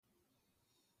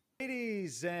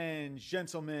Ladies and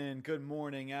gentlemen, good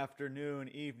morning, afternoon,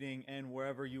 evening, and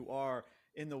wherever you are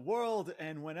in the world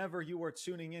and whenever you are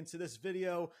tuning into this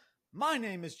video. My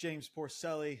name is James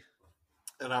Porcelli.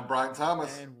 And I'm Brian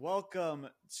Thomas. And welcome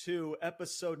to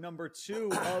episode number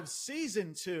 2 of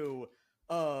season 2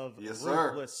 of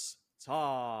Ruthless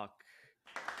Talk.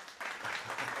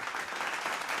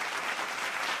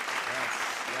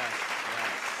 Yes.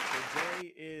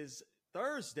 Today is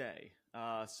Thursday.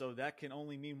 So that can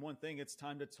only mean one thing. It's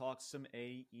time to talk some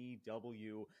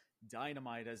AEW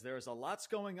Dynamite, as there's a lot's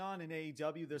going on in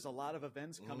AEW. There's a lot of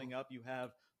events coming up. You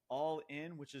have All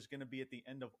In, which is going to be at the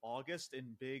end of August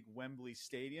in big Wembley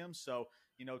Stadium. So,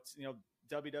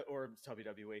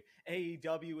 WWE,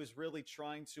 AEW is really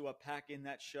trying to pack in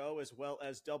that show, as well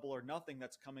as Double or Nothing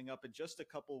that's coming up in just a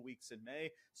couple of weeks in May.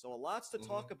 So, lots to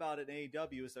talk about in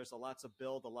AEW. As there's a lot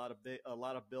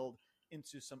of build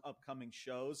into some upcoming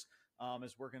shows.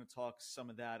 As we're going to talk some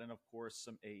of that, and of course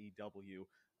some AEW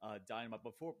Dynamite.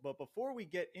 Before we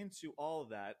get into all of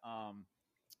that,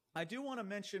 I do want to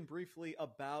mention briefly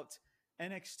about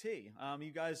NXT.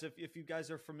 You guys, if you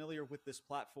guys are familiar with this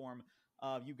platform,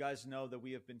 you guys know that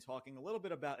we have been talking a little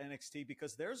bit about NXT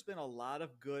because there's been a lot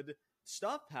of good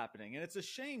stuff happening, and it's a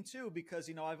shame too because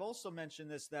I've also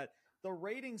mentioned this, that the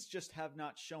ratings just have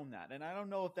not shown that, and I don't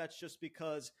know if that's just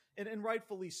because, and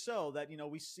rightfully so, that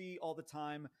we see all the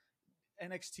time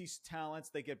NXT's talents,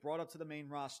 they get brought up to the main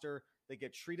roster, they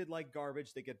get treated like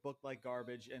garbage, they get booked like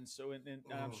garbage, and so and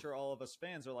I'm sure all of us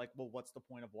fans are like, well, what's the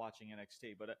point of watching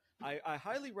NXT? But I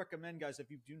highly recommend, guys,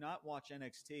 if you do not watch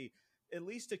NXT, at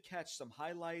least to catch some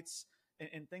highlights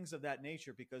and things of that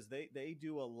nature, because they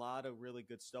do a lot of really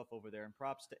good stuff over there, and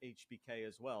props to HBK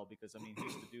as well, because he's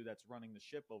the dude that's running the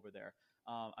ship over there.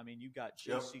 You got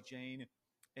Jacy Jayne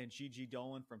and Gigi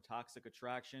Dolin from Toxic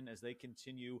Attraction as they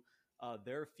continue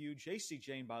their feud. Jacy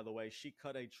Jayne, by the way, she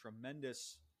cut a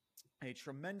tremendous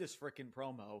freaking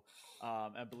promo.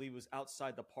 I believe it was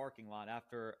outside the parking lot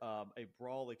after a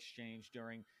brawl exchange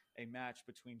during a match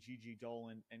between Gigi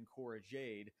Dolin and Cora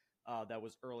Jade. That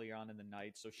was earlier on in the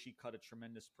night. So she cut a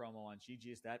tremendous promo on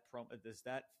Gigi. As that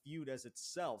feud as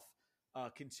itself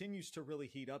continues to really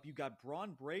heat up. You got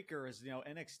Bron Breakker, as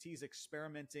NXT's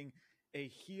experimenting a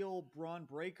heel Bron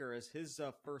Breakker, as his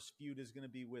first feud is going to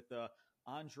be with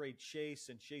Andre Chase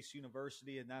and Chase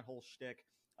University and that whole shtick,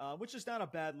 which is not a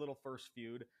bad little first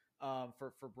feud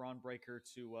for Bron Breakker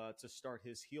to start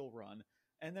his heel run.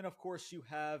 And then, of course, you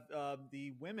have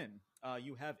the women.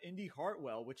 You have Indi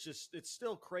Hartwell, which is, it's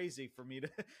still crazy for me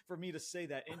to say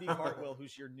that. Indi Hartwell,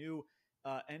 who's your new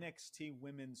NXT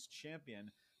Women's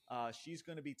Champion. She's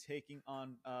going to be taking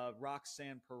on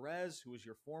Roxanne Perez, who is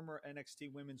your former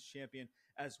NXT Women's Champion,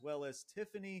 as well as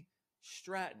Tiffany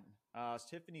Stratton.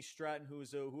 Tiffany Stratton, who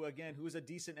is a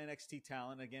decent NXT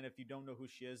talent. Again, if you don't know who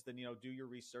she is, then do your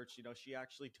research. She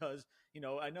actually does.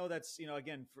 I know that's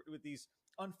again, with these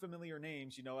unfamiliar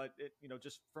names,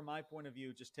 just from my point of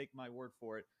view, just take my word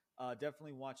for it.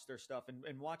 Definitely watch their stuff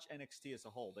and watch NXT as a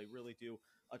whole. They really do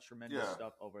a tremendous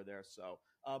stuff over there. So,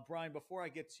 Brian, before I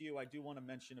get to you, I do want to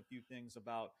mention a few things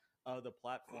about the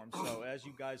platform. So, as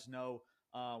you guys know,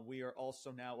 we are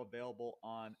also now available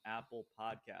on Apple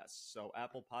Podcasts. So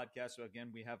Apple Podcasts, so again,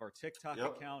 we have our TikTok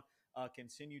account.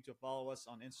 Continue to follow us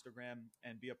on Instagram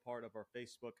and be a part of our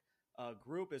Facebook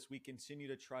group as we continue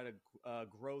to try to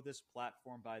grow this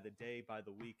platform by the day, by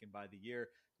the week, and by the year.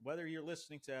 Whether you're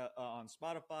listening to on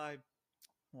Spotify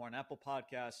or on Apple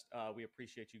Podcast, we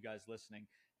appreciate you guys listening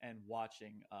and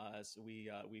watching. So we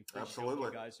appreciate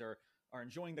you guys are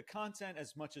enjoying the content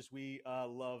as much as we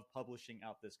love publishing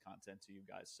out this content to you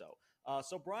guys.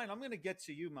 So Brian, I'm going to get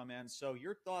to you, my man. So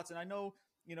your thoughts, and I know,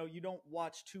 you don't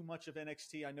watch too much of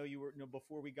NXT. I know you were,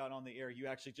 before we got on the air, you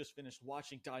actually just finished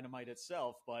watching Dynamite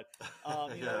itself, but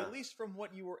at least from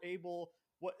what you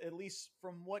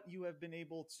have been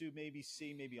able to maybe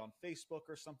see, maybe on Facebook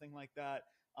or something like that.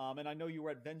 And I know you were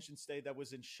at Vengeance Day that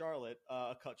was in Charlotte,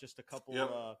 just a couple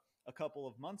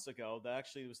of months ago. That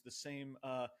actually was the same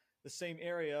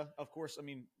area, of course,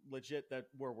 legit, that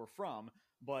where we're from,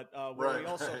 but where we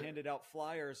also handed out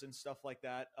flyers and stuff like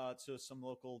that to some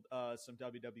local, some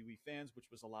WWE fans,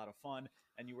 which was a lot of fun.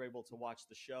 And you were able to watch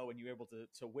the show and you were able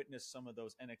to witness some of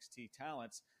those NXT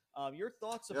talents. Your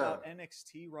thoughts about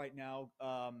NXT right now,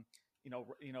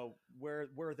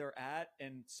 where they're at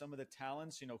and some of the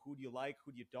talents, who do you like,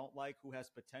 who do you don't like, who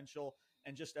has potential,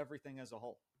 and just everything as a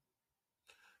whole.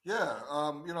 Yeah,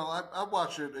 I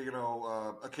watch it,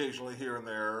 occasionally here and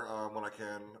there when I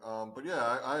can. But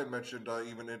yeah, I had mentioned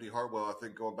even Indi Hartwell, I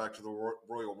think, going back to the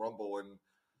Royal Rumble, and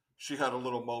she had a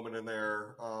little moment in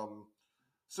there.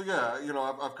 So yeah,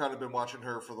 I've kind of been watching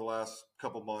her for the last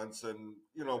couple months, and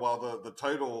while the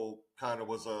title kind of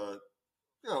was a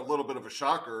little bit of a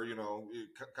shocker, it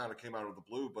kind of came out of the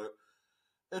blue, but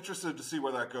interested to see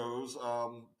where that goes.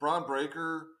 Bron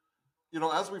Breakker,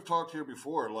 as we've talked here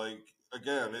before, like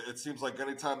again, it seems like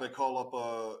anytime they call up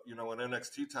an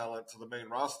NXT talent to the main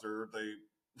roster, they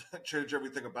change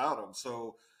everything about him.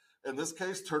 So in this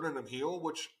case, turning him heel,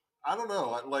 which I don't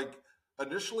know, like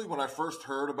initially when I first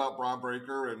heard about Bron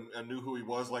Breakker and knew who he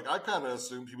was, like I kind of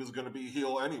assumed he was going to be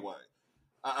heel anyway.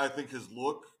 I think his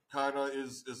look kind of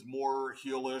is more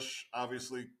heelish,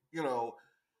 obviously,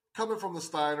 coming from the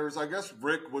Steiners. I guess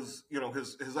Rick was,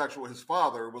 his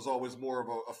father was always more of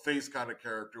a face kind of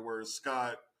character, whereas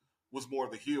Scott was more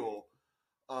the heel,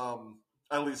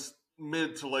 at least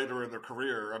mid to later in their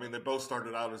career. I mean, they both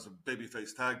started out as a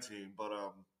babyface tag team, but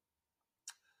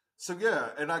so yeah,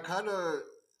 and I kind of,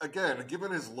 again,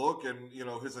 given his look and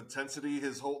his intensity,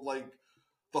 his whole like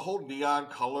the whole neon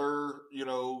color,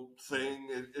 thing,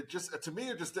 it just, to me,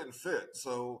 it just didn't fit.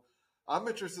 So I'm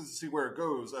interested to see where it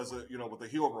goes as a, with a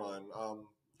heel run,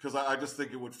 because I just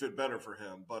think it would fit better for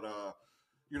him. But,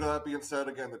 that being said,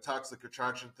 again, the Toxic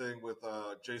Attraction thing with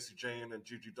Jacy Jayne and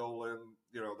Gigi Dolin,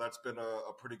 that's been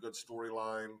a pretty good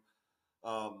storyline.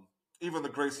 Even the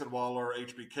Grayson Waller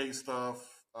HBK stuff,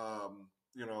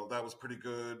 that was pretty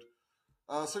good.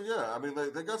 So yeah, I mean,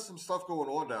 they got some stuff going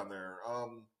on down there.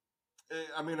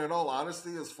 I mean, in all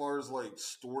honesty, as far as like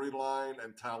storyline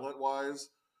and talent wise,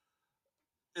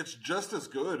 it's just as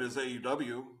good as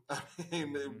AEW. I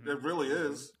mean, it really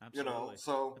is. Absolutely.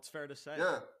 So it's fair to say.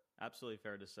 Yeah, absolutely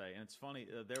fair to say. And it's funny.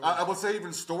 I would say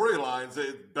even storylines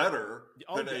better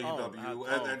than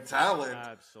AEW and talent.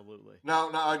 Absolutely. Now,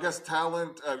 I guess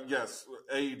talent. Yes,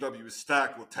 AEW is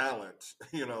stacked with talent.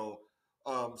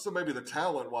 So maybe the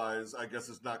talent wise, I guess,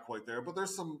 is not quite there. But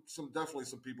there's definitely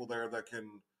some people there that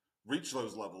can reach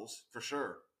those levels for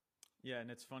sure. Yeah, and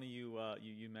it's funny you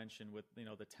mentioned with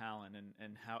the talent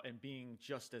and how and being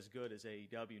just as good as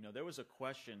AEW. There was a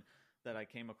question that I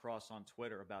came across on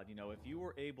Twitter about if you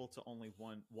were able to only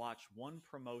watch one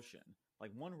promotion, like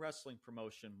one wrestling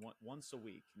promotion once a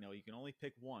week, you can only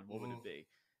pick one. What would it be?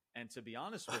 And to be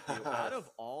honest with you, out of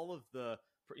all of the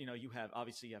you have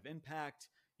Impact,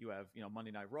 you have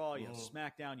Monday Night Raw, you have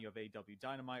SmackDown, you have AEW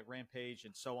Dynamite, Rampage,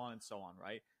 and so on,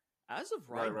 right? As of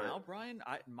right now, Brian,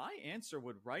 my answer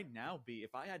would right now be,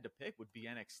 if I had to pick, would be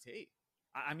NXT.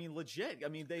 I mean, legit. I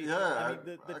mean,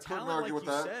 the talent, like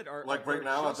you said, are like right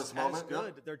now at this moment.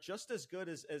 Good. Yeah. They're just as good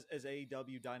as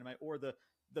AEW Dynamite or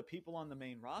the people on the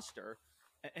main roster,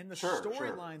 and the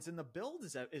storylines and the build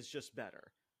is just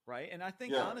better, right? And I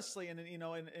think honestly, and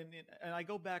I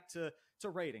go back to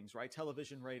ratings, right?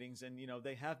 Television ratings, and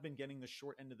they have been getting the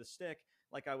short end of the stick,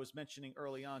 like I was mentioning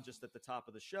early on, just at the top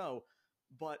of the show.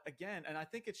 But again, and I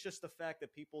think it's just the fact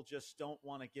that people just don't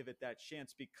want to give it that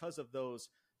chance because of those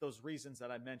reasons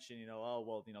that I mentioned.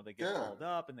 They get called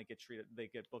up and they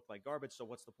get booked like garbage. So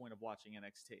what's the point of watching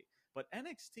NXT? But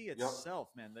NXT itself,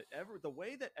 man, the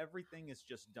way that everything is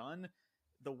just done,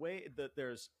 the way that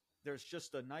there's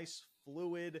just a nice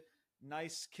fluid,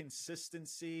 nice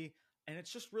consistency. And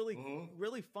it's just really,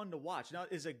 really fun to watch. Now,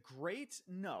 is it great?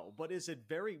 No. But is it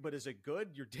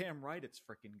good? You're damn right it's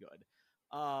freaking good.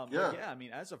 I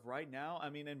mean, as of right now, I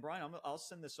mean, and Brian, I'll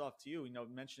send this off to you,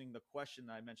 mentioning the question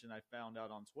that I mentioned I found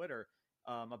out on Twitter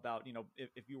about,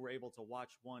 if you were able to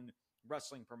watch one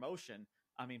wrestling promotion.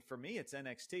 I mean, for me, it's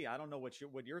NXT. I don't know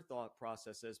what your thought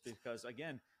process is, because,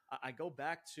 again, I go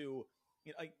back to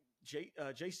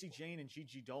Jacy Jayne and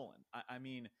Gigi Dolin. I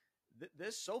mean,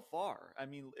 this so far, I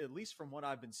mean, at least from what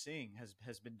I've been seeing,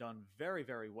 has been done very,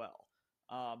 very well.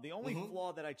 The only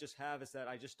flaw that I just have is that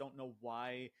I just don't know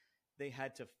why they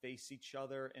had to face each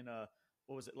other in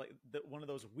one of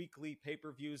those weekly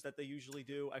pay-per-views that they usually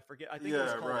do. I forget. I think it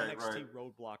was called NXT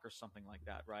Roadblock or something like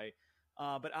that, right?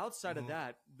 But outside of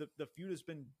that, the feud has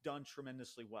been done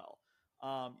tremendously well.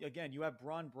 Again, you have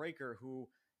Bron Breakker, who,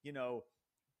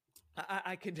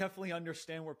 I can definitely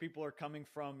understand where people are coming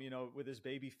from, with his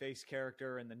babyface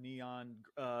character and the neon,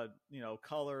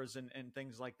 colors and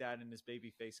things like that in his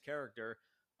babyface character.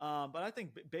 But I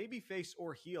think babyface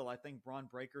or heel, I think Bron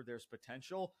Breakker, there's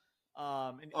potential.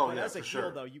 But as a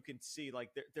heel, though, you can see like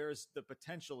there's the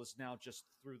potential is now just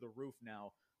through the roof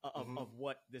now of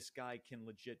what this guy can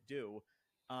legit do.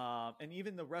 And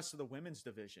even the rest of the women's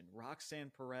division,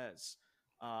 Roxanne Perez,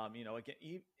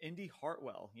 again, Indi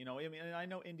Hartwell, I mean, and I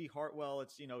know Indi Hartwell,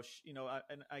 it's,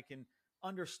 and I can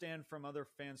understand from other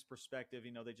fans' perspective,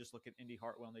 they just look at Indi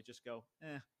Hartwell and they just go,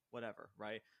 whatever,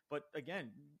 right? But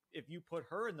again, if you put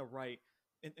her in the right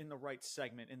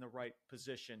segment, in the right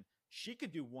position, she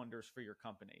could do wonders for your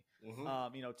company.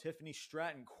 Mm-hmm. You know, Tiffany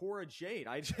Stratton, Cora Jade.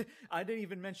 I didn't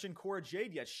even mention Cora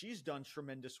Jade yet. She's done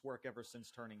tremendous work ever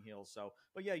since turning heel. So,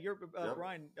 but yeah, Yep.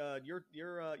 Brian,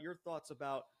 your thoughts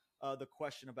about the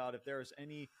question about if there is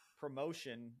any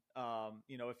promotion.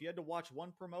 You know, if you had to watch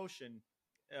one promotion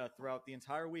throughout the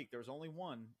entire week, there was only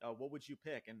one. What would you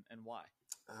pick and why?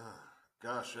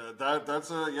 Gosh,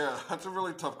 that's a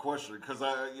really tough question because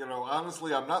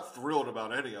honestly I'm not thrilled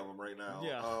about any of them right now.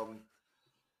 Yeah,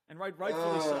 and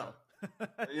rightfully so.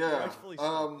 Yeah. Rightfully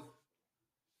so.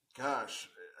 Gosh,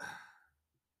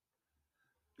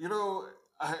 you know,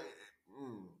 I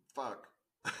fuck.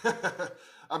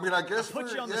 I mean, I guess I'll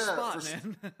put you on the spot,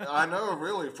 man. I know,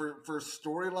 really, for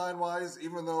storyline wise,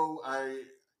 even though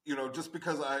just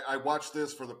because I watch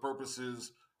this for the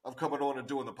purposes of coming on and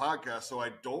doing the podcast, so I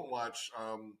don't watch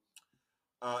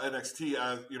NXT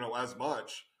as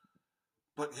much.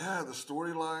 But yeah, the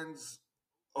storylines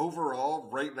overall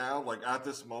right now, like at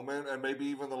this moment, and maybe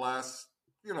even the last,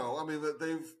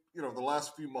 they've the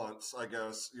last few months, I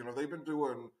guess, they've been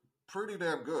doing pretty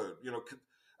damn good,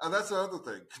 and that's the other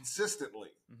thing, consistently.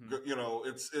 Mm-hmm.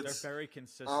 It's they're very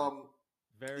consistent.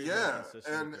 Very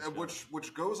consistent, and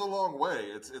which goes a long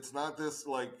way. It's not this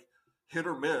like hit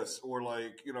or miss or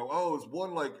like it's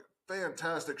one like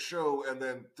fantastic show and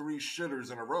then 3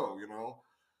 shitters in a row.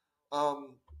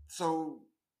 So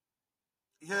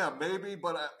yeah, maybe,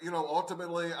 but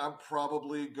ultimately I'm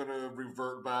probably gonna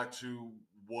revert back to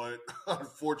what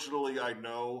unfortunately I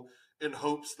know in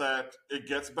hopes that it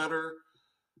gets better.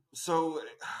 So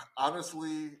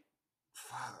honestly,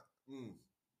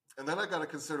 and then I got to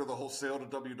consider the whole sale to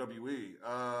WWE.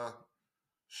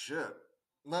 Shit.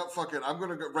 Not fuck it. I'm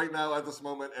gonna go right now at this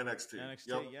moment. NXT.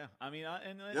 NXT, yeah. I mean,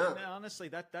 and honestly,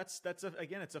 that's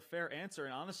again, it's a fair answer,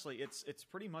 and honestly, it's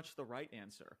pretty much the right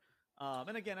answer.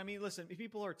 And again, I mean, listen, if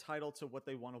people are entitled to what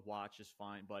they want to watch is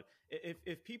fine, but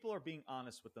if people are being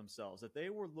honest with themselves, if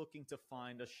they were looking to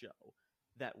find a show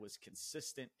that was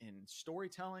consistent in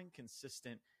storytelling,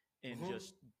 consistent in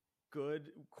just good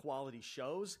quality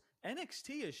shows,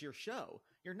 NXT is your show.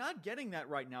 You're not getting that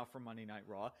right now from Monday Night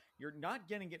Raw. You're not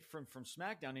getting it from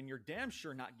SmackDown, and you're damn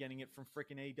sure not getting it from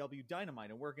freaking AEW Dynamite.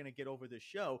 And we're going to get over this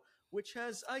show, which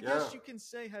has, I guess you can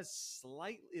say,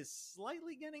 is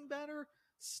slightly getting better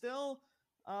still.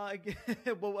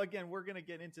 Well, again, we're going to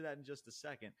get into that in just a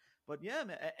second. But yeah,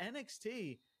 man,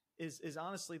 NXT is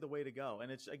honestly the way to go.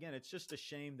 And it's just a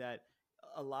shame that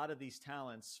a lot of these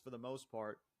talents, for the most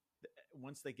part,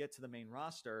 once they get to the main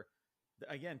roster,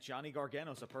 again, Johnny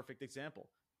Gargano's a perfect example.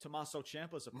 Tommaso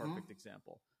Ciampa's a perfect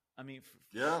example. I mean,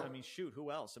 I mean, shoot,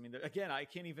 who else? I mean, again, I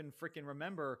can't even freaking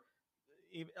remember.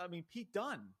 I mean, Pete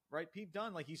Dunne, right? Pete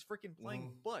Dunne, like he's freaking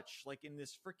playing Butch, like in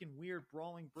this freaking weird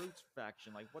Brawling Brutes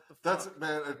faction. Like, what the fuck? That's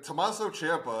man, Tommaso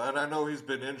Ciampa, and I know he's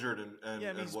been injured and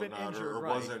whatnot, been injured, or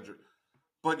was injured.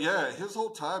 But yeah, his whole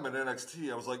time in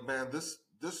NXT, I was like, man, this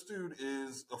dude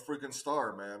is a freaking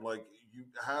star, man. Like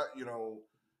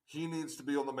he needs to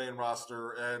be on the main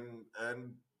roster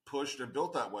and pushed and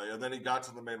built that way. And then he got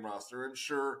to the main roster, and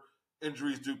sure,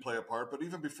 injuries do play a part. But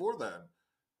even before then,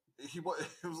 it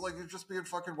was like you're just being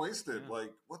fucking wasted. Yeah.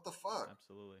 Like, what the fuck?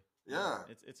 Absolutely. Yeah.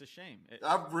 It's a shame.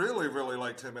 I really, really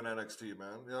liked him in NXT,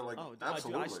 man. Yeah, like,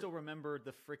 absolutely. I still remember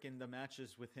the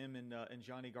matches with him and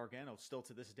Johnny Gargano still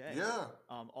to this day. Yeah.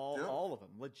 All of them.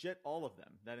 Legit all of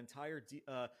them. That entire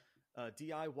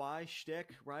DIY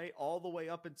shtick, right? All the way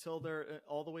up until their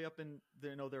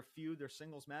feud, their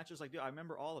singles matches. Like, dude, I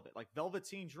remember all of it. Like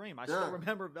Velveteen Dream. I still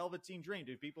remember Velveteen Dream.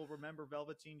 Do people remember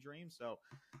Velveteen Dream? So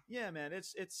yeah, man,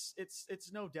 it's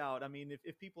no doubt. I mean,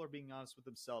 if people are being honest with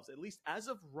themselves, at least as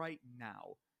of right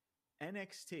now,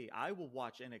 NXT, I will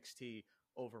watch NXT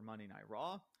over Monday Night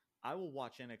Raw. I will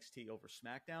watch NXT over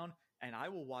SmackDown, and I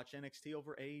will watch NXT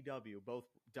over AEW, both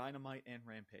Dynamite and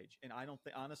Rampage. And I don't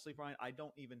think, honestly, Brian, I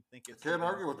don't even think it's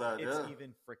argue with that. It's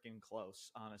even freaking close,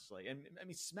 honestly. And I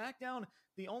mean, SmackDown,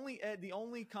 the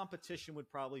only competition would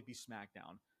probably be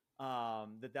SmackDown.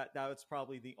 That's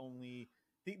probably the only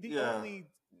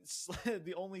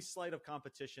slight of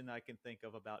competition that I can think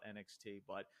of about NXT.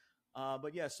 But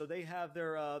yeah, so they have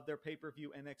their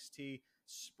pay-per-view NXT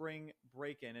Spring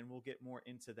Breakin, and we'll get more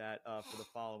into that for the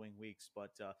following weeks.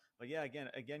 But yeah,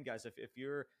 again, guys, if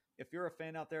you're a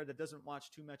fan out there that doesn't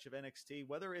watch too much of NXT,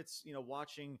 whether it's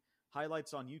watching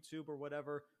highlights on YouTube or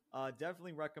whatever,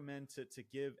 definitely recommend to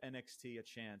give NXT a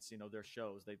chance. Their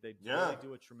shows, they really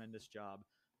do a tremendous job.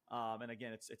 And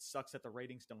again, it sucks that the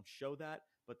ratings don't show that,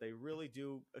 but they really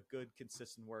do a good,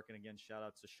 consistent work. And again, shout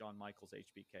out to Shawn Michaels,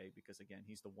 HBK, because again,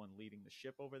 he's the one leading the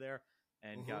ship over there.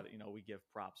 And we give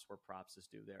props where props is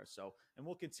due there. So, and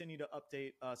we'll continue to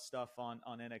update stuff on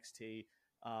NXT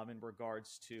in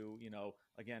regards to,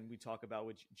 again, we talk about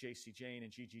with Jacy Jayne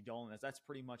and Gigi Dolin, as that's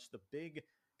pretty much the big,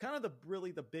 kind of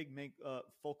the big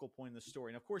focal point in the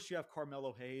story. And of course you have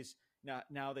Carmelo Hayes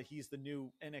now that he's the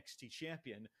new NXT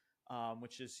champion,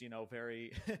 which is,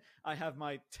 very, I have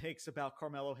my takes about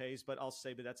Carmelo Hayes, but I'll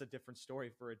say that that's a different story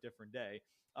for a different day.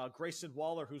 Grayson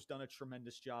Waller, who's done a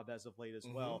tremendous job as of late as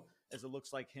well, as it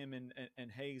looks like him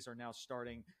and Hayes are now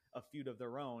starting a feud of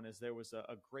their own, as there was a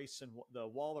the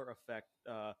Waller effect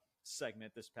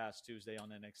segment this past Tuesday on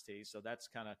NXT. So that's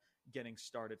kind of getting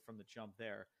started from the jump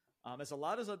there. As a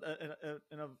lot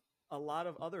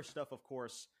of other stuff, of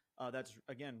course, that's,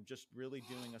 again, just really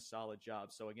doing a solid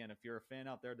job. So again, if you're a fan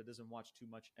out there that doesn't watch too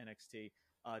much NXT,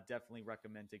 definitely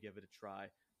recommend to give it a try.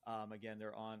 Again,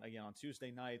 they're on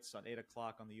Tuesday nights on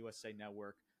 8:00 on the USA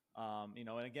Network.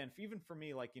 And again, even for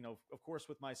me, like, of course,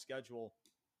 with my schedule,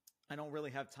 I don't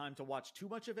really have time to watch too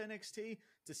much of NXT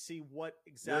to see what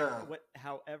exactly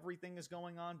how everything is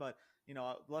going on. But,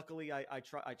 luckily I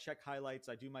check highlights,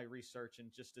 I do my research,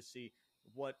 and just to see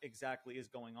what exactly is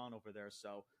going on over there.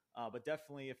 So, but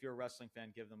definitely, if you're a wrestling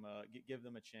fan, give them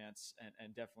a chance,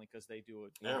 and definitely, because they do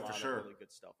a lot of really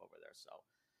good stuff over there. So,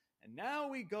 and now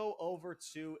we go over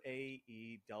to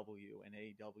AEW and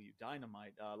AEW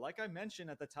Dynamite. Like I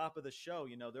mentioned at the top of the show,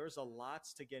 there's a lot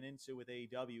to get into with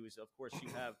AEW. Is, of course, you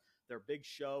have their big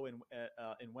show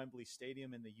in Wembley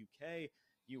Stadium in the UK.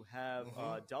 You have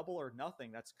Double or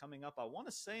Nothing that's coming up, I want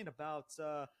to say, in about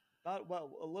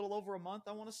a little over a month,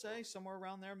 I want to say, somewhere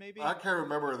around there, maybe. I can't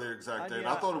remember the exact date.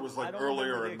 I thought it was like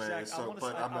earlier in May, but I'm not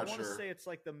sure. I want to say it's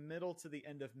like the middle to the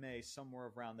end of May,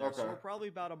 somewhere around there. Okay. So we're probably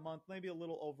about a month, maybe a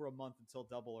little over a month until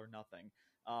Double or Nothing.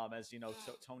 As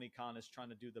Tony Khan is trying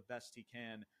to do the best he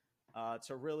can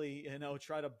to really,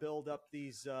 try to build up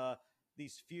these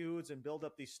feuds and build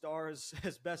up these stars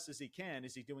as best as he can.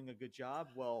 Is he doing a good job?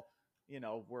 Well,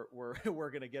 we're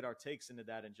going to get our takes into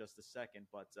that in just a second.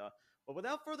 But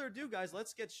without further ado, guys,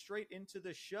 let's get straight into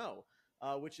the show,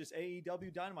 which is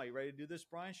AEW Dynamite. You ready to do this,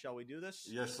 Brian? Shall we do this?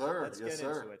 Yes, sir. Let's get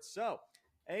into it. So,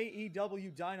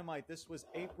 AEW Dynamite. This was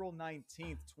April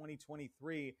 19th,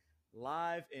 2023,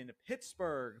 live in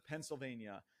Pittsburgh,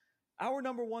 Pennsylvania. Our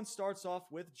number one starts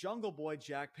off with Jungle Boy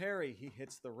Jack Perry. He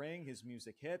hits the ring. His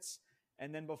music hits.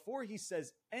 And then before he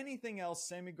says anything else,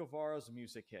 Sammy Guevara's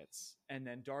music hits. And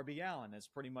then Darby Allin is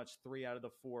pretty much 3 out of the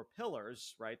 4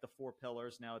 pillars, right? The 4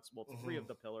 pillars. Now it's 3 of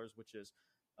the pillars, which is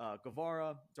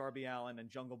Guevara, Darby Allin, and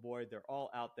Jungle Boy. They're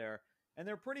all out there. And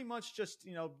they're pretty much just,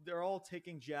 they're all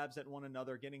taking jabs at one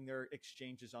another, getting their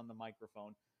exchanges on the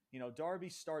microphone. Darby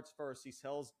starts first. He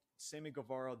tells Sammy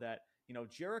Guevara that,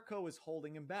 Jericho is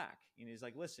holding him back. And he's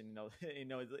like, listen,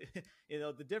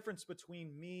 the difference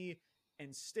between me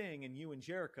and Sting and you and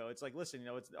Jericho, it's like, listen,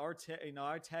 it's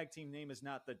our tag team name is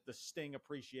not the Sting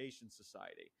Appreciation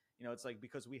Society. It's like,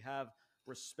 because we have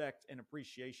respect and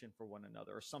appreciation for one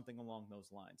another, or something along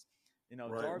those lines.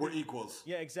 Right. Darby, we're equals.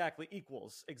 Yeah, exactly.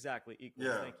 Equals.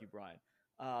 Yeah. Thank you, Brian.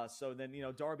 So then,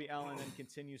 Darby Allin then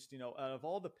continues to, out of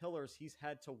all the pillars, he's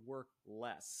had to work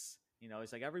less.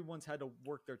 It's like everyone's had to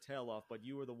work their tail off, but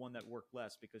you were the one that worked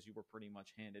less because you were pretty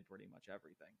much handed pretty much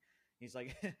everything. He's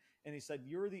like, and he said,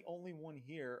 you're the only one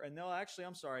here. And no, actually,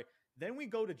 I'm sorry. Then we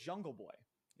go to Jungle Boy.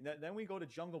 Then we go to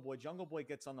Jungle Boy. Jungle Boy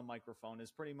gets on the microphone.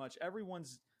 Is pretty much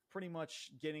everyone's pretty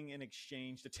much getting an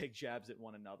exchange to take jabs at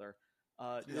one another.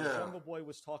 Jungle Boy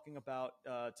was talking about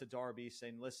to Darby,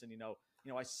 saying, listen,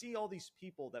 I see all these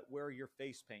people that wear your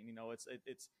face paint.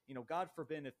 It's God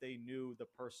forbid if they knew the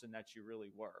person that you really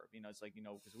were. It's like,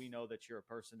 because we know that you're a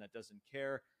person that doesn't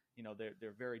care.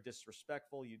 They're very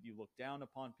disrespectful. You look down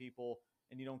upon people,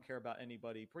 and you don't care about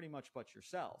anybody pretty much but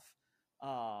yourself.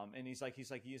 And he's like,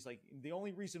 the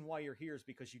only reason why you're here is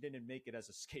because you didn't make it as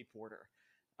a skateboarder.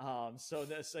 So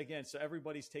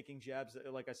everybody's taking jabs,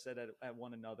 like I said, at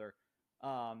one another.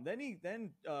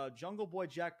 Then Jungle Boy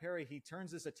Jack Perry, he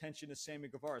turns his attention to Sammy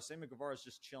Guevara. Sammy Guevara is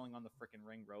just chilling on the freaking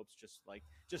ring ropes,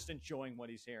 just enjoying what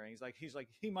he's hearing. He's like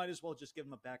he might as well just give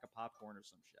him a bag of popcorn or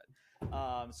some shit.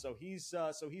 So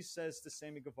he says to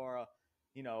Sammy Guevara,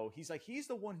 he's like, he's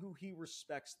the one who he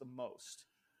respects the most.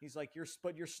 He's like, you're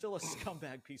still a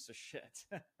scumbag piece of shit.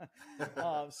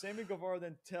 Sammy Guevara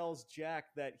then tells Jack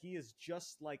that he is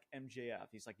just like MJF.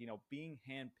 He's like, being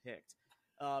handpicked.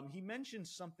 He mentioned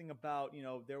something about,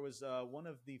 there was one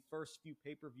of the first few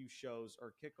pay-per-view shows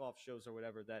or kickoff shows or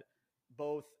whatever that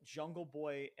both Jungle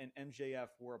Boy and MJF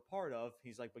were a part of.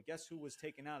 He's like, but guess who was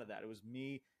taken out of that? It was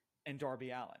me and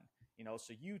Darby Allin.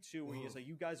 So you two, he's like,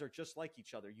 you guys are just like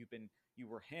each other. You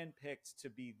were handpicked to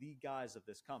be the guys of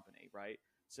this company, right?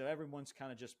 So everyone's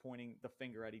kind of just pointing the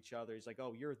finger at each other. He's like,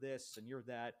 oh, you're this and you're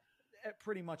that,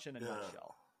 pretty much in a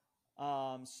nutshell.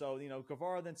 So,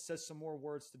 Guevara then says some more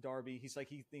words to Darby. He's like,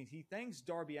 he thanks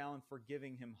Darby Allin for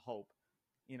giving him hope.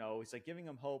 He's like giving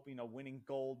him hope, winning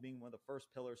gold, being one of the first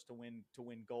pillars to win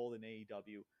gold in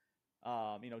AEW.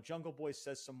 Jungle Boy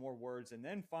says some more words, and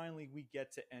then finally we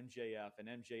get to MJF, and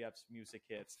MJF's music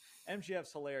hits.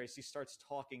 MJF's hilarious. He starts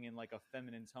talking in like a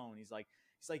feminine tone. He's like,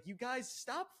 you guys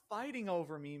stop fighting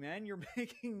over me, man. You're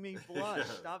making me blush.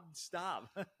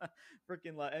 Stop.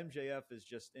 Freaking MJF is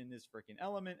just in his freaking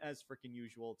element as freaking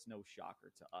usual. It's no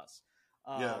shocker to us.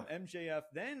 MJF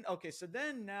then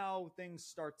now things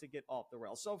start to get off the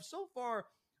rails. So far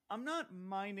I'm not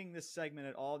minding this segment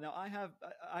at all. Now I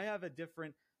have a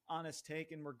different honest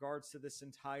take in regards to this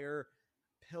entire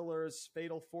Pillars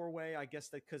Fatal 4-Way. I guess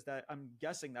because I'm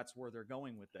guessing that's where they're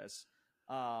going with this.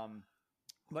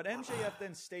 But MJF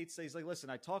then states, he's like, listen,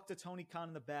 I talked to Tony Khan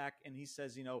in the back, and he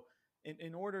says,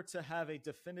 in order to have a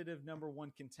definitive number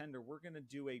one contender, we're going to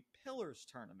do a Pillars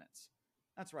tournament.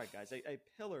 That's right, guys, a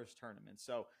Pillars tournament.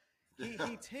 So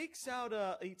he takes out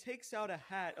a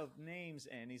hat of names,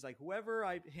 and he's like, whoever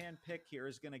I handpick here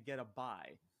is going to get a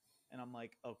bye. And I'm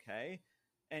like, okay.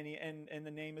 And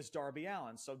the name is Darby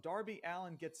Allin. So Darby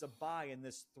Allin gets a bye in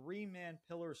this 3-man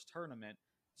Pillars tournament.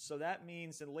 So that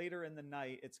means that later in the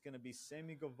night, it's going to be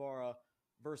Sammy Guevara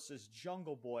versus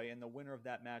Jungle Boy, and the winner of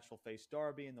that match will face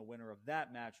Darby, and the winner of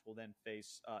that match will then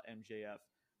face MJF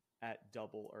at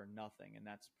Double or Nothing. And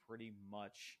that's pretty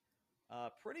much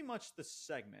the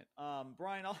segment.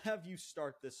 Brian, I'll have you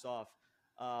start this off.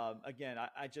 Again,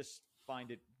 I just find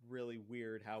it really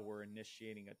weird how we're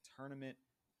initiating a tournament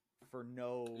for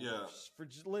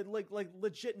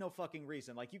legit no fucking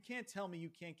reason. Like, you can't tell me you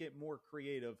can't get more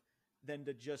creative than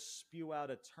to just spew out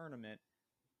a tournament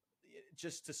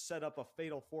just to set up a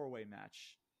fatal 4-way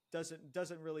match.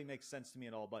 Doesn't really make sense to me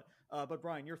at all. But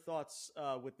Brian, your thoughts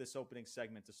with this opening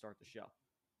segment to start the show?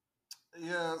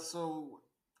 Yeah, so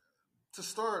to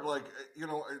start,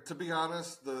 to be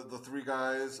honest, the three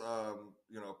guys,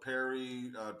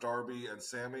 Perry, Darby, and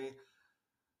Sammy,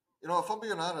 if I'm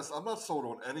being honest, I'm not sold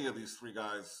on any of these three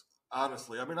guys.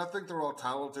 Honestly, I mean, I think they're all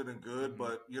talented and good,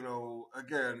 but,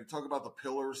 again, you talk about the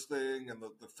Pillars thing and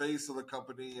the face of the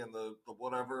company and the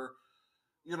whatever,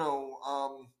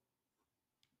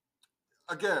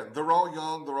 again, they're all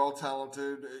young, they're all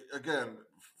talented. Again,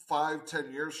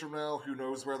 5-10 years from now, who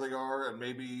knows where they are, and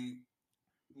maybe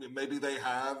they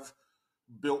have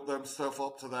built themselves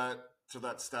up to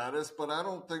that status, but I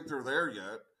don't think they're there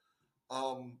yet.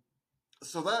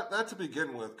 So that to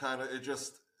begin with, kind of, it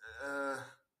just, I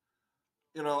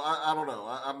don't know.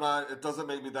 I'm not. It doesn't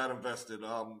make me that invested.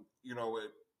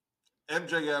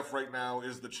 MJF right now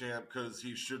is the champ because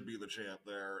he should be the champ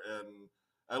there, and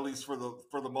at least for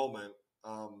the moment.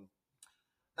 And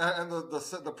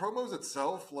the promos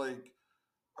itself,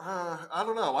 I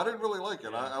don't know. I didn't really like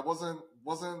it. I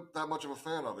wasn't that much of a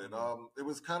fan of it. It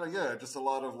was kind of just a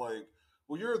lot of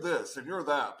well, you're this and you're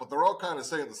that, but they're all kind of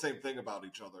saying the same thing about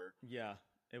each other. Yeah.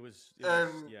 It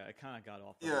kind of got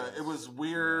off. It was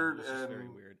weird. It was just very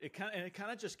weird. It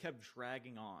kind of just kept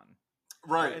dragging on.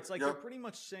 Right. It's like they're pretty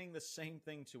much saying the same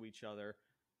thing to each other,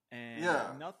 and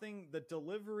nothing. The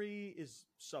delivery is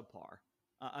subpar.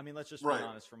 I mean, let's just be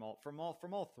honest from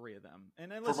all three of them.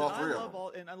 And then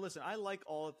listen, I like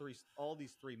all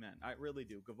these three men. I really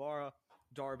do. Guevara,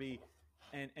 Darby,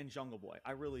 and Jungle Boy.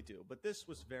 I really do. But this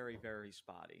was very, very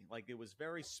spotty. It was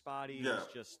very spotty. Yeah. It was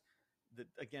just.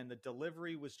 The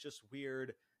delivery was just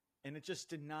weird, and it just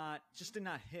did not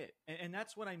hit. And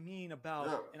that's what I mean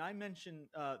about, and I mentioned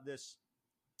this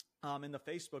in the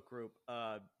Facebook group,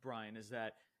 Brian, is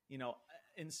that,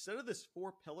 instead of this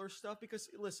 4-pillar stuff, because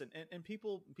listen, and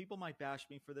people might bash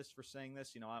me for saying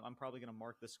this, I'm probably going to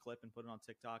mark this clip and put it on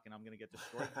TikTok, and I'm going to get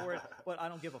destroyed for it, but I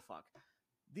don't give a fuck.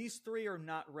 These three are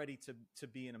not ready to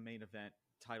be in a main event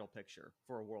title picture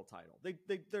for a world title.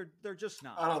 They're just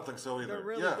not. I don't think so either.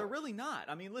 They're really not.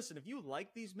 I mean, listen, if you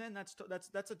like these men, that's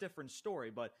a different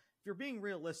story. But if you're being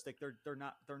realistic, they're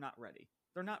not ready.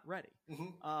 They're not ready.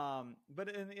 Mm-hmm.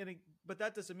 But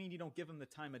that doesn't mean you don't give them the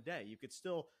time of day. You could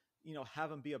still have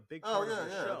them be a big part of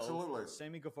the show. Absolutely.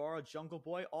 Sammy Guevara, Jungle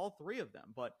Boy, all three of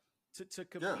them. But to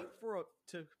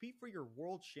compete for your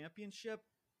world championship.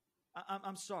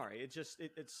 I'm sorry.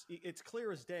 It's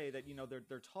clear as day that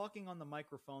they're talking on the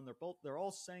microphone. They're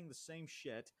all saying the same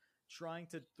shit, trying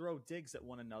to throw digs at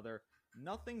one another.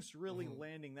 Nothing's really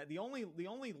landing. That the only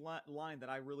line that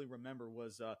I really remember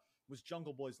was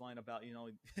Jungle Boy's line about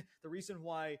the reason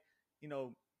why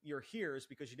you're here is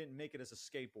because you didn't make it as a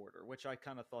skateboarder, which I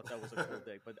kind of thought that was a cool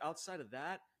dig. But outside of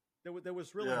that, there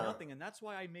was really nothing, and that's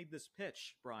why I made this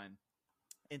pitch, Brian.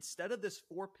 Instead of this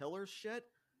 4 pillars shit,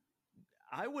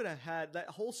 I would have had that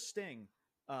whole sting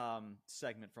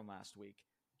segment from last week.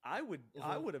 I would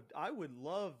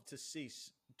love to see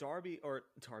Darby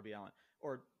Allin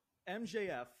or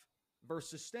MJF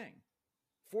versus Sting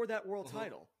for that world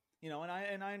title. And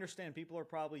I understand people are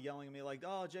probably yelling at me like,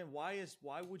 "Oh, Jen, why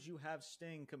would you have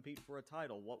Sting compete for a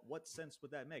title? What sense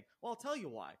would that make?" Well, I'll tell you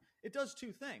why. It does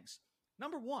two things.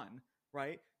 Number one,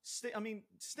 right?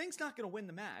 Sting's not going to win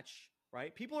the match,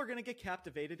 right? People are going to get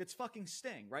captivated. It's fucking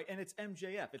Sting, right? And it's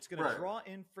MJF. It's going to draw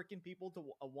in freaking people to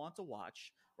want to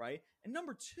watch, right? And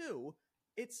number two,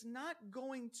 it's not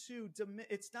going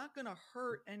to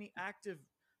hurt any active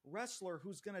wrestler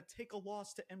who's going to take a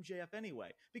loss to MJF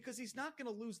anyway, because he's not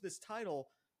going to lose this title,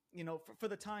 for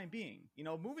the time being.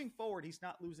 Moving forward, he's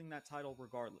not losing that title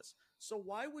regardless. So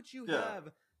why would you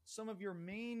have some of your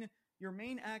main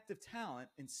active talent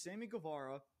in Sammy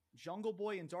Guevara, Jungle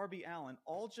Boy, and Darby Allin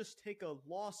all just take a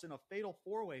loss in a fatal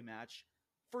 4-way match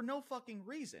for no fucking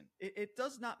reason? It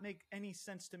does not make any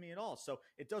sense to me at all. So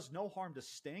it does no harm to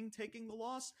Sting taking the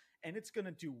loss, and it's going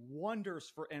to do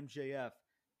wonders for MJF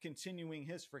continuing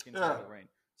his freaking title reign.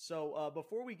 So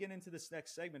before we get into this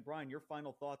next segment, Brian, your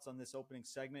final thoughts on this opening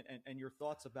segment and your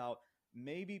thoughts about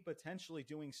maybe potentially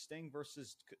doing Sting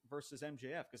versus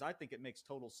MJF, because I think it makes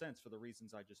total sense for the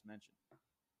reasons I just mentioned.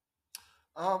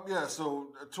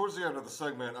 So towards the end of the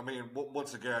segment, I mean,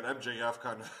 once again, MJF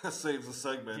kind of saves the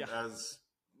segment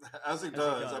as he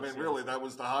does. I mean, really, that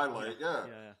was the highlight. Yeah,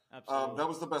 absolutely. That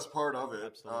was the best part of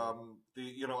it.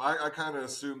 I kind of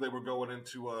assumed they were going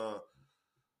into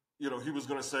he was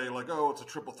going to say like, "Oh, it's a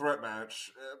triple threat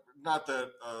match." Not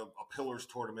that a Pillars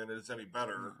tournament is any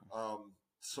better.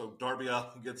 So Darby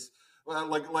Allin gets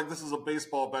like this is a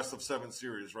baseball best of 7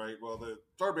 series, right? Well, the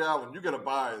Darby Allin, you got to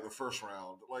buy the first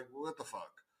round. Like, what the fuck?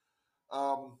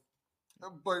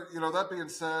 But that being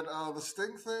said, the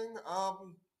Sting thing.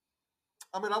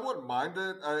 I mean, I wouldn't mind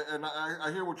it, I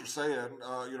hear what you're saying.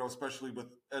 Especially with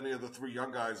any of the 3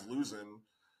 young guys losing.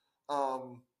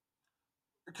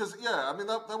 Because I mean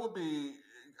that would be,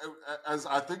 as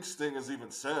I think Sting has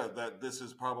even said, that this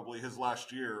is probably his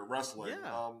last year wrestling.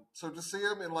 So to see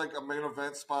him in like a main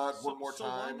event spot one more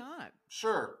time, why not?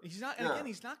 Sure, he's not. And again,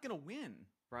 he's not going to win,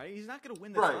 right? He's not going to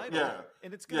win the title.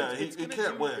 And it's gonna, he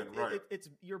can't win. It's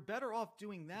you're better off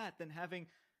doing that than having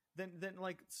than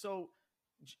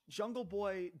Jungle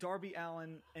Boy, Darby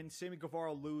Allin, and Sammy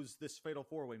Guevara lose this fatal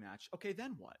 4-way match. Okay,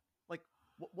 then what? Like,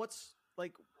 what's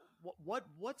like?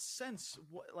 What sense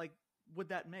would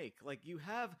that make? Like, you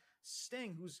have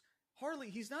Sting,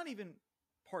 he's not even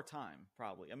part-time,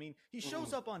 probably. I mean, he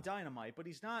shows up on Dynamite, but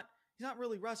he's not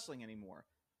really wrestling anymore.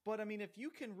 But I mean, if you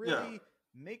can really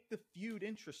make the feud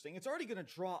interesting, it's already going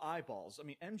to draw eyeballs. I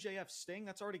mean, MJF Sting,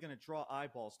 that's already going to draw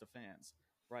eyeballs to fans,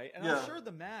 right? And I'm sure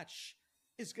the match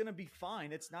is going to be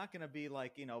fine. It's not going to be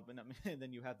like, and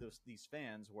then you have these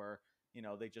fans where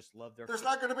they just love their. There's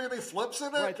not going to be any flips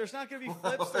in it, right? There's not going to be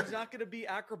flips. There's not going to be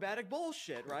acrobatic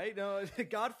bullshit, right? No,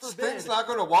 God forbid. Sting's not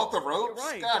going to walk the ropes,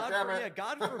 right?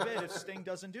 God forbid if Sting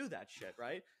doesn't do that shit,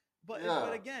 right? But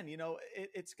again,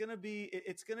 it's going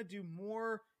to do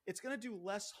more. It's going to do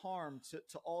less harm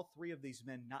to all 3 of these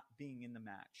men not being in the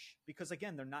match, because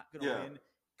again, they're not going to win,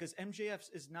 because MJF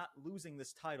is not losing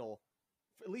this title.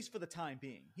 At least for the time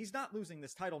being, he's not losing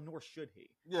this title, nor should he.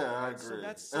 Yeah, I agree.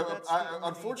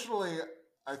 Unfortunately,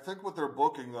 I think with their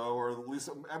booking, though, or at least,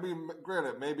 I mean,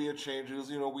 granted, maybe it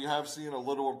changes. We have seen a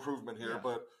little improvement here,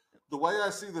 but the way I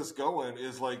see this going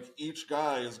is like each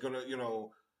guy is gonna,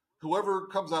 whoever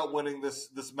comes out winning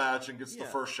this match and gets the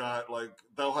first shot, like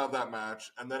they'll have that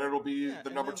match, and then it'll be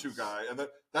the number 2 guy, and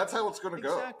that's how it's going to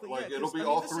go. Like it'll be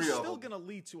all 3 of them. This is still going to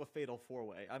lead to a fatal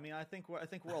 4-way. I mean, I think we're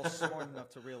all smart enough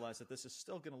to realize that this is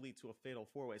still going to lead to a fatal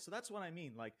 4-way. So that's what I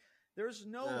mean. Like, there's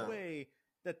no way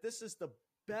that this is the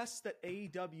best that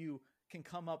AEW can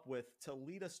come up with to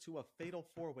lead us to a fatal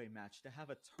 4-way match, to have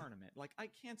a tournament. Like, I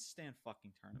can't stand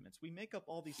fucking tournaments. We make up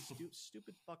all these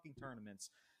stupid fucking tournaments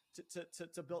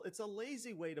to build. It's a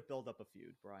lazy way to build up a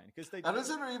feud, Brian. And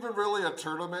isn't it even really a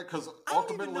tournament? Because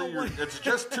ultimately, it's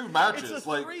just 2 matches. It's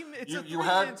a three-man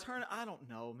tournament. I don't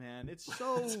know, man. It's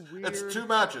so weird. It's 2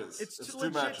 matches. It's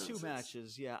 2 matches. 2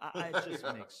 matches. Yeah, it just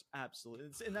makes absolutely.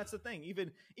 And that's the thing.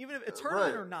 Even if a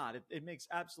tournament or not, it makes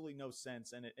absolutely no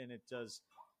sense, and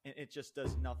it just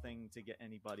does nothing to get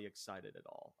anybody excited at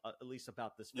all. At least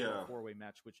about this 4-way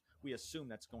match, which we assume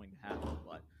that's going to happen,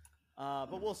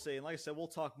 but we'll see. And like I said, we'll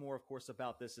talk more, of course,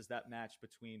 about this as that match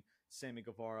between Sammy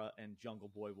Guevara and Jungle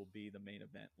Boy will be the main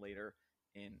event later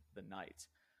in the night.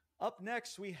 Up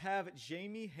next, we have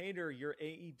Jamie Hayter, your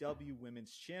AEW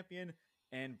Women's Champion,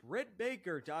 and Britt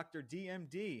Baker, Dr.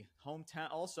 DMD,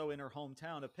 hometown, also in her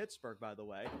hometown of Pittsburgh, by the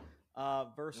way,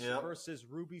 versus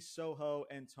Ruby Soho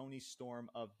and Toni Storm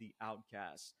of the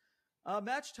Outcasts.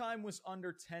 Match time was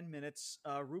under 10 minutes.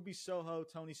 Ruby Soho,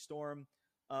 Toni Storm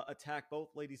attack both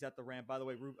ladies at the ramp. By the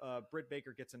way, Britt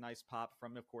Baker gets a nice pop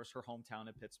from, of course, her hometown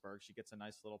in Pittsburgh. She gets a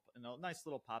nice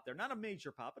little pop there. Not a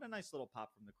major pop, but a nice little pop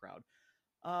from the crowd.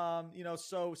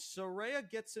 So Saraya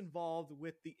gets involved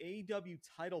with the AEW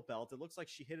title belt. It looks like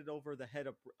she hit it over the head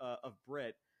of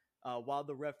Britt while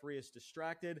the referee is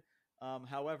distracted.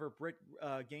 However, Britt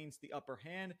gains the upper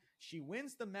hand. She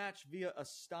wins the match via a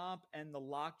stomp and the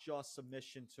lockjaw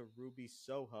submission to Ruby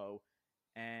Soho,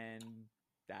 and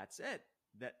that's it.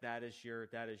 That is your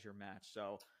match.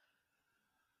 So,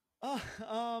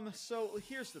 so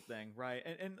here's the thing, right?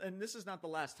 And this is not the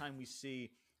last time we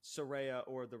see Saraya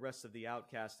or the rest of the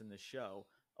Outcast in the show,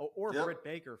 or Britt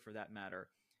Baker for that matter.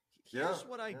 Here's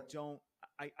what I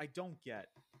don't get,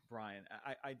 Brian.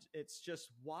 It's just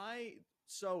why.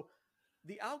 So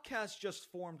the Outcast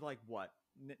just formed like what?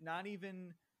 Not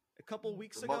even a couple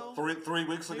weeks ago, 3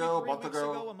 weeks ago,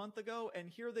 a month ago, and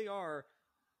here they are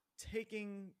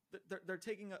they're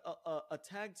taking a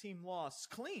tag team loss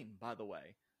clean, by the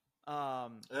way,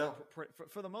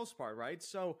 for the most part, right?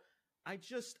 So I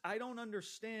don't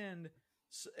understand,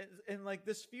 and like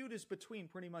this feud is between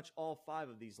pretty much all 5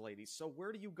 of these ladies. So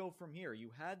where do you go from here?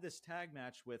 You had this tag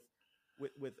match with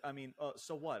I mean,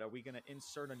 so what? Are we going to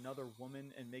insert another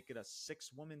woman and make it a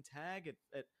 6-woman tag?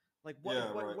 Like what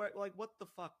the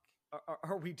fuck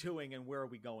are we doing, and where are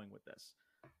we going with this?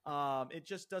 It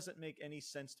just doesn't make any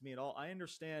sense to me at all. I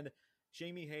understand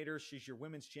Jamie Hayter, she's your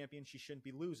women's champion. She shouldn't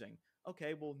be losing.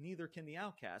 Okay, well, neither can the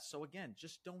Outcast. So again,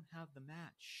 just don't have the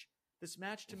match. This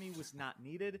match to me was not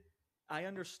needed. I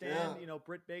understand,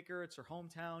 Britt Baker, it's her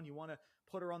hometown. You want to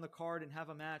put her on the card and have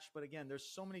a match. But again, there's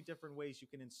so many different ways you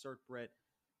can insert Britt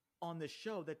on this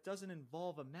show that doesn't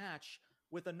involve a match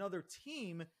with another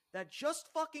team that just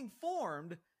fucking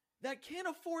formed that can't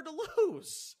afford to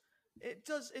lose. It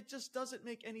just doesn't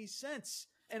make any sense.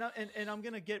 And I'm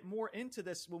going to get more into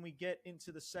this when we get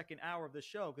into the second hour of the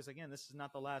show, because again, this is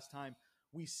not the last time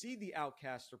we see the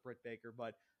Outcast or Britt Baker.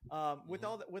 But with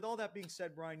all that being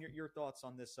said, Brian, your thoughts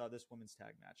on this women's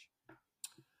tag match?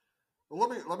 Well,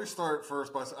 let me start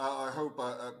first by I hope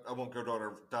I won't go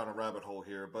down a rabbit hole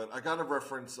here, but I got to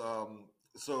reference.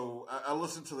 So I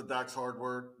listen to the Dax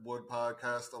Hardwood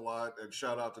podcast a lot, and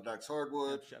shout out to Dax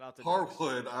Hardwood. Yeah, shout out to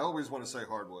Hardwood. Dax. I always want to say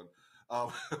Hardwood,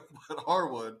 but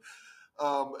Hardwood.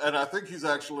 And I think he's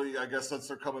actually, I guess since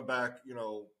they're coming back,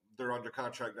 they're under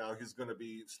contract now, he's going to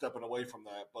be stepping away from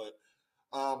that. But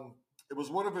it was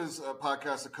one of his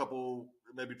podcasts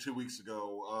maybe 2 weeks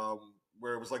ago,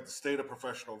 where it was like the state of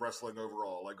professional wrestling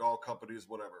overall, like all companies,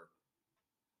 whatever.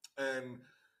 And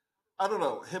I don't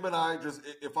know, him and I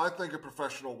if I think of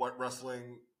professional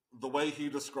wrestling, the way he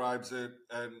describes it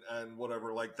and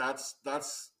whatever, like that's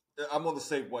I'm on the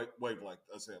same wavelength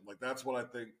as him. Like that's what I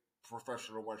think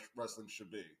professional wrestling should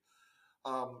be.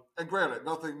 And granted,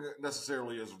 nothing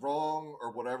necessarily is wrong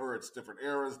or whatever. It's different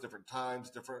eras, different times,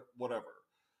 different whatever.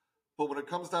 But when it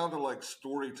comes down to like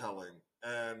storytelling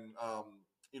and,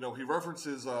 he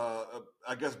references,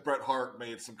 I guess Bret Hart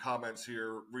made some comments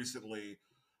here recently,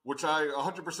 which I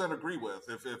 100% agree with,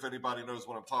 if anybody knows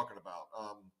what I'm talking about.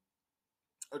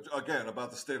 Again, about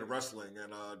the state of wrestling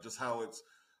and just how it's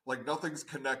like nothing's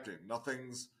connecting.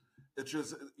 It's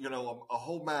just, a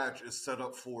whole match is set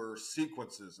up for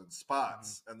sequences and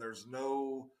spots, and there's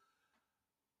no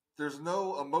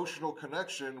emotional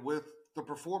connection with the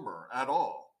performer at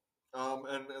all.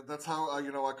 And that's how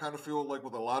I kind of feel like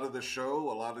with a lot of this show,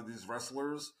 a lot of these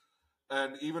wrestlers,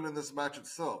 and even in this match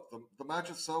itself, the match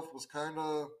itself was kind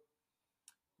of,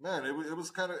 man, it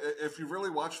was kind of, if you really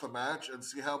watch the match and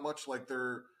see how much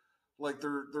their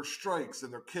strikes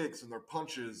and their kicks and their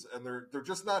punches, and they're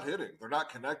just not hitting, they're not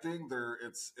connecting,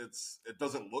 it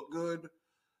doesn't look good.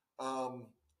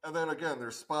 And then again,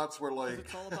 there's spots where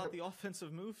it's all about the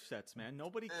offensive movesets, man.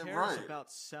 Nobody cares about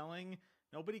selling.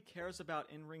 Nobody cares about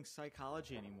in-ring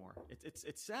psychology anymore.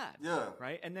 It's sad,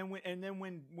 right? And then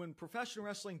when professional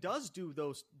wrestling does do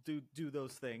those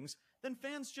things, then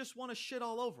fans just want to shit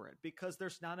all over it because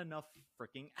there's not enough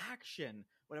freaking action,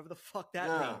 whatever the fuck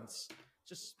that means.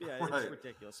 Just it's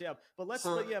ridiculous. Yeah,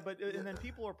 but and then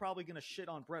people are probably going to shit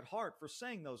on Bret Hart for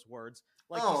saying those words.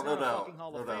 Like he's not a fucking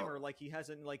Hall of Famer. Like he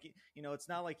hasn't, it's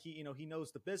not like he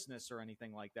knows the business or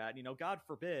anything like that. God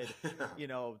forbid,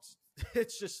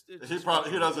 it's just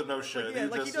he doesn't know shit.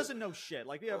 He doesn't know shit.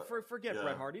 Forget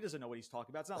Bret Hart. He doesn't know what he's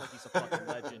talking about. It's not like he's a fucking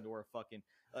legend or a fucking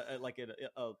a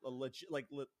legit like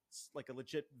a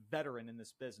legit veteran in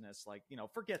this business. Like,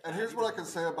 forget that. And here's what I can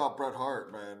say about Bret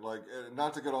Hart, man. Like,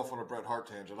 not to get off on a Bret Hart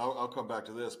tangent, I'll come back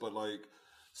to this, but like,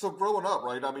 so growing up,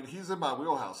 right? I mean, he's in my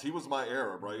wheelhouse. He was my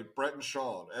era, right? Bret and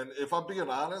Shawn. And if I'm being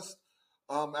honest,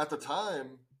 at the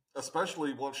time,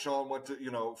 especially once Shawn went to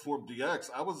form DX,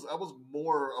 I was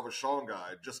more of a Shawn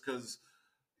guy, just because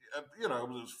it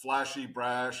was flashy,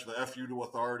 brash, the FU to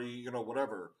authority,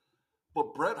 whatever.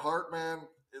 But Bret Hart, man,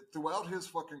 throughout his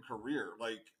fucking career,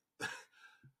 like,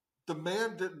 the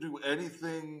man didn't do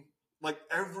anything, like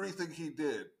everything he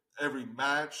did, every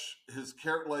match, his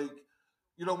character, like,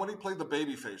 when he played the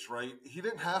babyface, right? He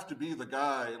didn't have to be the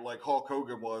guy like Hulk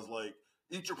Hogan was, like,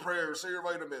 eat your prayers, say your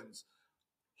vitamins.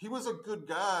 He was a good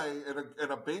guy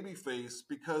and a babyface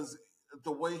because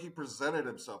the way he presented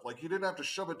himself, like, he didn't have to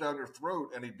shove it down your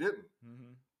throat, and he didn't.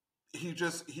 Mm-hmm.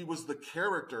 He was the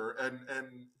character, and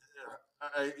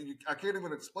I can't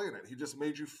even explain it. He just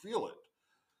made you feel it.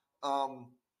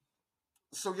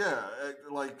 So yeah,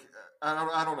 like,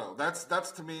 I don't know.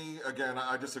 That's to me, again,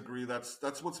 I disagree.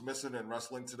 That's what's missing in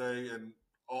wrestling today and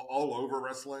all over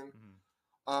wrestling.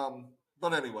 Mm-hmm.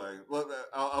 But anyway,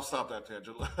 I'll stop that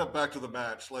tangent. Back to the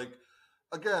match. Like,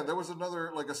 again, there was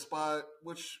another, like, a spot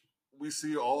which we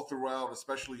see all throughout,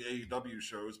 especially AEW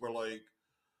shows, where, like,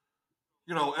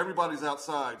 everybody's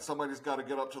outside. Somebody's got to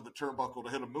get up to the turnbuckle to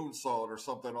hit a moonsault or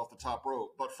something off the top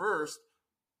rope. But first,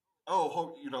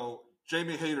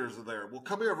 Jamie Hayter's are there. Well,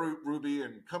 come here, Ruby,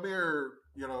 and come here,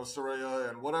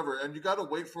 Saraya, and whatever. And you got to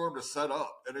wait for him to set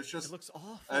up. And it's just, it looks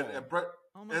awful. And Bret,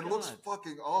 it looks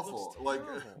fucking awful. Like,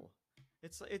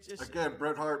 it's just, again,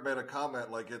 Bret Hart made a comment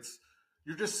like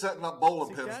you're just setting up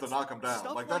bowling pins to knock him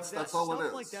down. Like, that's all it is.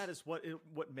 Stuff like that is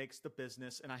what makes the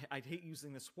business, and I hate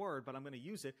using this word, but I'm going to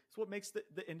use it. It's what makes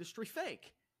the industry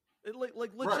fake.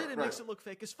 Legit, it makes it look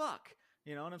fake as fuck.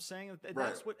 You know what I'm saying?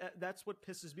 That's what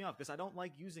pisses me off, because I don't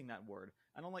like using that word.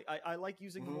 I like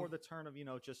using more the term of,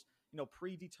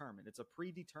 predetermined. It's a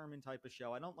predetermined type of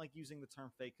show. I don't like using the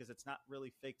term fake, because it's not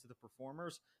really fake to the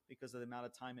performers because of the amount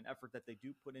of time and effort that they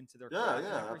do put into their craft and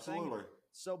everything. Absolutely.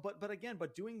 So,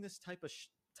 but doing this type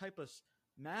of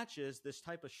matches, this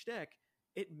type of shtick,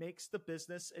 it makes the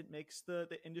business, it makes the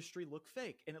industry look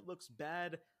fake, and it looks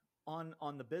bad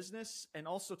on the business and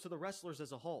also to the wrestlers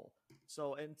as a whole.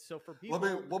 So for people,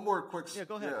 one more quick. Yeah,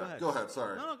 go ahead. Go ahead.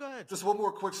 Sorry. No, go ahead. Just one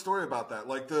more quick story about that.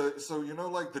 Like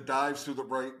the dives through the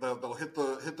right, they'll hit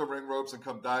the ring ropes and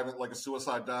come diving like a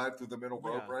suicide dive through the middle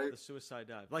rope, right? The suicide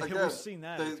dive. Like, again, we've seen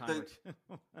that.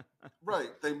 Right.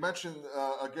 They mentioned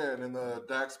again in the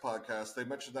Dax podcast. They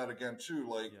mentioned that again too.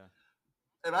 Like. Yeah.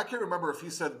 And I can't remember if he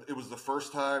said it was the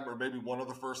first time or maybe one of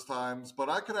the first times, but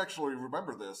I could actually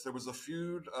remember this. There was a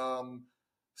feud,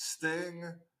 Sting.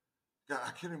 God, I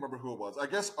can't remember who it was. I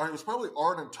guess it was probably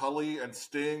Arn and Tully and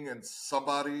Sting and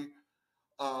somebody.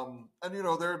 And,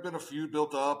 there had been a feud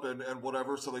built up and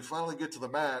whatever. So they finally get to the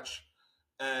match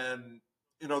and,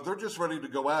 they're just ready to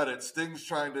go at it. Sting's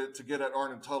trying to get at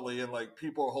Arn and Tully and, like,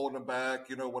 people are holding him back,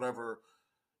 whatever.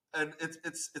 And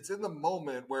it's in the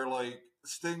moment where, like,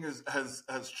 Sting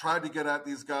has tried to get at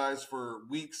these guys for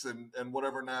weeks and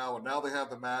whatever now, and now they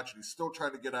have the match, and he's still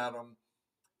trying to get at them.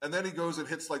 And then he goes and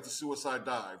hits, like, the suicide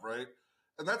dive, right?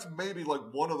 And that's maybe, like,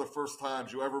 one of the first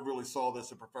times you ever really saw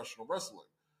this in professional wrestling.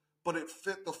 But it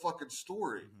fit the fucking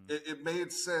story. Mm-hmm. It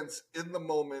made sense in the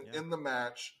moment, in the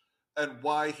match, and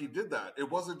why he did that.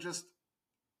 It wasn't just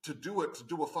to do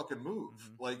a fucking move.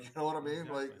 Mm-hmm. Like, you know what I mean?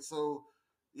 Exactly. Like, so...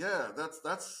 Yeah,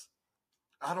 that's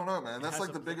I don't know, man. That's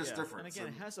like the biggest difference. And again,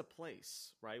 it has a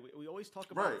place, right? We always talk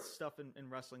about stuff in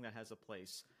wrestling that has a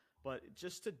place, but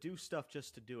just to do stuff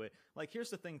just to do it. Like, here's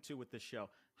the thing too with this show.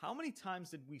 How many times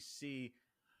did we see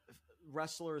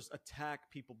wrestlers attack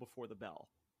people before the bell?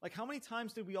 Like, how many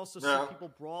times did we also see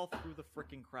people brawl through the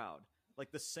freaking crowd?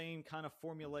 Like the same kind of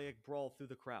formulaic brawl through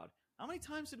the crowd. How many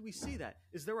times did we see that?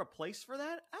 Is there a place for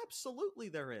that? Absolutely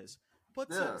there is.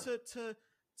 But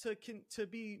to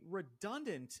be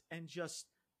redundant and just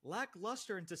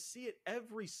lackluster and to see it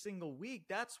every single week,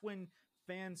 that's when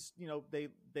fans,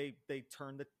 they've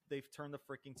turned the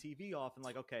freaking TV off and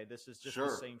like, okay, this is just the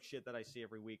same shit that I see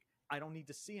every week. I don't need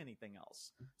to see anything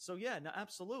else. So yeah, no,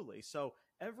 absolutely. So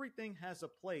everything has a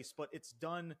place, but it's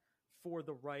done for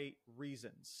the right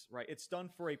reasons, right? It's done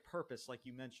for a purpose, like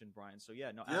you mentioned, Brian. So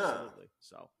yeah, no, absolutely.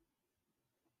 So.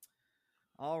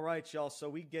 All right, y'all. So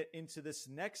we get into this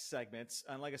next segment.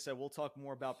 And like I said, we'll talk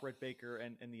more about Britt Baker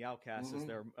and the Outcasts as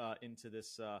they're into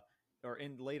this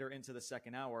later into the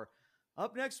second hour.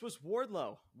 Up next was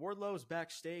Wardlow. Wardlow's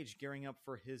backstage gearing up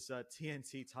for his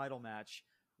TNT title match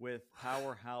with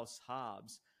Powerhouse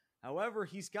Hobbs. However,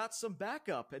 he's got some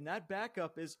backup, and that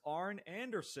backup is Arn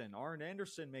Anderson. Arn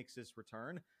Anderson makes his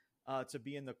return to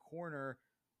be in the corner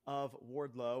of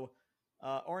Wardlow.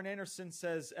 Arn Anderson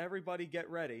says, "Everybody get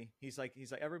ready." He's like,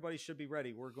 "Everybody should be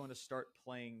ready. We're going to start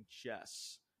playing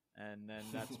chess." And then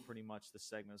that's pretty much the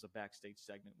segment. It was a backstage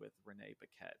segment with Renee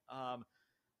Paquette.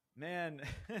 Man,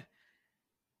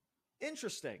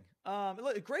 interesting.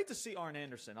 Great to see Arn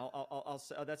Anderson. I'll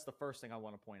say that's the first thing I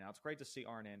want to point out. It's great to see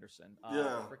Arn Anderson.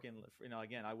 Freaking,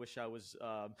 again, I wish I was,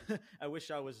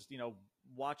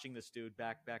 watching this dude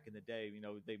back in the day.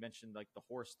 They mentioned like the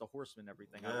horseman,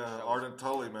 everything. Yeah, Art and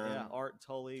Tully, man. Yeah, Art and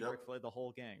Tully, yep. Ric Flair, the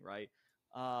whole gang, right?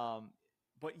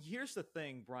 But here's the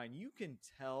thing, Brian. You can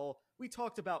tell we've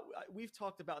talked about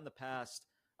in the past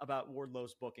about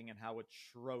Wardlow's booking and how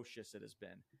atrocious it has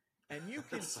been. And you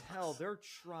can tell they're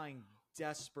trying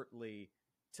desperately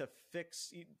to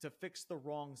fix the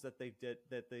wrongs that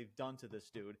they've done to this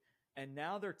dude. And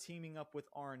now they're teaming up with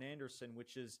Arn Anderson,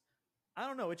 which is, I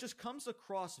don't know, it just comes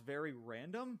across very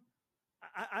random.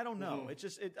 I don't know. It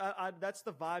just that's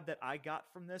the vibe that I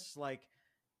got from this. Like,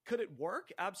 could it work?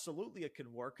 Absolutely, it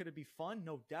could work. Could it be fun?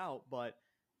 No doubt. But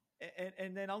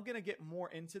and then I'm gonna get more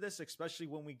into this, especially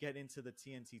when we get into the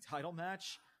TNT title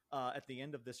match at the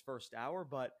end of this first hour.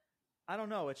 But I don't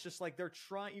know. It's just like they're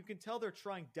trying. You can tell they're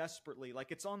trying desperately.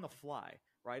 Like it's on the fly,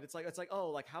 right? It's like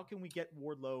oh, like how can we get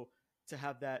Wardlow to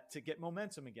have that, to get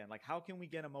momentum again? Like how can we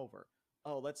get him over?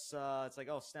 Oh, let's. It's like,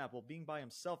 oh snap. Well, being by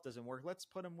himself doesn't work. Let's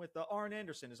put him with Arn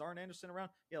Anderson. Is Arn Anderson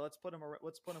around? Yeah, let's put him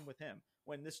with him.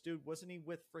 When this dude wasn't he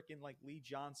with freaking like Lee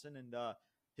Johnson and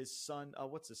his son?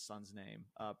 What's his son's name?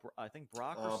 I think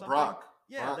Brock or something. Brock.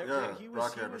 Yeah, he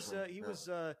was. Brock He was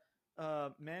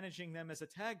managing them as a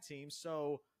tag team.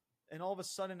 So, and all of a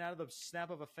sudden, out of the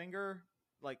snap of a finger,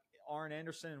 like Arn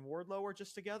Anderson and Wardlow are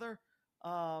just together.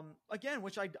 Again,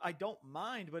 which I don't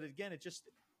mind, but again,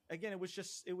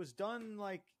 it was done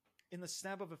like in the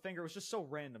snap of a finger. It was just so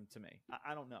random to me.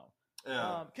 I don't know.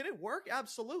 Yeah. Can it work?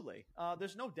 Absolutely.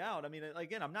 There's no doubt. I mean,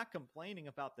 again, I'm not complaining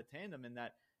about the tandem in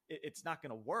that it's not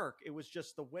going to work. It was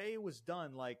just the way it was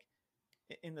done, like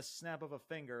in the snap of a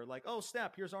finger, like, oh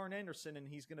snap, here's Arn Anderson and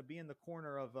he's going to be in the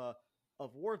corner of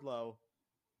Wardlow.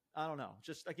 I don't know.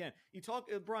 Just again, you talk,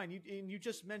 Brian, you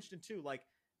just mentioned too, like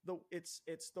it's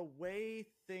the way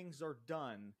things are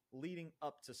done leading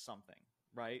up to something.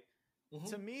 Right. Mm-hmm.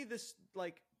 To me, this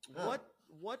like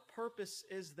what purpose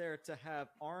is there to have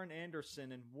Arn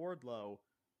Anderson and Wardlow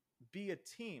be a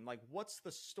team? Like, what's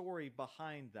the story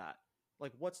behind that?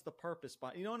 Like, what's the purpose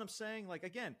behind? You know what I'm saying? Like,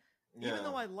 again, even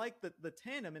though I like the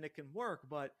tandem and it can work,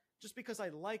 but just because I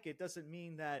like it doesn't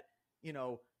mean that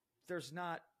there's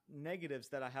not negatives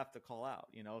that I have to call out.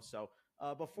 So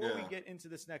before we get into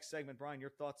this next segment, Brian, your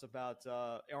thoughts about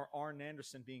Arn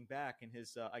Anderson being back and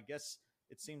his I guess.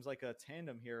 It seems like a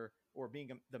tandem here, or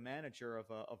being the manager of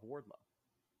Wardlow.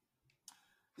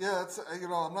 Yeah, it's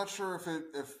I'm not sure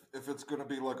if it's going to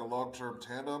be like a long-term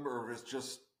tandem or if it's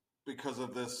just because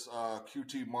of this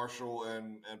QT Marshall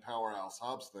and Powerhouse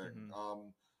Hobbs thing.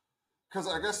 Because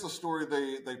I guess the story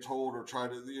they told or tried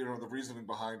to the reasoning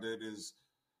behind it is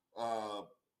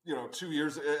 2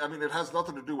 years. I mean, it has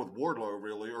nothing to do with Wardlow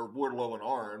really, or Wardlow and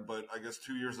Arn, but I guess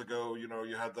 2 years ago, you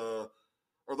had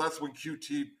that's when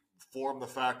QT formed the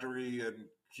factory and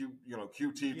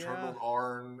QT turned on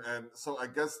Arn, and so I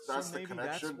guess that's the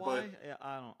connection. That's why? But yeah,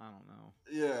 I don't know.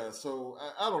 Yeah, so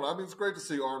I don't know. I mean, it's great to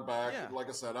see Arn back. Yeah. Like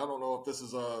I said, I don't know if this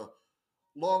is a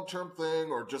long-term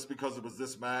thing or just because it was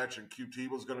this match and QT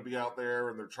was going to be out there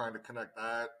and they're trying to connect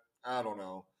that. I don't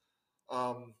know.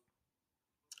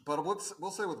 But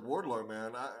we'll say with Wardlow,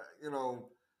 man, I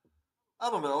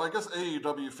don't know. I guess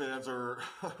AEW fans are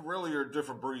really a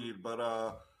different breed,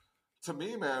 but to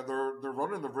me, man, they're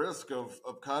running the risk of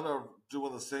kind of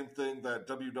doing the same thing that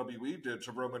WWE did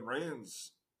to Roman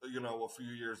Reigns, a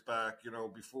few years back,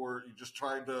 before you just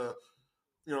trying to,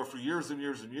 for years and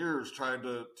years and years, trying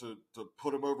to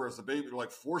put him over as a baby,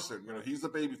 like force him. He's the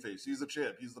baby face. He's the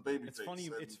champ. He's the baby face.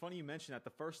 It's funny you mention that.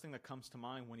 The first thing that comes to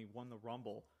mind when he won the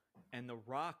Rumble and The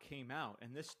Rock came out,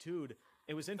 and this dude,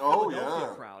 it was in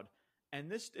Philadelphia crowd. And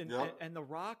this and The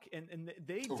Rock and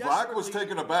they Rock was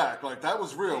taken aback, like that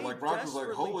was real. Like Rock was like,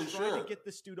 "Holy shit!" Trying to get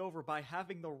this dude over by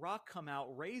having The Rock come out,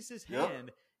 raise his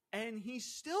hand, and he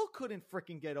still couldn't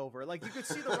freaking get over. Like you could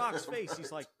see The Rock's face.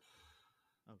 He's like,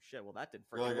 "Oh shit! Well, that didn't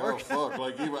freaking work." Oh fuck!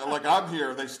 Like even like I'm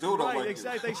here, they still don't like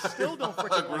exactly. They still don't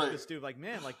freaking like this dude. Like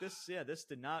man, like this. Yeah, this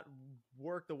did not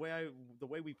work the way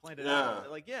we planned it out.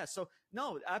 Like so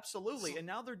no, absolutely. And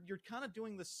now you're kind of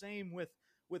doing the same with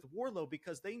Wardlow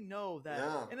because they know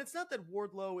that, and it's not that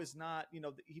Wardlow is not,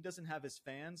 he doesn't have his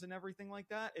fans and everything like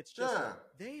that. It's just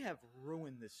they have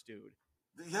ruined this dude.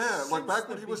 Yeah, like back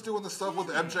when he was doing the stuff with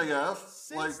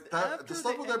MJF, like that, the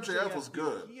stuff with MJF was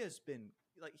good. He has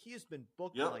been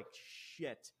booked Yep. like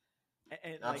shit.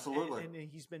 And Absolutely. and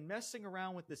he's been messing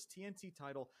around with this TNT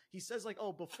title. He says like,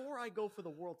 "Oh, before I go for the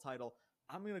world title,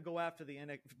 I'm going to go after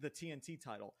the TNT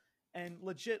title." And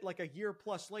legit, like a year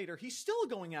plus later, he's still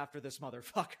going after this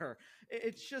motherfucker.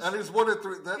 It's just, and he's won it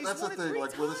 3. That's the thing.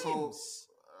 Like with this whole,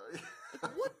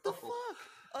 like, what the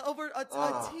fuck over a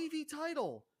TV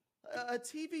title, a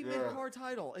TV mid card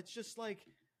title. It's just like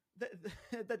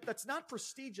that's not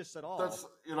prestigious at all. That's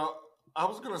I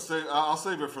was gonna say I'll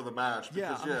save it for the match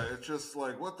because it's just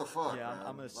like what the fuck. Yeah, man?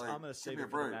 I'm gonna save it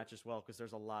for the match as well because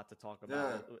there's a lot to talk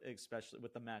about, especially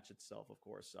with the match itself, of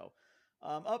course. So,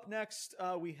 up next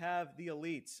we have the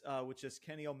Elite, which is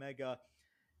Kenny Omega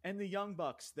and the Young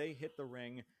Bucks. They hit the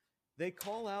ring. They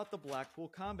call out the Blackpool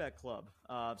Combat Club.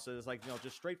 So it's like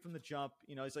just straight from the jump.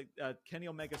 It's like Kenny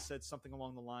Omega said something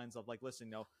along the lines of like,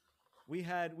 "Listen, we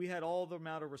had all the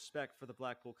amount of respect for the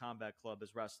Blackpool Combat Club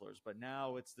as wrestlers, but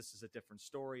now this is a different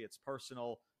story. It's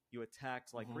personal. You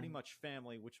attacked like pretty much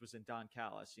family, which was in Don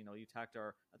Callis. You attacked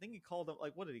I think he called him,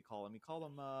 like, what did he call him? He called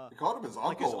him his uncle,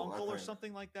 like his uncle or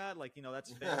something like that. Like,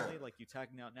 that's family. Like you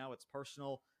tagging out now, it's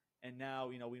personal. And now,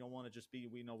 we don't want to just be,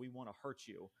 we want to hurt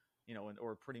you,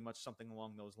 or pretty much something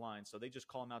along those lines. So they just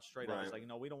call him out straight up. It's like,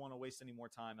 we don't want to waste any more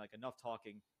time. Like, enough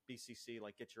talking, BCC,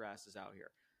 like, get your asses out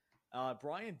here.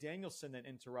 Bryan Danielson then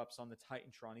interrupts on the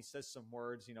Titantron. He says some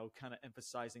words, kind of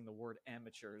emphasizing the word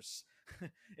amateurs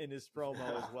in his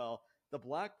promo as well. The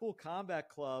Blackpool Combat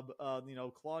Club,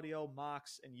 Claudio,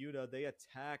 Mox, and Yuta, they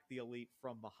attack the Elite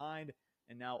from behind,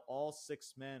 and now all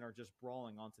 6 men are just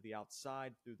brawling onto the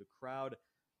outside through the crowd.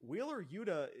 Wheeler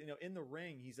Yuta, in the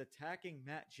ring, he's attacking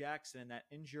Matt Jackson and that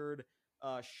injured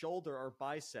shoulder or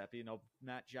bicep.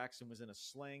 Matt Jackson was in a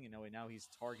sling, and now he's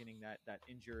targeting that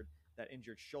injured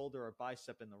shoulder or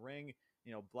bicep in the ring.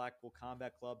 Blackpool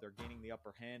Combat Club, they're gaining the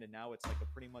upper hand, and now it's like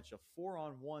pretty much a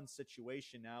 4-on-1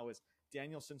 situation now as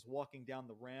Danielson's walking down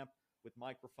the ramp with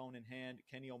microphone in hand.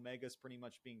 Kenny Omega's pretty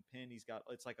much being pinned.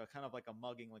 It's like a kind of like a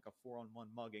mugging, like a 4-on-1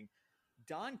 mugging.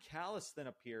 Don Callis then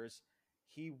appears.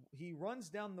 He runs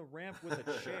down the ramp with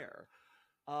a chair.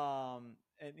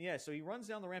 So he runs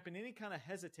down the ramp and then he kind of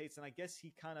hesitates, and I guess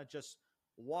he kind of just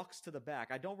walks to the back.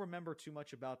 I don't remember too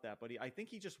much about that, but I think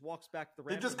he just walks back the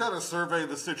ramp. He just kind of surveyed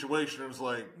the situation and was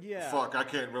like, fuck, I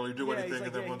can't really do anything,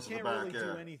 and then runs to the back. He can't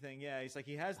really do anything. Yeah, he's like,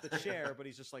 he has the chair, but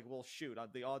he's just like, well, shoot,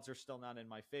 the odds are still not in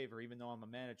my favor, even though I'm a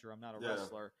manager, I'm not a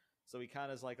wrestler. So he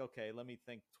kind of is like, okay, let me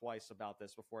think twice about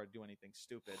this before I do anything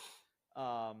stupid.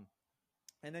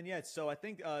 And then, so I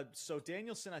think,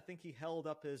 Danielson, I think he held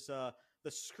up his, the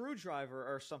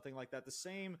screwdriver or something like that, the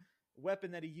same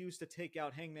weapon that he used to take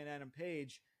out Hangman Adam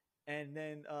Page, and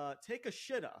then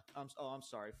Takeshita. I'm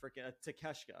sorry, freaking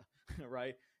Takeshita,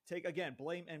 right?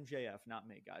 Blame MJF, not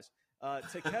me, guys.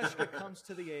 Takeshita comes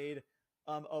to the aid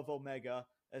of Omega,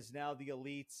 as now the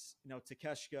Elites,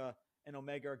 Takeshita and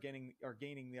Omega are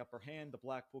gaining the upper hand. The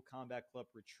Blackpool Combat Club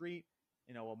retreat.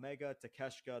 Omega,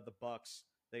 Takeshita, the Bucks,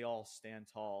 they all stand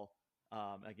tall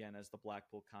again as the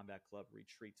Blackpool Combat Club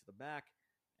retreat to the back,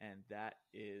 and that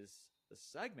is the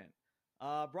segment.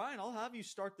 Brian, I'll have you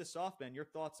start this off, man. Your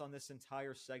thoughts on this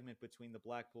entire segment between the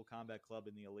Blackpool Combat Club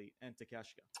and the Elite and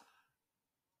Takeshita.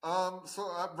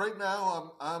 Right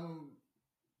now I'm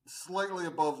slightly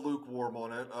above lukewarm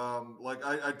on it.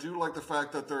 I do like the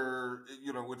fact that they're,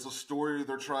 it's a story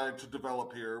they're trying to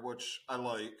develop here, which I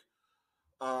like.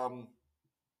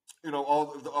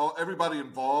 Everybody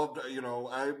involved,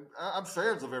 I'm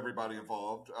fans of everybody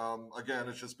involved. Again,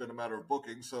 it's just been a matter of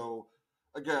booking. So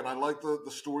again, I like the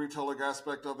storytelling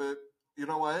aspect of it.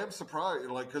 I am surprised,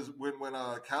 because when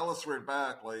Callis ran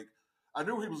back, I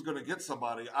knew he was going to get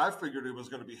somebody. I figured it was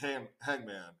going to be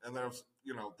Hangman, and then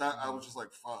that I was just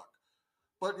like, fuck.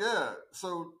 But yeah,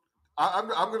 so I'm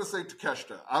going to say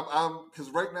Takeshita. I'm because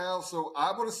right now, so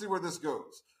I want to see where this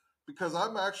goes, because I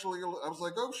was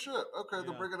like, oh shit, okay,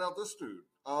 they're bringing out this dude.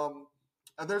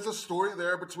 And there's a story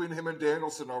there between him and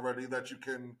Danielson already that you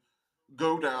can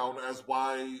go down as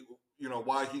why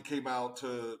he came out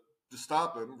to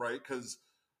stop him, right? Because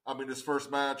his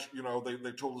first match,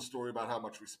 they told the story about how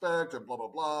much respect and blah, blah,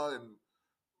 blah. And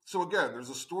so again, there's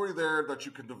a story there that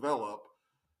you can develop.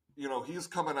 He's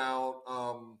coming out.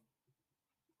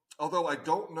 Although I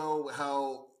don't know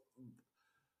how,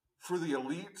 for the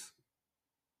Elite,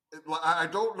 I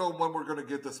don't know when we're going to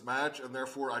get this match, and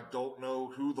therefore I don't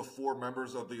know who the 4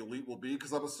 members of the Elite will be,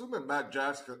 because I'm assuming Matt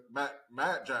Jackson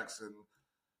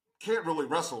can't really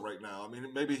wrestle right now.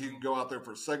 Maybe he can go out there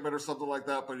for a segment or something like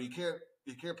that, but he can't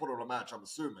put on a match, I'm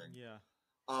assuming. Yeah.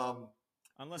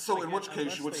 So in which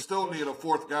case you would still need a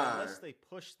fourth guy. Unless they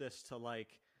push this to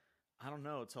like, I don't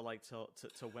know,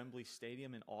 to Wembley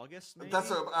Stadium in August, maybe?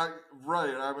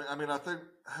 Right. I mean, I think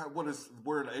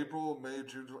we're in April, May,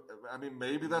 June. I mean,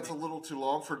 maybe that's a little too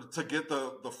long to get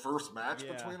the first match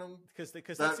between them. Because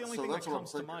that's the only thing that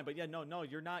comes to mind. But yeah, no,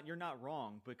 you're not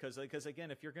wrong. Because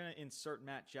again, if you're going to insert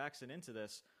Matt Jackson into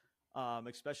this,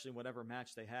 especially whatever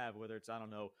match they have, whether it's, I don't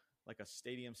know, like a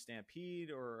Stadium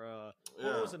Stampede or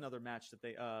what was another match that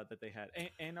they had?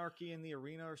 Anarchy in the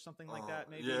Arena or something like that,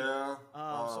 maybe. Yeah.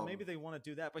 So maybe they want to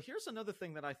do that. But here's another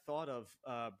thing that I thought of,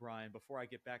 Brian, before I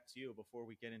get back to you, before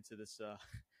we get into this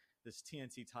this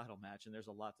TNT title match, and there's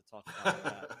a lot to talk about with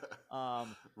that.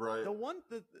 Right.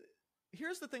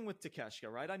 Here's the thing with Takeshita,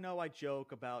 right? I know I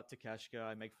joke about Takeshita,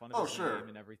 I make fun of his name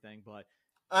and everything, but.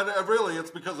 And really,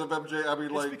 it's because of MJ. I mean,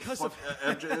 it's like because of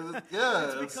MJ.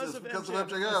 Yeah, it's because of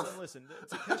MJF. Listen,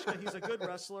 Takeshita, he's a good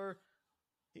wrestler.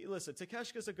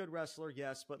 Takeshita's a good wrestler,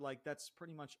 yes, but like that's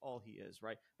pretty much all he is,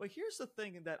 right? But here's the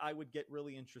thing that I would get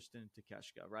really interested in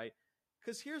Takeshita, right?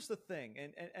 Because here's the thing,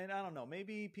 and I don't know,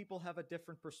 maybe people have a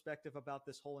different perspective about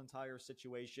this whole entire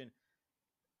situation.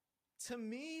 To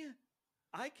me,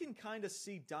 I can kind of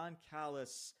see Don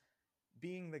Callis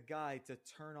being the guy to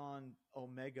turn on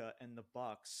Omega and the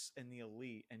Bucks and the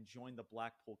Elite and join the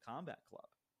Blackpool Combat Club.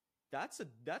 That's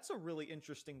a really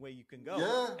interesting way you can go.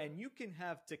 Yeah. And you can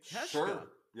have Takeshita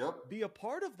be a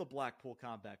part of the Blackpool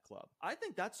Combat Club. I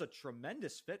think that's a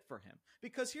tremendous fit for him.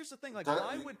 Because here's the thing, like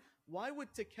why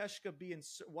would Takeshita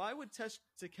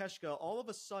all of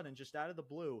a sudden, just out of the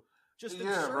blue, just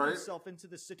insert himself into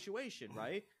this situation,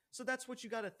 right? So that's what you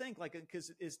got to think. Like,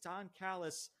 because is Don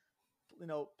Callis,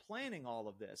 planning all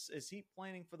of this? Is he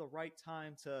planning for the right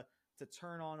time to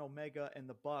turn on Omega and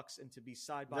the Bucks and to be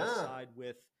side by side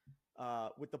with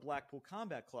the Blackpool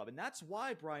Combat Club? And that's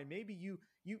why, Brian, maybe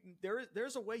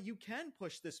there's a way you can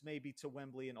push this maybe to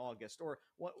Wembley in August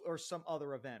or some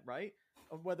other event, right?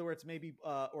 Whether it's maybe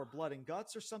or Blood and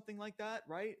Guts or something like that,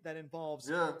 right? That involves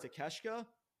Takeshita,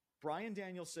 Bryan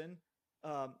Danielson,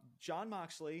 Jon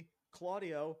Moxley,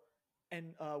 Claudio,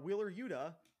 and Wheeler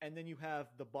Yuta, and then you have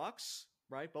the Bucks,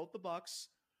 right? Both the Bucks,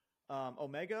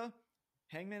 Omega,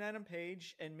 Hangman Adam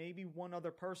Page, and maybe one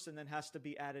other person that has to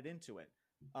be added into it.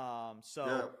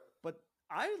 But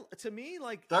to me,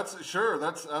 like that's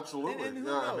absolutely. And who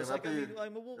knows?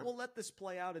 We'll let this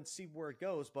play out and see where it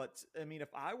goes. But I mean, if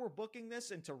I were booking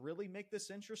this and to really make this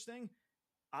interesting,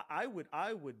 I would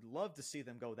love to see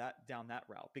them go down that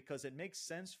route, because it makes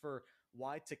sense for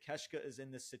why Takeshita is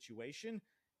in this situation.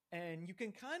 And you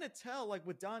can kind of tell, like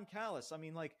with Don Callis, I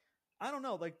mean, like, I don't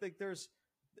know, like there's,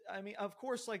 I mean, of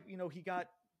course, like, he got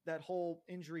that whole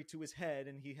injury to his head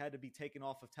and he had to be taken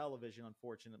off of television,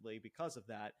 unfortunately, because of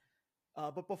that.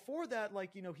 But before that,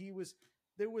 like,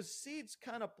 there was seeds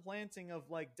kind of planting of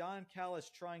like Don Callis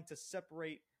trying to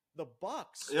separate the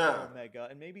Bucks from Omega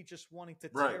and maybe just wanting to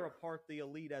tear apart the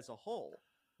Elite as a whole.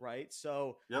 Right.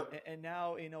 So, and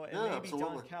now, and maybe absolutely.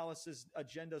 Don Callis's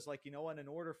agenda is like, and in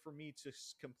order for me to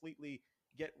completely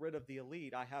get rid of the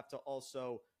Elite, I have to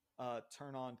also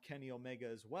turn on Kenny Omega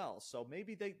as well. So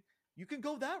maybe you can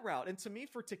go that route. And to me,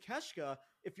 for Takeshita,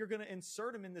 if you're going to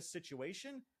insert him in this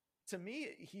situation, to me,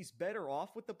 he's better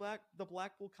off with the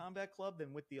Blackpool Combat Club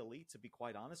than with the Elite, to be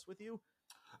quite honest with you.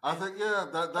 I think,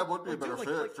 that would be a better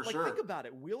fit for sure. Think about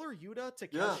it. Wheeler Yuta,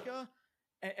 Takeshita. Yeah.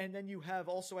 And then you have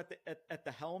also at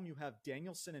the helm, you have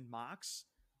Danielson and Mox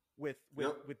with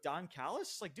Don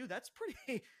Callis. Like, dude, that's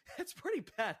pretty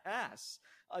badass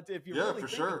if you really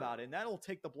think about it. And that'll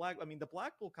take the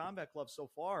Blackpool Combat Club so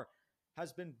far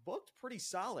has been booked pretty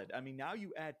solid. I mean, now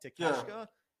you add Takeshita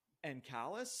and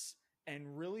Callis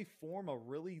and really form a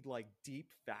really like deep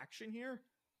faction here.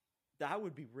 That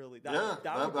would be really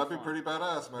that'd be pretty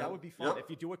badass, man. That would be fun if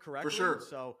you do it correctly. For sure.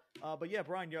 So, but yeah,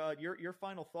 Brian, your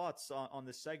final thoughts on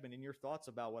this segment and your thoughts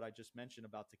about what I just mentioned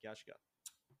about Takeshita.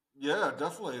 Yeah,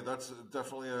 definitely. That's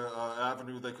definitely an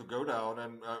avenue they could go down,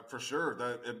 and for sure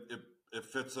that it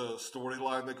fits a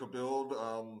storyline they could build.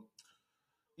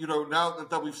 Now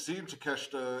that we've seen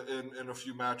Takeshita in a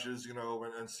few matches,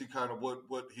 and see kind of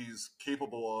what he's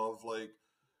capable of, like.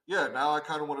 Yeah, now I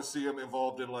kind of want to see him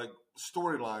involved in like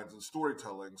storylines and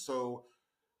storytelling. So,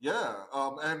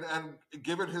 and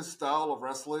given his style of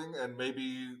wrestling and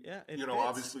maybe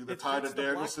obviously the tie to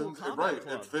Danielson,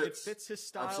 it fits his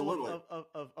style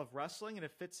of wrestling, and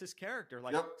it fits his character.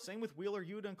 Like same with Wheeler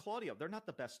Yuta and Claudio. They're not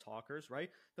the best talkers, right?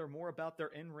 They're more about their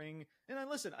in ring. And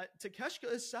listen,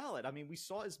 Takeshita is solid. I mean, we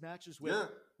saw his matches with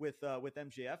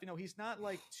MJF. He's not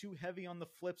like too heavy on the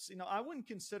flips. I wouldn't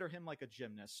consider him like a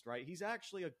gymnast, right? He's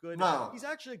actually a good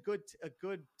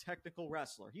technical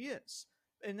wrestler. He is.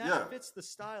 and that fits the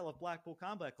style of Blackpool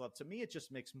Combat Club. To me, it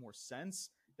just makes more sense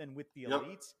than with the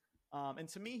Elite. And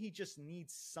to me, he just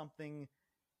needs something.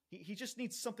 He just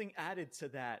needs something added to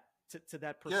that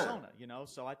persona, you know.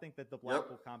 So I think that the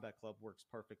Blackpool Combat Club works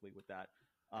perfectly with that.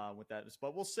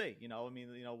 But we'll see. You know, I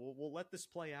mean, you know, we'll let this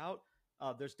play out.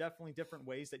 There's definitely different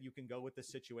ways that you can go with this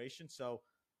situation. So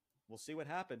we'll see what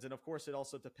happens. And of course, it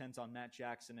also depends on Matt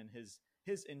Jackson and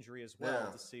his injury as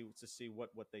well to see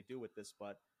what they do with this.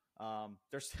 But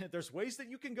there's ways that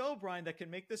you can go, Brian, that can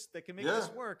make this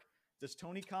work. Does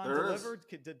Tony Khan deliver?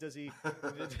 Does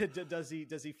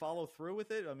he follow through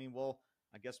with it? I mean,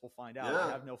 I guess we'll find out.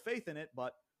 I have no faith in it,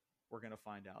 but we're going to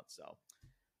find out. So,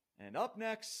 and up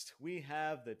next, we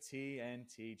have the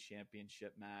TNT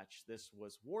Championship match. This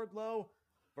was Wardlow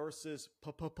versus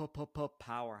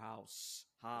Powerhouse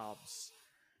Hobbs.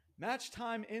 Match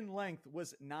time in length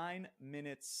was 9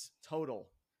 minutes total.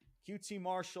 QT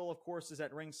Marshall, of course, is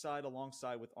at ringside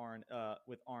alongside with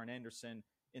Arn Anderson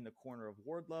in the corner of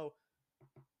Wardlow.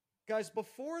 Guys,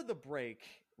 before the break,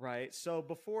 right? So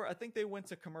before, I think they went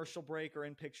to commercial break or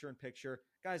in picture.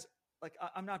 Guys, like,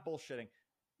 I'm not bullshitting.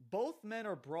 Both men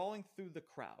are brawling through the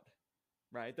crowd,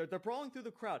 right? They're brawling through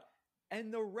the crowd,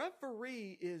 and the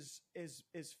referee is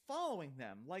following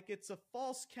them like it's a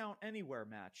false count anywhere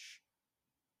match.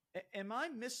 Am I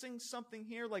missing something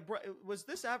here? Like, was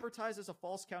this advertised as a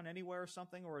false count anywhere or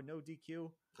something, or a no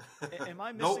DQ? Am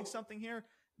I missing something here?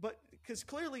 But because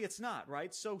clearly it's not,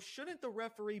 right? So shouldn't the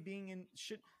referee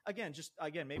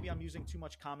again, maybe I'm using too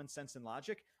much common sense and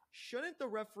logic. Shouldn't the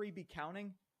referee be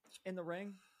counting in the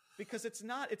ring? Because it's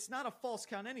not a false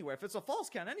count anywhere. If it's a false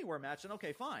count anywhere match, then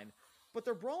okay, fine. But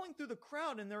they're brawling through the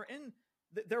crowd and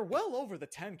they're well over the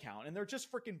 10 count and they're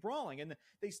just freaking brawling. And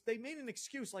they made an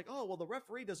excuse like, oh, well, the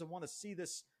referee doesn't want to see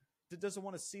this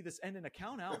end in a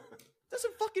count out.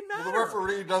 Doesn't fucking matter. Well, the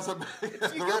referee doesn't.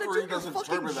 The referee doesn't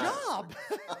determine job.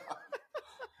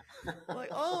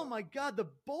 Like, oh my God, the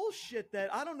bullshit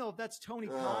that I don't know if that's Tony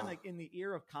Khan like in the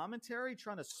ear of commentary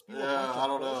trying to spew a bunch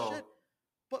of bullshit. Know.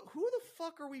 But who the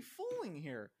fuck are we fooling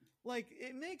here? Like,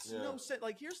 it makes no sense.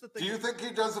 Like, here's the thing. Do you think he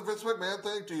does the Vince McMahon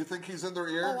thing? Do you think he's in their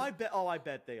ear? I bet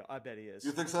he is.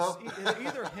 You think so?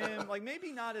 Either him, like,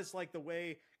 maybe not as like the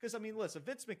way, because I mean, listen,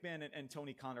 Vince McMahon and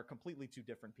Tony Khan are completely two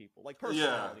different people. Like,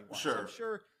 personality wise, sure. I'm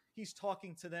sure he's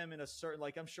talking to them in a certain,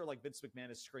 like, I'm sure like Vince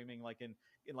McMahon is screaming like in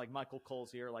like Michael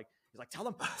Cole's ear, like he's like, tell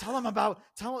him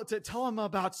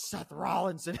about Seth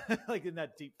Rollins, and like in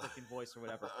that deep freaking voice or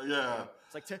whatever. Yeah.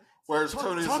 It's like whereas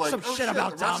Tony's talk like, some shit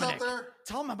about Dominic.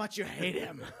 Tell him how much you hate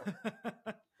him.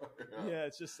 Yeah,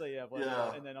 it's just like,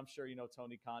 and then I'm sure you know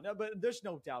Tony Khan. No, but there's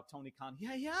no doubt Tony Khan.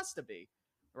 Yeah, he has to be,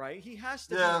 right? He has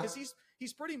to be because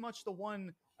he's pretty much the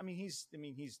one. I mean, he's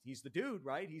the dude,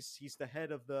 right? He's the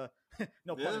head of the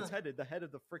no pun intended, the head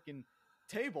of the freaking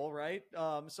table, right?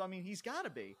 So I mean, he's got to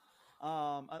be.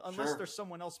 Unless there's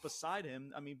someone else beside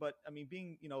him. I mean,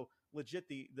 being, you know, legit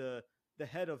the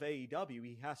head of AEW,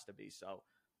 he has to be. So,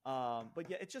 but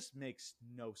yeah, it just makes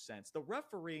no sense. The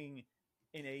refereeing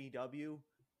in AEW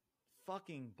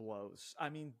fucking blows. I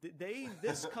mean,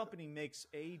 this company makes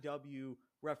AEW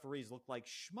referees look like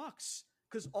schmucks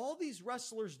because all these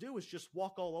wrestlers do is just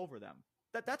walk all over them.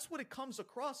 That's what it comes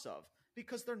across of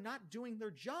because they're not doing their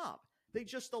job. They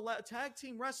just tag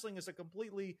team wrestling is a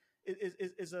completely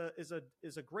is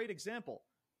a great example.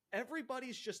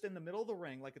 Everybody's just in the middle of the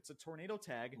ring like it's a tornado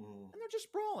tag, and they're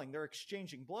just brawling. They're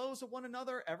exchanging blows at one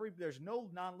another. There's no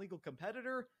non-legal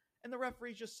competitor, and the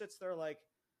referee just sits there like,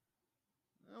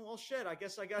 oh, well, shit. I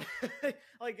guess I got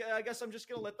like I guess I'm just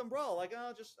gonna let them brawl. Like,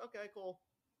 oh, just okay, cool.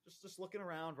 Just looking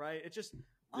around, right? It just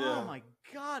oh my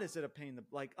God, is it a pain?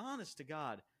 Like, honest to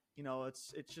God, you know,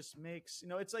 it just makes, you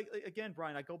know, it's like, again,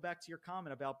 Brian, I go back to your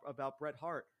comment about Bret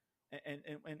Hart.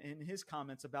 And his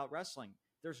comments about wrestling.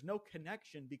 There's no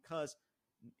connection because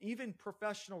even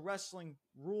professional wrestling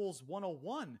rules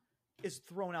 101 is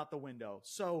thrown out the window.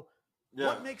 So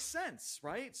what makes sense,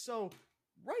 right? So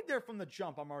right there from the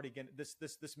jump, I'm already getting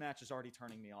this match is already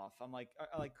turning me off. I'm like,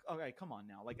 okay, come on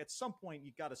now. Like at some point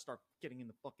you got to start getting in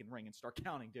the fucking ring and start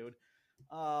counting, dude.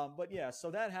 But yeah,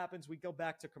 so that happens. We go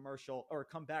back to commercial or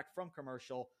come back from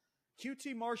commercial.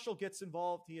 QT Marshall gets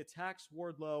involved. He attacks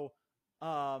Wardlow.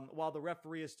 While the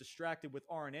referee is distracted with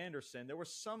Arn Anderson. There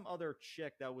was some other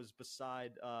chick that was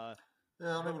beside. I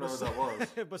don't even know who that was.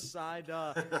 beside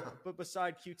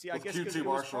QT, I guess QT it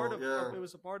was part of Marshall, it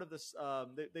was a part of this.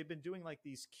 They've been doing like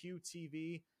these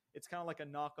QTV. It's kind of like a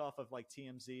knockoff of like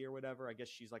TMZ or whatever. I guess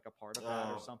she's like a part of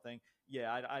that or something.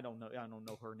 Yeah, I don't know. I don't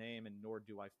know her name, and nor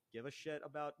do I give a shit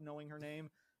about knowing her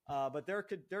name. But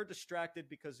they're distracted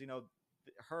because, you know,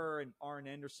 her and Arn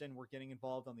Anderson were getting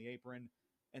involved on the apron.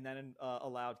 and then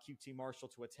allowed QT Marshall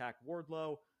to attack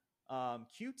Wardlow.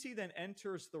 QT then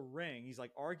enters the ring. He's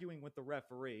like arguing with the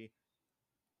referee.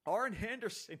 Arn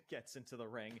Anderson gets into the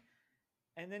ring,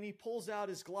 and then he pulls out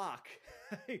his Glock.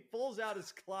 He pulls out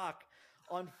his clock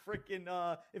on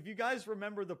freaking if you guys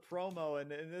remember the promo, and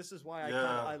this is why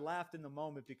I laughed in the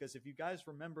moment, because if you guys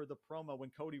remember the promo when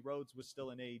Cody Rhodes was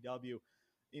still in AEW,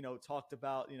 talked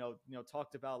about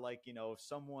like, if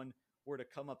someone were to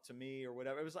come up to me or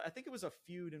whatever. It was, I think it was a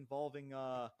feud involving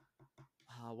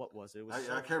what was it? It was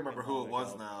I can't remember who it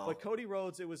was now. But Cody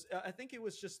Rhodes, it was I think it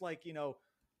was just like,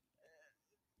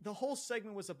 the whole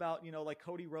segment was about, like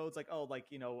Cody Rhodes, like,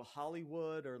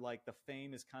 Hollywood or like the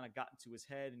fame has kind of gotten to his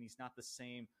head and he's not the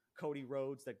same Cody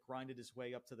Rhodes that grinded his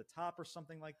way up to the top or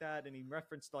something like that. And he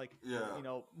referenced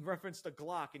referenced a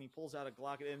Glock, and he pulls out a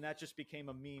Glock, and that just became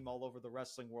a meme all over the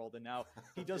wrestling world. And now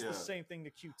he does the same thing to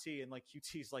QT, and like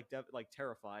QT's like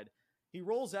terrified. He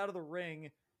rolls out of the ring,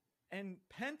 and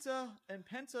Penta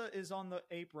is on the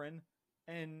apron,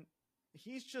 and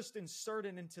he's just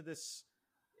inserted into this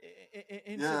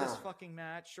this fucking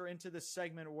match or into this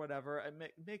segment or whatever. It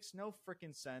makes no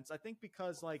freaking sense. I think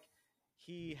because like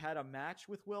he had a match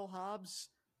with Will Hobbs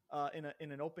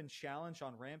in an open challenge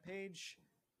on Rampage,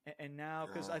 and now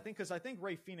because I think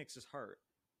Rey Fenix is hurt.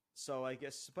 So I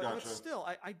guess, but still,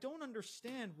 I don't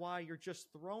understand why you're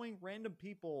just throwing random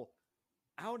people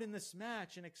out in this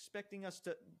match and expecting us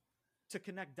to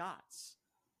connect dots.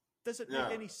 Doesn't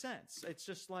make any sense. It's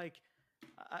just like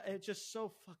it's just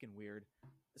so fucking weird.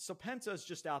 So Penta's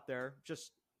just out there,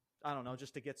 just I don't know,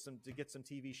 just to get some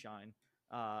TV shine,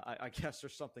 I guess, or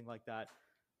something like that.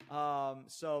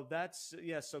 So that's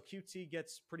so QT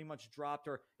gets pretty much dropped,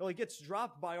 or he gets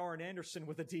dropped by Arn Anderson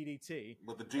with a DDT.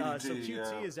 So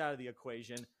QT is out of the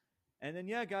equation. And then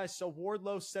guys, so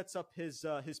Wardlow sets up his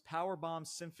powerbomb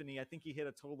symphony. I think he hit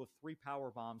a total of 3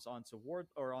 powerbombs onto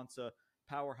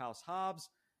Powerhouse Hobbs.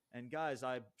 And guys,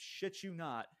 I shit you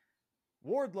not,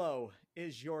 Wardlow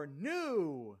is your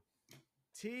new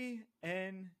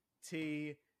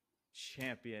TNT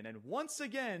champion. And once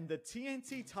again, the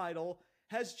TNT title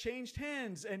has changed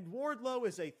hands, and Wardlow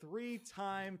is a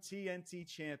 3-time TNT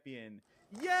champion.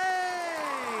 Yay!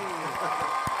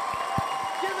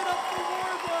 Give it up for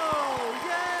Wardlow!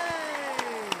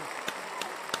 Yay!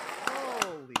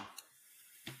 Holy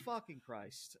fucking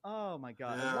Christ. Oh my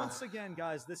God. And once again,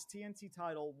 guys, this TNT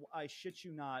title, I shit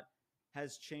you not,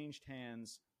 has changed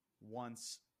hands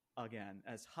once again.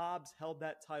 As Hobbs held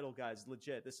that title, guys,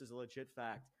 legit, this is a legit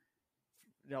fact.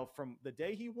 From the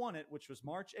day he won it, which was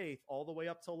March 8th, all the way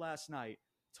up till last night,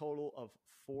 total of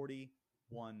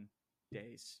 41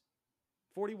 days.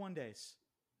 41 days.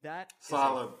 That's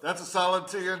a solid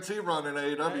TNT run in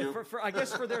AEW. I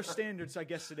guess for their standards, I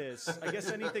guess it is. I guess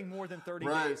anything more than 30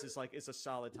 days is a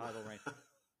solid title reign.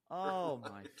 Oh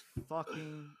my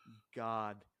fucking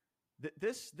God.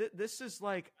 This is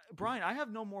like, Brian, I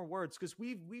have no more words, because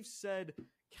we've said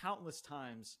countless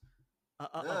times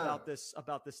about this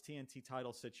TNT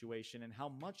title situation and how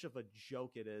much of a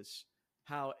joke it is.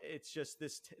 How it's just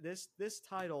this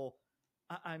title.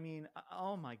 I mean,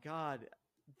 oh my God,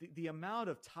 the amount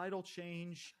of title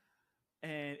change,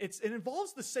 and it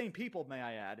involves the same people. May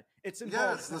I add? It's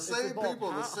the same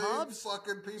people, the same Hobbs,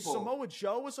 fucking people. Samoa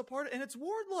Joe was a part of, and it's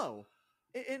Wardlow.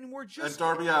 And we're just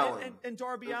Darby Allin. And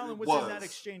Darby Allin was in that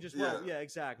exchange as well. Yeah,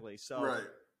 exactly. So,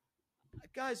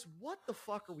 guys, what the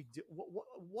fuck are we doing?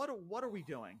 What are we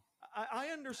doing? I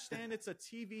understand it's a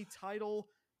TV title.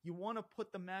 You want to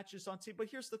put the matches on TV, but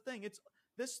here's the thing: it's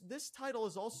this title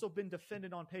has also been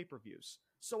defended on pay-per-views.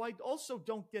 So I also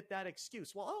don't get that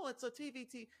excuse. Well, it's a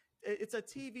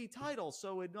TV title,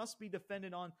 so it must be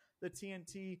defended on the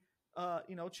TNT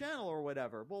channel or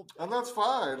whatever. Well, and that's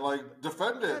fine. Like,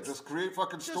 defend it. Just create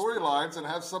fucking storylines and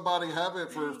have somebody have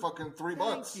it for fucking 3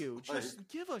 months. Thank you. Just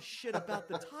give a shit about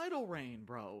the title reign,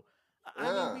 bro.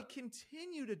 I mean, we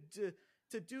continue to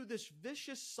do this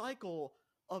vicious cycle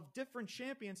of different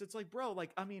champions. It's like, bro,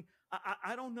 like, I mean,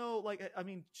 I don't know. Like, I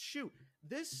mean, shoot,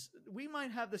 we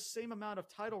might have the same amount of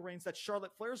title reigns that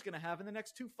Charlotte Flair's going to have in the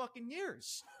next 2 fucking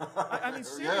years. I mean,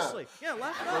 seriously. Yeah,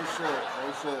 laugh it up. No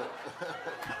shit.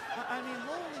 I mean,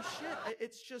 holy shit.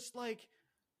 It's just like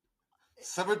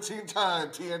 17-time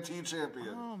TNT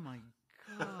champion. Oh my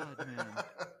God, man.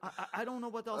 I don't know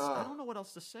what else. I don't know what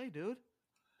else to say, dude.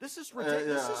 This is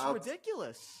ridiculous. This is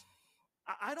ridiculous.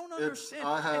 I don't understand.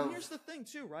 And here's the thing,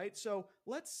 too, right? So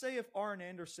let's say if Arn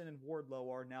Anderson and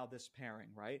Wardlow are now this pairing,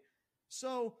 right?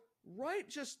 So,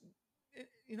 right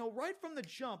from the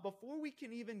jump, before we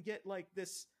can even get like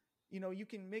this, you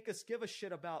can make us give a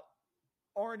shit about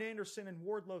Arn Anderson and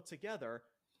Wardlow together,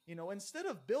 instead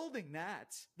of building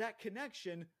that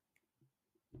connection,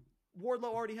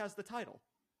 Wardlow already has the title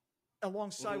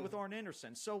alongside with Arn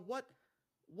Anderson. So what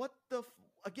the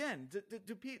again?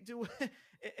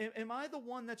 Am I the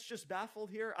one that's just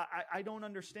baffled here? I don't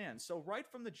understand. So right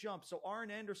from the jump, so Arn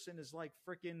Anderson is like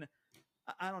freaking,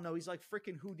 I don't know, he's like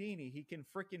freaking Houdini. He can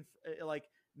freaking like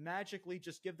magically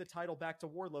just give the title back to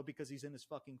Wardlow because he's in his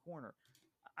fucking corner.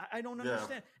 I don't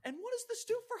understand. And what does this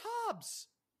do for Hobbs?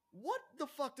 What the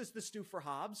fuck does this do for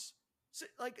Hobbs?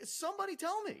 Like, somebody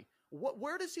tell me.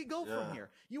 Where does he go from here?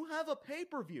 You have a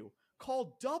pay-per-view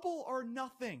called Double or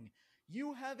Nothing.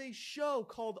 You have a show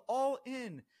called All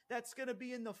In that's going to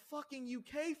be in the fucking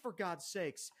UK, for God's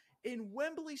sakes, in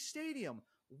Wembley Stadium.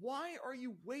 Why are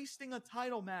you wasting a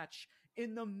title match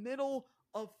in the middle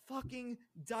of fucking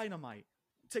Dynamite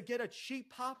to get a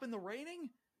cheap pop in the rating?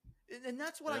 And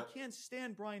that's what I can't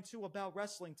stand, Brian, too, about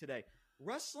wrestling today.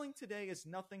 Wrestling today is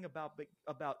nothing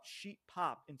about cheap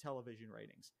pop in television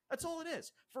ratings. That's all it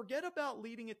is. Forget about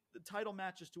leading the title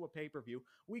matches to a pay-per-view.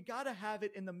 We got to have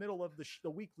it in the middle of the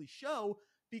weekly show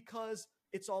because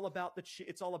it's all about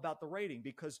the rating,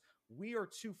 because we are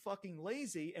too fucking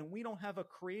lazy and we don't have a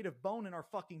creative bone in our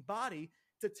fucking body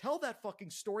to tell that fucking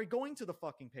story going to the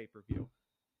fucking pay-per-view.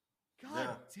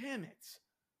 God damn it.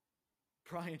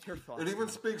 Brian, your thoughts? It even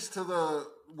speaks to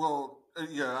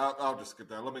I'll just skip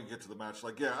that. Let me get to the match.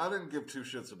 Like, I didn't give two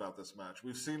shits about this match.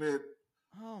 We've seen it,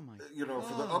 for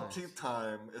the upteenth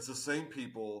time. It's the same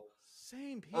people.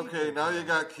 Okay, now you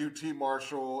got QT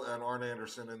Marshall and Arn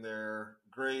Anderson in there.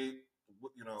 Great.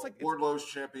 It's like, Wardlow's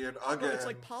champion again. It's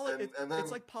like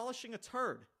it's like polishing a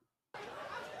turd.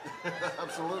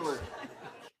 Absolutely.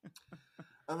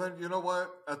 And then, you know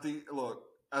what? At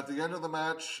the end of the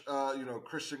match,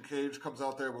 Christian Cage comes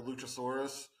out there with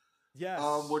Luchasaurus. Yes.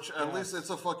 Which at least it's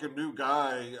a fucking new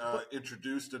guy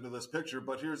introduced into this picture.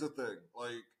 But here's the thing.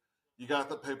 Like, you got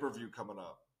the pay-per-view coming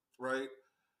up, right?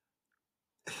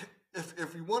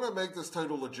 If you want to make this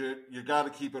title legit, you got to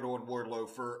keep it on Wardlow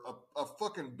for a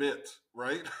fucking bit,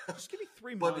 right? Just give me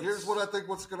 3 months. But here's what I think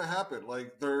what's going to happen.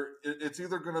 Like, it's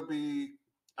either going to be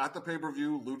at the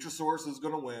pay-per-view, Luchasaurus is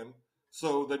going to win.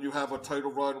 So then you have a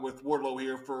title run with Wardlow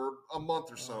here for a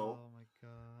month or so. Oh my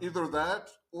God. Either that,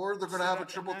 or they're going to have a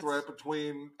triple threat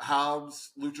between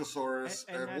Hobbs, Luchasaurus,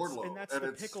 and Wardlow. And that's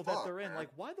the pickle that they're in. Like,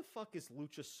 why the fuck is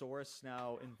Luchasaurus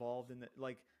now involved in it?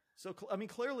 Like, so, I mean,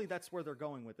 clearly that's where they're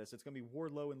going with this. It's going to be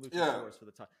Wardlow and Luchasaurus for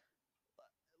the time.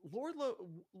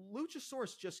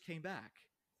 Luchasaurus just came back.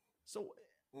 So,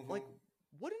 like,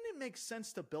 wouldn't it make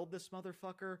sense to build this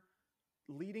motherfucker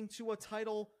leading to a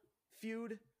title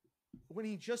feud?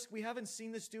 When we haven't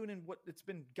seen this dude in it's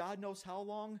been God knows how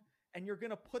long, and you're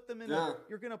gonna put them in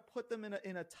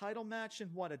a title match in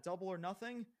a Double or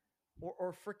Nothing,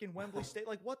 or freaking Wembley State.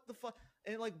 Like, what the fuck?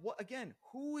 And like, what again?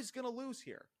 Who is gonna lose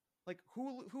here? Like,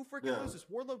 who freaking loses?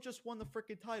 Wardlow just won the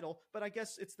freaking title, but I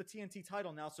guess it's the TNT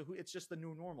title now, so it's just the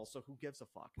new normal. So who gives a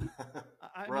fuck?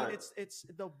 I mean, it's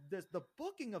the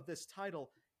booking of this title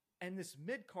and this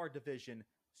mid card division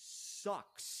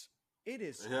sucks. It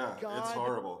is it's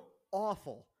horrible.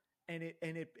 Awful, and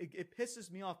it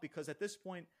pisses me off because at this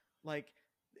point, like,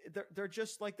 they're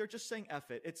just saying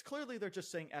F it. It's clearly they're just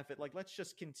saying F it. Like, let's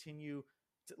continue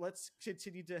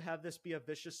to have this be a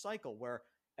vicious cycle where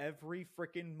every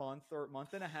freaking month or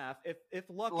month and a half, if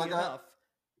lucky enough,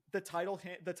 the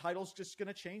title's just going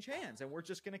to change hands, and we're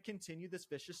just going to continue this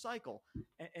vicious cycle.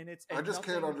 I just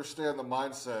can't understand the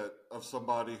mindset of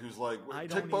somebody who's like,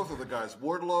 take both of the guys,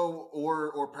 Wardlow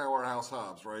or Powerhouse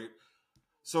Hobbs, right?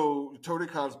 So Tony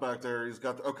Khan's back there. He's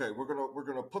got we're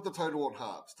gonna put the title on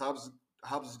Hobbs.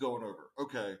 Hobbs is going over.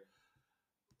 Okay,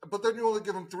 but then you only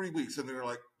give him 3 weeks, and then you're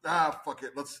like, fuck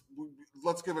it, let's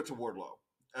give it to Wardlow,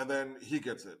 and then he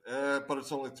gets it. But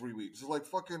it's only 3 weeks. It's like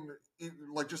fucking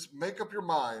just make up your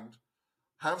mind.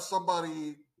 Have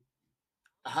somebody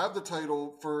have the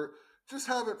title for. Just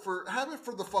have it for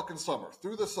the fucking summer,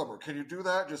 through the summer. Can you do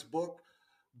that? Just book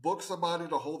somebody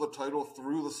to hold the title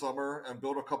through the summer and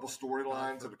build a couple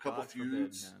storylines and a couple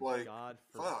feuds. Forbid, God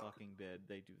fucking bid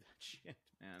they do that shit,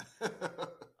 man.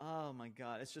 Oh my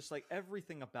God. It's just like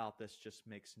everything about this just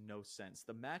makes no sense.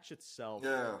 The match itself,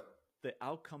 the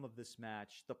outcome of this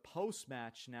match, the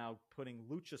post-match now putting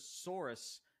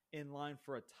Luchasaurus in line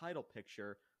for a title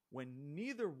picture when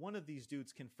neither one of these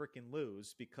dudes can freaking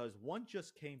lose because one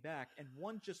just came back and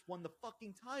one just won the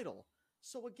fucking title.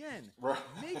 So again,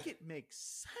 make it make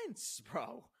sense,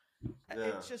 bro.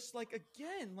 It's just like,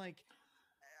 again, like...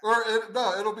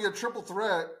 it'll be a triple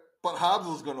threat, but Hobbs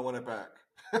is going to win it back.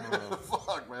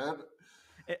 Fuck, man.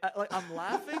 I'm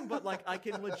laughing, but like I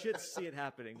can legit see it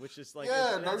happening, which is like...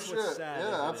 no shit.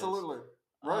 Yeah, absolutely.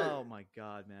 Right. Oh my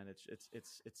God, man.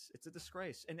 It's a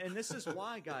disgrace. And this is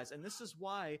why, guys, and this is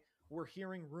why we're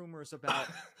hearing rumors about.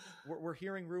 We're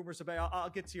hearing rumors about. I'll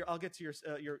get to your thoughts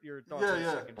in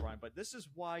a second, Brian. But this is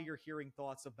why you're hearing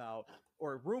thoughts about,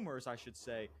 or rumors, I should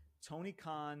say, Tony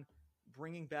Khan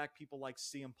bringing back people like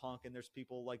CM Punk, and there's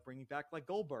people like bringing back like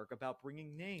Goldberg, about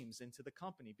bringing names into the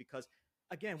company, because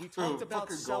again, we talked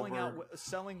about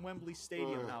selling Wembley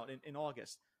Stadium out in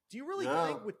August. Do you really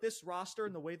think with this roster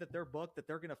and the way that they're booked that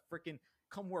they're going to freaking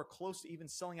come more close to even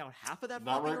selling out half of that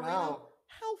fucking arena? Now.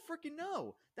 Hell freaking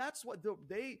no. That's what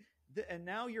and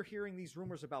now you're hearing these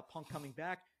rumors about Punk coming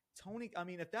back.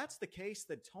 If that's the case,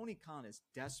 then Tony Khan is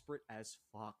desperate as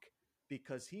fuck,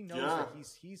 because he knows that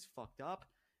he's fucked up,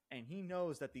 and he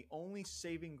knows that the only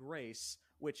saving grace,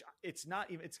 which it's not.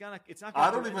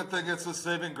 I don't even think it's a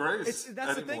saving grace.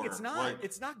 That's the thing. It's not.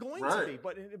 It's not going to be.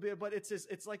 But it's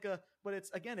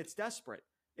desperate.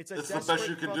 It's the best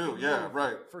you can do. Yeah,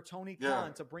 right. For Tony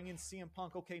Khan to bring in CM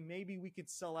Punk. Okay, maybe we could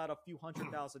sell out a few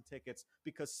 100,000 tickets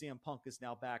because CM Punk is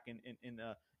now back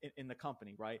in the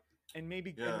company, right? And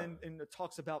maybe and then it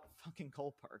talks about fucking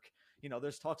Goldberg.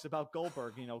 There's talks about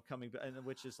Goldberg, coming, and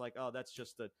which is like, oh, that's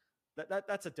just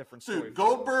that's a different story. Dude,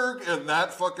 Goldberg in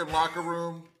that fucking locker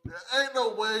room, ain't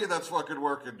no way that's fucking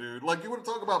working, dude. Like, you want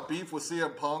to talk about beef with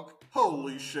CM Punk?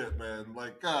 Holy shit, man!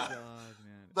 Like, God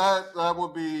man. That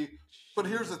would be. But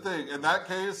here's the thing: in that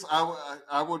case,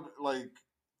 I would like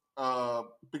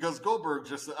because Goldberg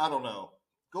just, I don't know.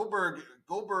 Goldberg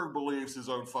believes his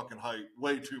own fucking height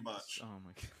way too much. Oh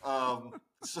my God.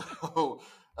 So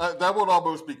that would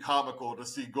almost be comical to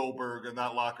see Goldberg in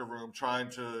that locker room trying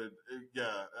to,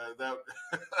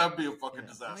 that'd be a fucking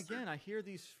disaster. And again, I hear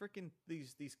these freaking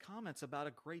these comments about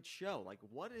a great show. Like,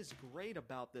 what is great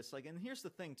about this? Like, and here's the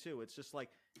thing too. It's just like,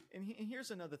 and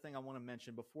here's another thing I want to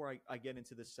mention before I get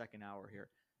into this second hour here.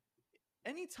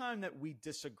 Anytime that we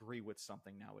disagree with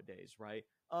something nowadays, right?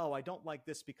 Oh, I don't like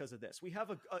this because of this. We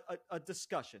have a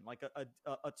discussion, like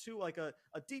a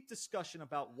deep discussion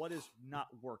about what is not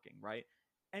working, right?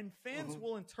 And fans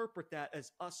will interpret that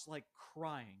as us like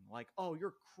crying, like, oh,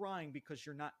 you're crying because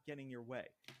you're not getting your way.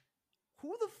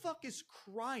 Who the fuck is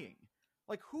crying?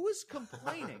 Like, who is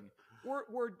complaining?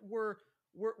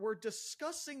 We're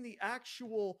discussing the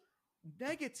actual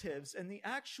negatives and the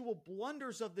actual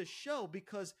blunders of the show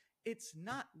because it's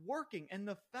not working, and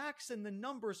the facts and the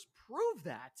numbers prove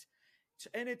that.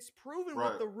 And it's proven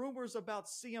with the rumors about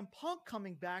CM Punk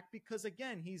coming back, because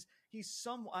again, he's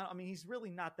really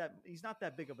not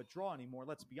that big of a draw anymore,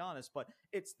 let's be honest, but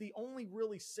it's the only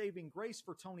really saving grace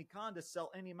for Tony Khan to sell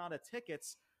any amount of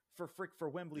tickets for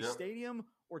Wembley Stadium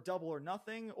or Double or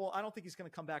Nothing. Well, I don't think he's going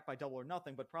to come back by Double or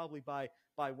Nothing, but probably by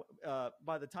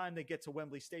the time they get to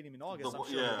Wembley Stadium in August, I'm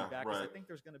sure he'll be back, because I think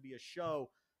there's going to be a show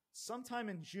sometime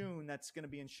in June that's going to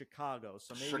be in Chicago.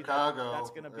 So maybe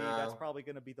that's probably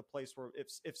going to be the place where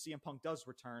if CM Punk does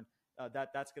return,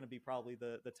 that's going to be probably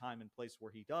the time and place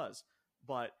where he does.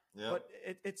 But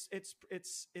it's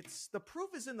the proof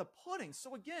is in the pudding.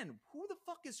 So again, who the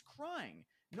fuck is crying?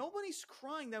 Nobody's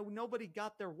crying that nobody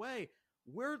got their way.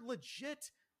 We're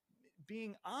legit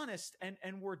being honest,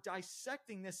 and we're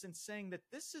dissecting this and saying that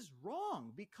this is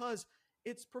wrong, because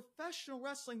it's professional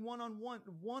wrestling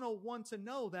 101 to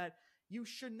know that you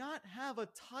should not have a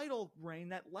title reign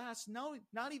that lasts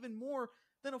not even more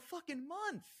than a fucking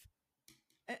month.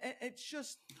 And it's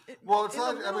just it's not.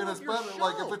 I mean, it's better.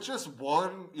 Like, if it's just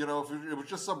one, if it was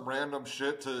just some random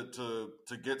shit to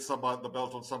get the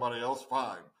belt on somebody else,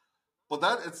 fine. But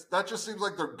that just seems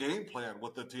like their game plan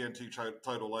with the TNT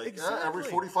title. Like, every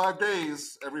 45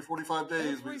 days,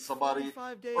 somebody,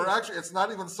 or actually, it's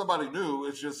not even somebody new.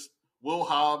 It's just Will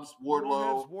Hobbs,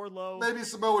 Wardlow, maybe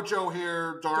Samoa Joe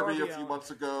here, Darby a few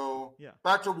months ago,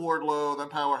 back to Wardlow, then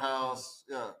Powerhouse,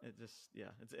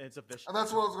 it's a vicious. And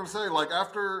that's what I was going to say. Like,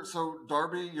 so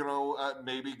Darby,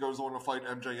 maybe goes on to fight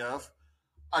MJF.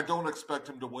 I don't expect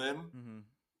him to win. Mm-hmm.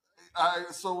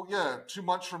 2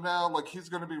 months from now, like, he's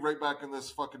going to be right back in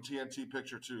this fucking TNT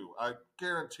picture too. I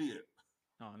guarantee it.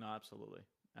 No, absolutely.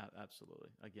 Absolutely.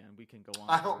 Again, we can go on.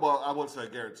 I wouldn't say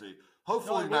guarantee.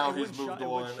 Hopefully now he's moved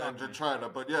on and to China,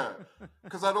 but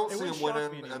because I don't see him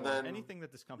winning. And then anything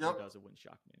that this company does, it wouldn't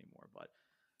shock me anymore.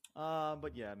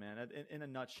 But yeah, man. In a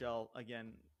nutshell,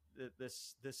 again,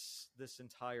 this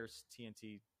entire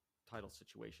TNT title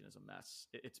situation is a mess.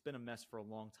 It's been a mess for a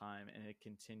long time, and it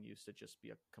continues to just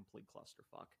be a complete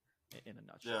clusterfuck. In a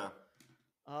nutshell.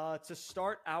 Yeah. To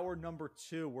start hour number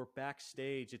 2, we're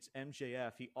backstage. It's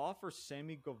MJF. He offers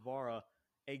Sammy Guevara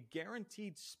a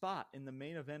guaranteed spot in the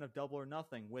main event of Double or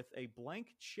Nothing with a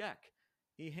blank check.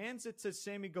 He hands it to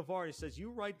Sammy Guevara. He says, "You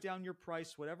write down your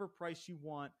price, whatever price you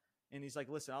want." And he's like,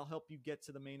 "Listen, I'll help you get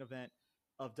to the main event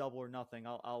of Double or Nothing.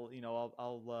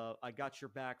 I got your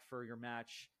back for your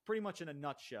match." pretty much in a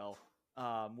nutshell.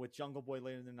 With Jungle Boy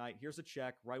later in the night, here's a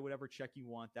check, write whatever check you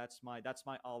want. That's my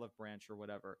olive branch or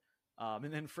whatever.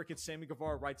 And then freaking Sammy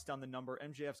Guevara writes down the number.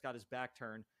 MJF's got his back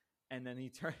turned, and then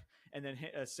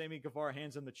Sammy Guevara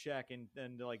hands him the check,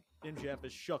 and like MJF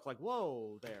is shook, like,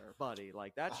 whoa there, buddy,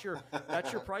 like that's your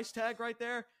price tag right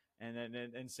there. And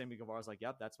then Sammy Guevara's like,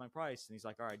 yep, that's my price. And he's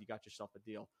like, all right, you got yourself a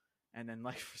deal. And then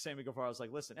like Sammy Guevara's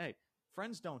like, listen, hey,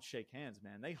 friends don't shake hands,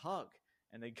 man, they hug.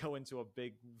 And they go into a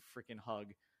big freaking hug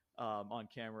on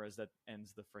camera as that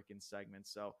ends the freaking segment.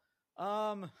 So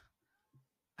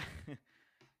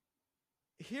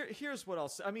here's what I'll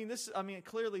say.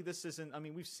 Clearly this isn't,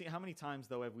 we've seen, how many times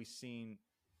though have we seen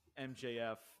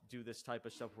MJF do this type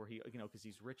of stuff where he, because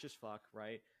he's rich as fuck,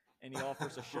 right? And he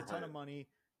offers a shit ton of money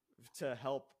to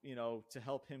help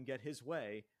him get his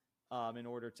way in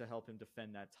order to help him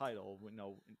defend that title,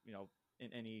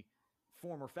 in any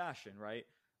form or fashion, right?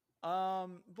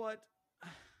 But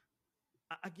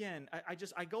again,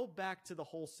 I go back to the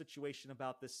whole situation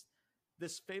about this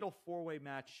fatal 4-way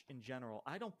match in general.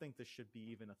 I don't think this should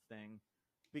be even a thing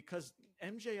because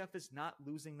MJF is not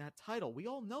losing that title. We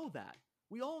all know that.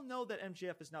 We all know that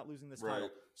MJF is not losing this title.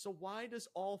 So why does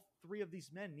all three of these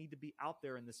men need to be out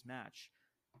there in this match?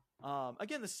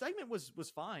 Again, the segment was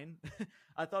fine.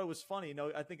 I thought it was funny.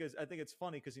 I think it's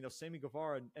funny because Sammy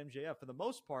Guevara and MJF, for the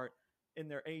most part, in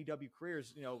their AEW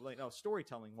careers,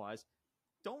 storytelling wise,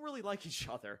 don't really like each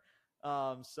other.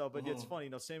 But it's funny,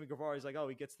 Sammy Guevara is like, oh,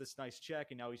 he gets this nice check,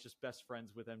 and now he's just best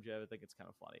friends with MJF. I think it's kind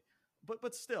of funny.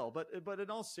 But still, in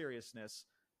all seriousness,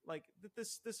 like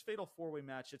this fatal 4-way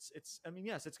match, it's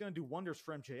yes, it's going to do wonders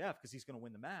for MJF because he's going to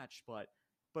win the match, but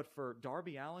for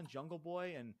Darby Allin, Jungle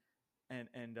Boy,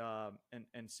 and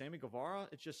Sammy Guevara,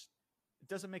 it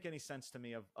doesn't make any sense to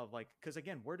me of like, because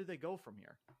again, where do they go from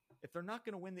here? If they're not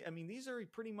going to win these are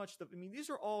pretty much these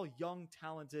are all young,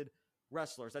 talented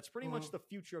wrestlers. That's pretty much the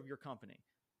future of your company.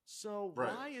 So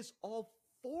why is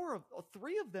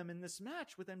three of them in this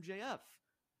match with MJF?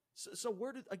 So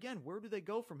where do they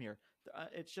go from here?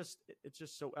 It's just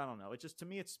so, I don't know. To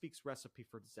me, it speaks recipe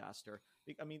for disaster.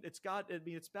 It's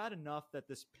bad enough that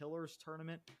this Pillars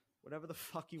tournament, whatever the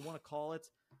fuck you want to call it,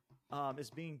 is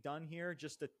being done here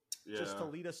just to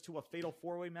lead us to a fatal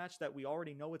 4-way match that we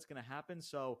already know it's going to happen.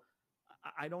 So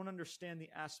I don't understand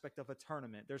the aspect of a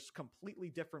tournament. There's completely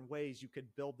different ways you could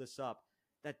build this up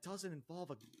that doesn't involve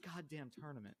a goddamn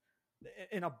tournament.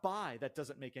 In a bye, that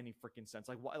doesn't make any freaking sense.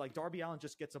 Like, why? Like Darby Allin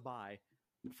just gets a bye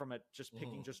from it, just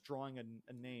drawing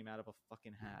a name out of a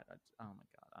fucking hat. Oh my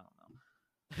god, I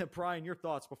don't know. Brian, your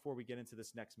thoughts before we get into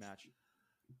this next match?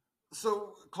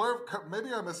 So,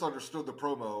 maybe I misunderstood the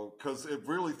promo because it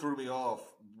really threw me off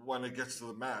when it gets to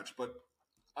the match. But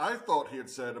I thought he had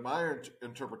said, in my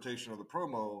interpretation of the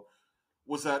promo,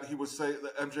 was that he was saying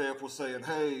that MJF was saying,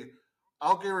 "Hey,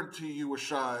 I'll guarantee you a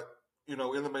shot, in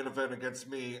the main event against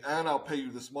me, and I'll pay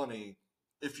you this money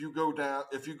if you go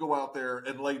out there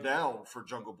and lay down for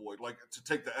Jungle Boy, like to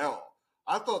take the L."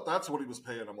 I thought that's what he was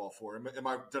paying him off for.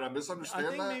 Did I misunderstand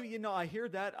that? I think maybe, I hear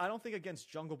that. I don't think against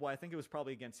Jungle Boy. I think it was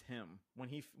probably against him when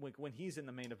he's in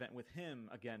the main event with him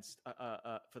against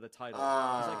for the title.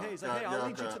 He's like, hey, I'll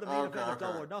lead you to the main event of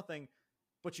Double or Nothing,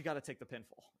 but you got to take the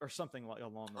pinfall or something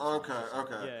along those lines.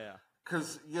 Okay. Yeah.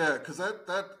 Because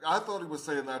that I thought he was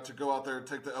saying that to go out there and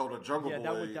take the L to Jungle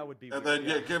Boy. That would be and weird,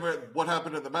 then give it what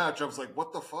happened in the match. I was like,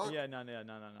 what the fuck? Yeah,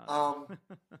 no.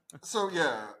 So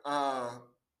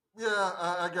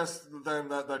I guess then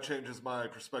that changes my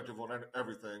perspective on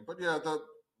everything. But yeah,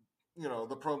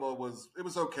 the promo was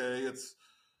okay. It's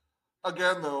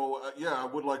again though, I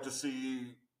would like to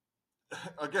see.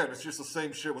 Again, it's just the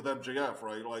same shit with MJF,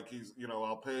 right? Like he's,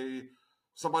 I'll pay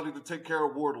somebody to take care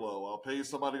of Wardlow. I'll pay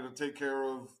somebody to take care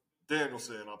of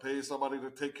Danielson. I'll pay somebody to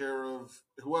take care of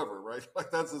whoever, right? Like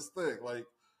that's his thing. Like,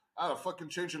 I don't fucking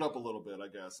change it up a little bit, I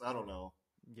guess. I don't know.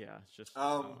 Yeah, it's just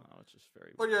I don't know, it's just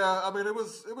very. But yeah, it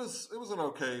was an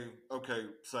okay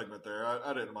segment there.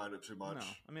 I didn't mind it too much.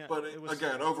 No, but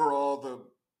again, overall,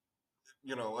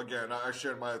 I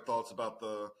shared my thoughts about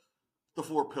the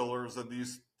 4 pillars and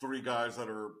these 3 guys that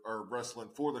are wrestling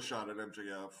for the shot at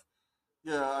MJF.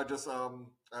 Yeah, I just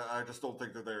don't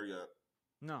think they're there yet.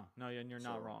 No, and you're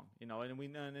not wrong. And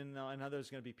I know there's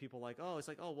going to be people like, oh, it's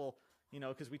like, oh well.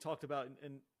 Because we talked about,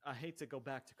 and I hate to go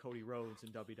back to Cody Rhodes in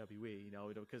WWE,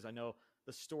 because I know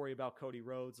the story about Cody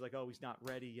Rhodes, like, oh, he's not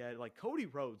ready yet. Like, Cody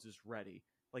Rhodes is ready.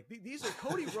 Like, these are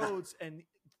Cody Rhodes, and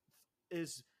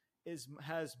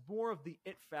has more of the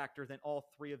it factor than all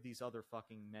 3 of these other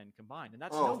fucking men combined, and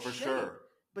that's no shade. Sure.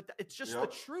 but it's just the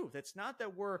truth. It's not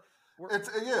that we're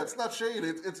it's not shade.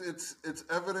 It's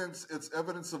evidence. It's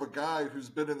evidence of a guy who's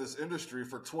been in this industry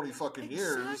for 20 fucking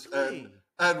years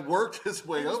and worked his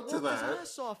way up to that. His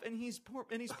ass off, and he's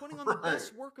putting on the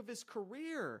best work of his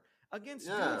career against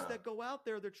dudes that go out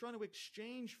there. They're trying to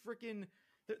exchange freaking.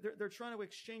 They're trying to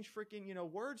exchange freaking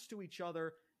words to each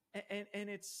other. And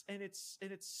it's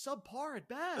subpar at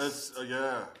best.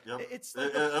 It's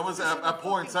like it was at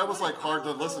points that was like hard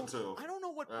to listen to. I don't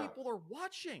know what people are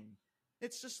watching.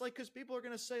 It's just like, because people are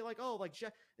gonna say like, oh, like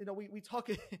we talk,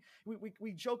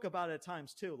 we joke about it at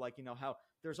times too, like how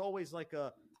there's always like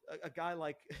a guy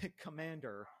like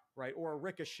Kommander, right, or a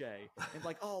Ricochet, and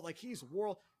like, oh, like he's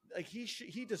world. Like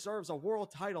he deserves a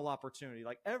world title opportunity.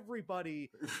 Like everybody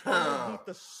underneath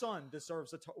the sun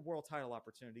deserves a world title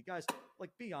opportunity. Guys, like,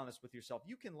 be honest with yourself.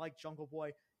 You can like Jungle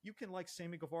Boy, you can like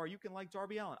Sammy Guevara, you can like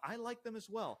Darby Allin. I like them as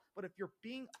well. But if you're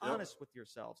being honest with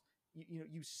yourselves,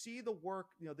 you see the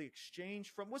work, the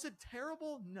exchange from. Was it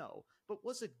terrible? No. But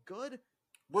was it good?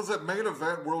 Was it main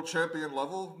event world champion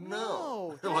level?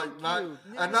 No.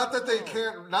 Not that they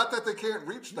can't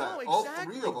reach that. No, exactly. All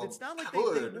three of them. It's not like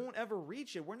they won't ever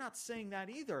reach it. We're not saying that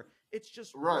either. It's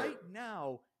just right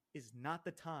now is not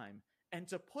the time. And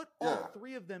to put all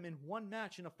three of them in one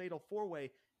match in a fatal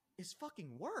 4-way is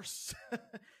fucking worse.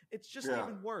 It's just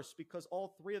even worse because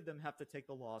all three of them have to take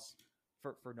the loss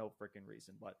for no freaking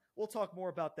reason. But we'll talk more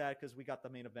about that because we got the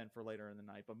main event for later in the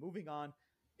night. But moving on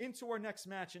into our next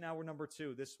match in hour number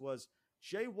 2. This was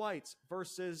Jay White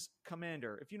versus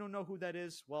Kommander. If you don't know who that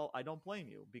is, well, I don't blame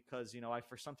you because,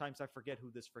 sometimes I forget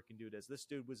who this freaking dude is. This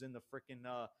dude was in the freaking,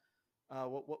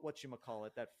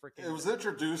 whatchamacallit, that freaking... It was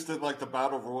introduced in, like, the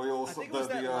Battle Royal. I think it was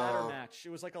that ladder match.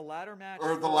 It was like a ladder match.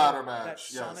 Or the ladder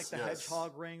match, that Sonic the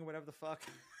Hedgehog ring, whatever the fuck,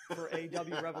 for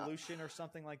AEW Revolution or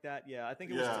something like that. Yeah, I think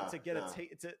it was to get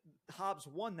Hobbs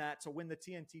won that to win the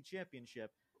TNT Championship.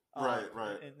 Right.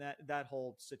 And that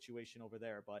whole situation over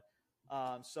there. But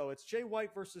so it's Jay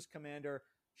White versus Kommander.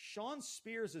 Sean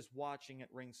Spears is watching at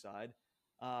ringside.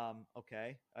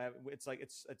 Okay. It's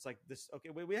like this. Okay.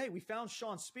 We found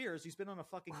Sean Spears. He's been on a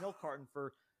fucking milk carton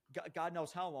for God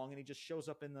knows how long, and he just shows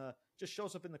up in the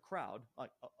crowd.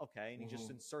 Like, okay, and he just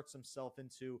inserts himself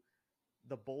into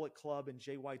the Bullet Club and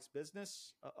Jay White's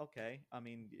business. Okay. I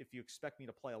mean, if you expect me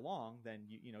to play along, then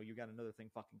you got another thing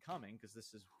fucking coming because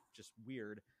this is just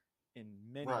weird in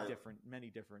many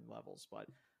different levels. But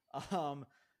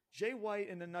Jay White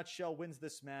in a nutshell wins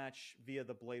this match via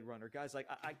the Blade Runner. Guys, like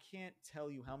I can't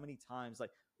tell you how many times,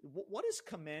 like what is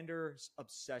Kommander's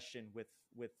obsession with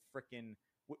frickin'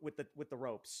 with the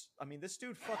ropes? I mean, this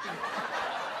dude fucking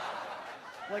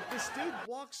like this dude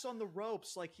walks on the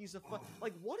ropes like he's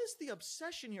like what is the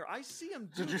obsession here? I see him.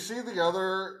 Did you see the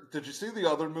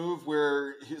other move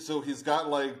where he's got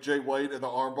like Jay White in the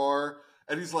armbar?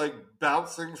 And he's like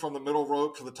bouncing from the middle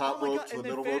rope to the top rope to the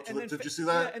middle rope. Did you see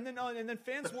that? Yeah, and then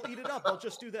fans will eat it up. They'll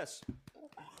just do this. Just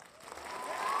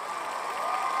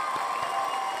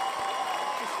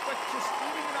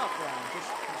eating it up, Brown.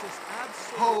 Just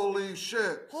absolutely. Holy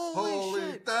shit! Holy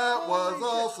shit! That was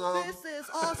awesome. This is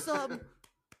awesome.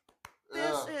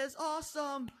 This is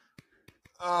awesome.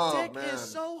 Oh, Dick is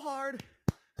so hard.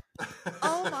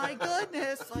 Oh my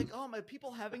goodness! Like, oh my,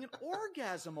 people having an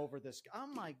orgasm over this. Oh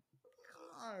my.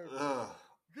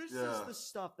 This is the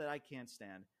stuff that I can't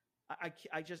stand.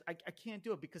 I just can't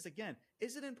do it because again,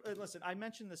 listen, I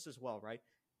mentioned this as well, right?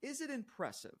 Is it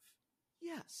impressive?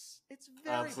 Yes, it's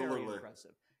very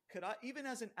impressive. Could I, even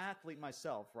as an athlete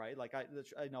myself, right? Like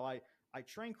I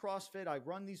train CrossFit, I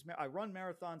run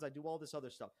marathons, I do all this other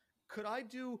stuff. Could I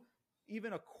do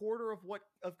even a quarter of what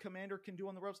Kommander can do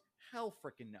on the ropes? Hell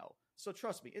freaking no. So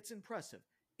trust me, it's impressive.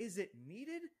 Is it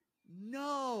needed?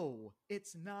 No,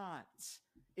 it's not.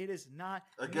 It is not.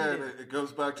 Again, it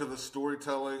goes back to the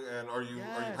storytelling. And are you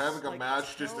having a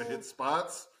match just to hit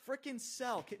spots? Freaking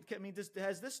sell. I mean,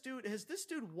 has this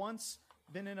dude once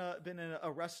been in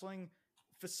a wrestling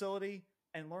facility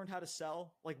and learned how to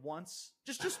sell? Like once,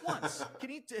 just once.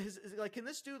 Can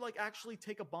this dude like actually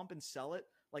take a bump and sell it?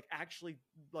 Like actually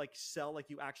like sell like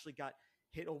you actually got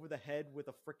hit over the head with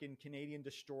a freaking Canadian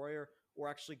destroyer, or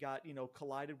actually got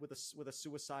collided with a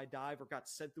suicide dive, or got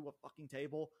sent through a fucking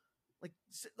table?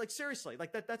 Like seriously,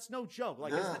 like that's no joke.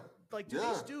 Like, do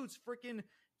these dudes freaking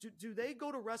do they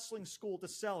go to wrestling school to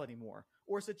sell anymore,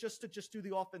 or is it just to do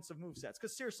the offensive movesets?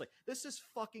 Because seriously, this is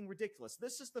fucking ridiculous.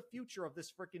 This is the future of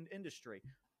this freaking industry.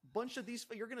 Bunch of these,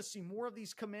 you're gonna see more of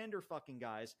these Kommander fucking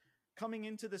guys coming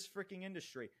into this freaking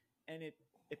industry, and it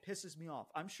pisses me off.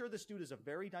 I'm sure this dude is a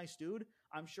very nice dude.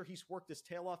 I'm sure he's worked his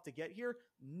tail off to get here.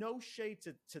 No shade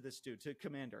to this dude, to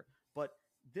Kommander. But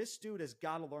this dude has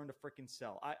got to learn to freaking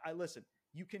sell. I listen,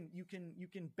 You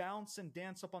can bounce and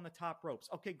dance up on the top ropes.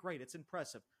 Okay, great. It's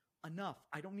impressive. Enough.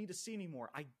 I don't need to see anymore.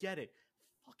 I get it.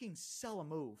 Fucking sell a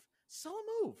move. Sell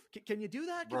a move. Can you do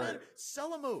that? Right.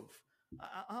 Sell a move.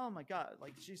 Oh my God.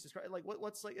 Like, Jesus Christ. Like,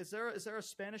 what's like, is there a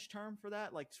Spanish term for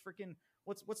that? Like, freaking,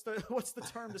 what's the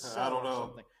term to sell? I don't know. Or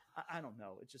something? I don't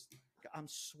know. It just, I'm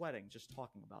sweating just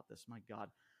talking about this. My God.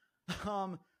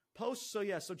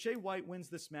 So Jay White wins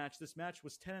this match. This match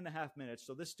was 10.5 minutes.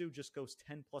 So this dude just goes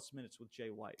 10 plus minutes with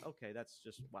Jay White. Okay. That's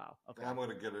just, wow. Okay. I'm going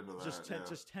to get into that.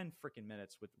 Just 10 freaking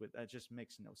minutes with that just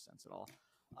makes no sense at all.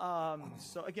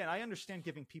 So again, I understand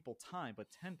giving people time, but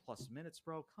 10 plus minutes,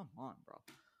 bro. Come on, bro.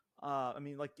 I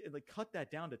mean, like cut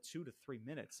that down to 2 to 3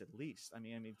 minutes at least. I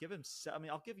mean, give him.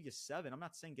 I'll give you 7. I'm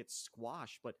not saying get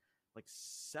squashed, but like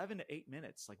 7 to 8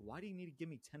 minutes. Like, why do you need to give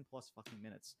me 10 plus fucking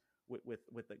minutes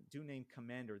with a dude named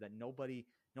Kommander that nobody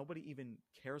even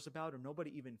cares about or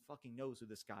nobody even fucking knows who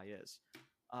this guy is?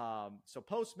 So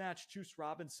post match, Juice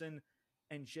Robinson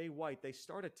and Jay White, they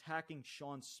start attacking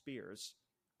Shawn Spears.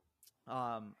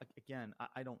 Again,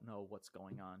 I don't know what's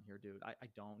going on here, dude. I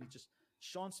don't.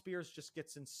 Shawn Spears just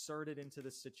gets inserted into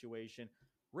this situation.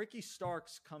 Ricky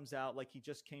Starks comes out like he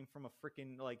just came from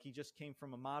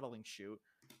a modeling shoot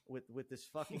with this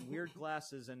fucking weird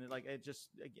glasses and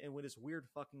with his weird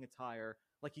fucking attire,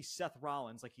 like he's Seth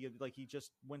Rollins, like he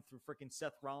just went through freaking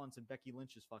Seth Rollins and Becky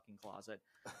Lynch's fucking closet,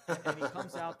 and he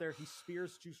comes out there, he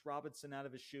spears Juice Robinson out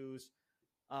of his shoes,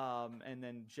 and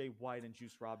then Jay White and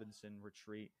Juice Robinson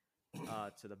retreat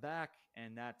to the back,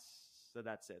 and that's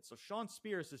it. So Shawn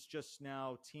Spears is just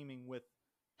now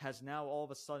has all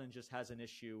of a sudden just has an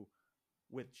issue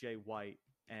with Jay White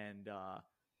and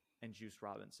Juice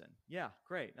Robinson. Yeah,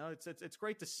 great. No, it's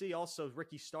great to see also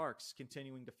Ricky Starks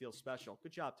continuing to feel special.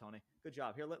 Good job, Tony. Good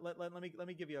job. Here, let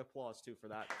me give you applause too for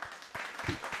that.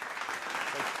 Great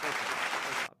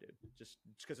job, dude. Just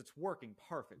because it's working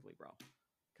perfectly, bro.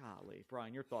 Golly,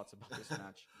 Brian, your thoughts about this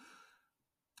match?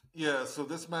 Yeah, so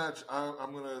this match,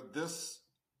 this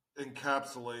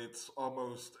encapsulates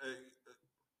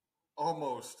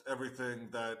almost everything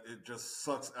that it just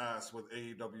sucks ass with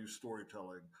AEW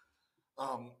storytelling.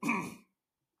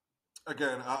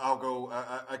 Again,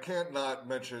 I can't not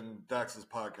mention Dax's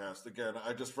podcast. Again,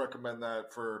 I just recommend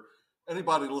that for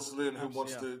anybody listening who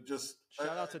wants to just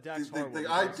shout out to Dax Harwood.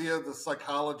 The idea, the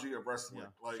psychology of wrestling.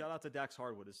 Yeah. Like, shout out to Dax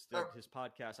Harwood. His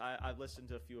podcast. I've listened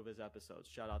to a few of his episodes.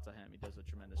 Shout out to him. He does a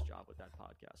tremendous job with that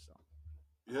podcast. So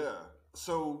yeah.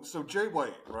 So Jay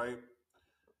White, right?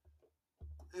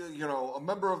 You know, a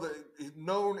member of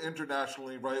known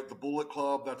internationally, right? The Bullet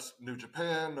Club, that's New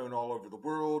Japan, known all over the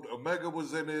world. Omega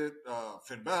was in it.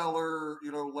 Finn Balor,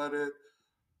 led it.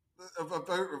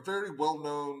 A very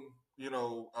well-known,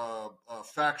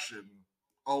 faction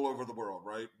all over the world,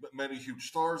 right? Many huge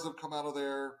stars have come out of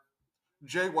there.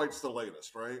 Jay White's the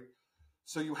latest, right?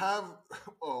 So you have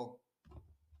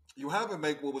him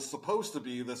make what was supposed to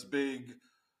be this big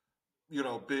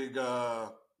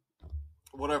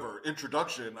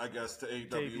introduction, I guess, to AEW,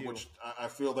 debut. Which I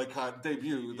feel they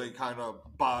kind of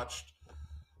botched.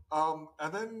 And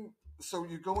then, so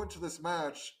you go into this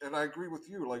match, and I agree with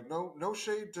you, like, no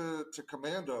shade to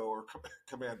Kommander.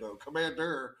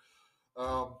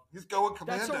 He's going Kommander.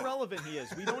 That's how relevant he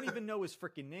is. We don't even know his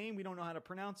freaking name. We don't know how to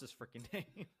pronounce his freaking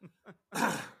name.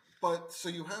 But, so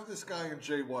you have this guy in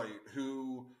Jay White,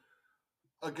 who,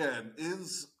 again,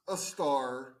 is a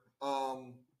star,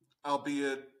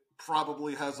 albeit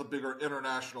probably has a bigger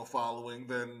international following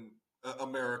than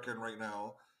American right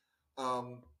now.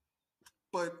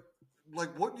 But,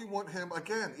 like, wouldn't you want him,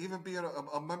 again, even being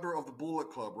a member of the Bullet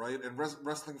Club, right? And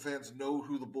wrestling fans know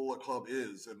who the Bullet Club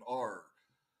is and are.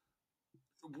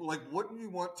 Like, wouldn't you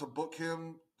want to book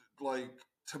him, like,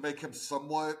 to make him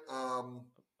somewhat... a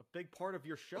big part of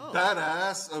your show.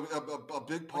 Badass, a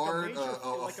big part,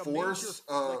 a force.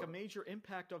 Like a major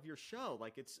impact of your show.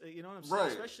 Like, it's, you know what I'm saying?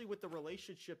 Right. Especially with the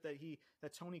relationship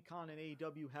that Tony Khan and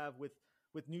AEW have with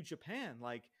New Japan.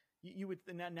 Like, you would,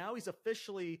 now he's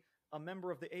officially a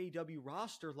member of the AEW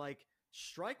roster. Like,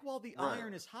 strike while the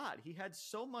iron is hot. He had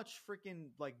so much freaking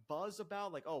like buzz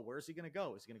about like, oh, where's he going to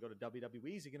go? Is he going to go to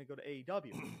WWE? Is he going to go to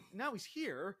AEW? Now he's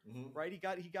here, right?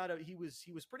 He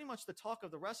was pretty much the talk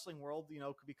of the wrestling world,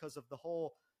 because of the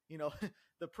whole,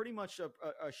 the pretty much a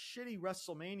shitty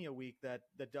WrestleMania week that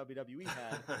WWE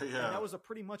had. Yeah. And that was a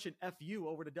pretty much an FU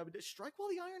over to WWE. Strike while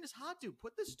the iron is hot, dude.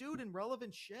 Put this dude in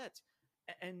relevant shit.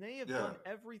 And they have done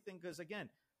everything because, again,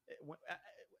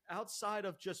 outside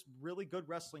of just really good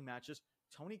wrestling matches,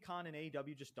 Tony Khan and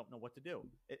AEW just don't know what to do.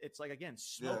 It's like, again,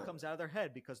 smoke comes out of their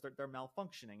head because they're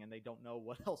malfunctioning and they don't know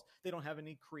what else. They don't have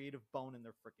any creative bone in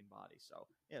their freaking body. So,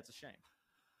 yeah, it's a shame.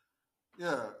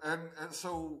 Yeah, and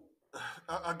so,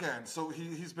 again, so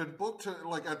he's been booked to,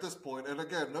 like, at this point, and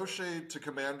again, no shade to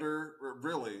Kommander,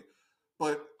 really,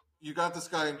 but you got this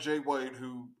guy in Jay White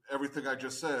who everything I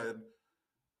just said,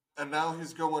 and now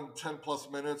he's going 10 plus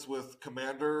minutes with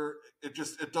Kommander.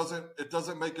 It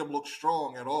doesn't make him look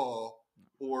strong at all,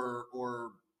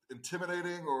 or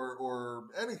intimidating, or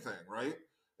anything, right?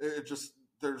 It just,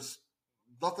 there's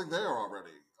nothing there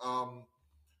already.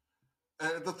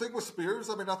 And the thing with Spears,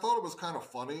 I mean, I thought it was kind of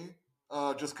funny,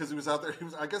 just because he was out there.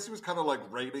 I guess he was kind of like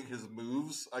rating his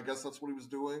moves. I guess that's what he was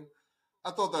doing.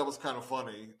 I thought that was kind of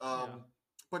funny.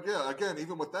 But yeah, again,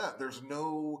 even with that, there's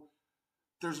no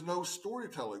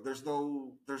storytelling. There's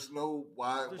no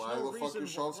why the fuck is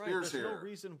Sean Spears here? There's no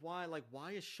reason why. Like,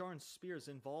 why is Sean Spears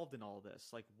involved in all this?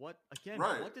 Like, what again?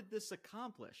 Right. What did this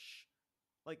accomplish?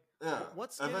 Like,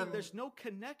 then, there's no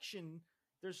connection.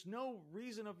 There's no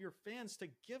reason of your fans to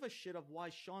give a shit of why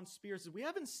Sean Spears. We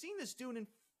haven't seen this dude in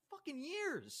fucking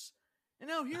years, and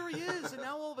now here he is, and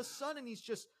now all of a sudden he's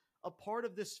just a part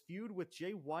of this feud with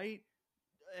Jay White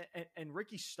and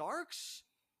Ricky Starks.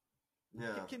 Yeah.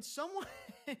 Can someone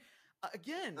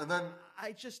again? And then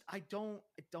I don't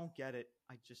get it.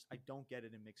 I don't get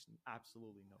it. It makes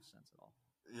absolutely no sense at all.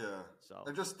 Yeah. So,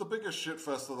 and just the biggest shit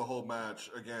fest of the whole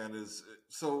match again is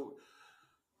so.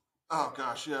 Oh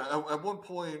gosh, yeah. At one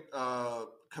point,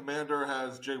 Kommander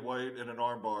has Jay White in an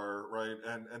armbar, right,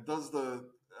 and does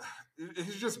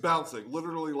he's just bouncing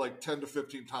literally like 10 to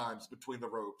 15 times between the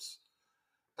ropes.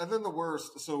 And then the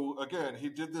worst, so again, he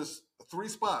did this 3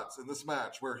 spots in this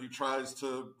match where he tries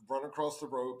to run across the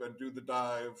rope and do the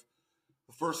dive.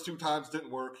 The first 2 times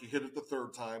didn't work. He hit it the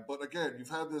 3rd time. But again, you've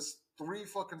had this 3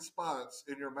 fucking spots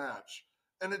in your match,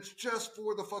 and it's just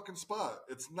for the fucking spot.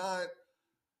 It's not.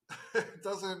 It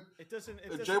doesn't.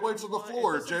 Jay White's on the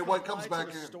floor. Jay White comes back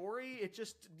in. Story. It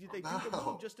just they do the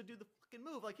move just to do the fucking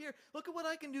move. Like, here, look at what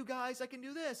I can do, guys. I can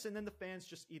do this, and then the fans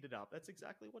just eat it up. That's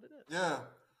exactly what it is. Yeah.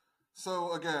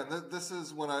 So again, this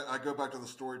is when I go back to the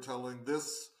storytelling.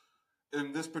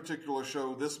 In this particular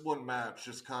show, this one match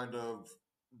just kind of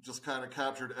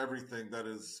captured everything that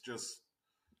is just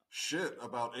shit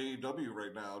about AEW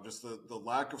right now. Just the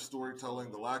lack of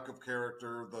storytelling, the lack of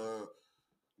character,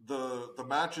 the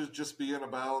matches just being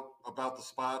about the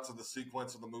spots and the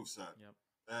sequence and the moveset.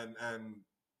 Yep. And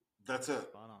that's it.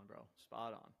 Spot on, bro.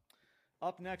 Spot on.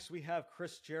 Up next, we have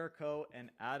Chris Jericho and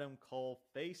Adam Cole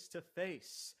face to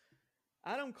face.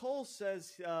 Adam Cole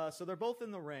says, so they're both in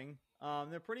the ring.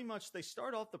 They're pretty much, they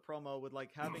start off the promo with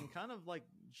like having kind of like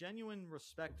genuine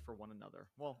respect for one another.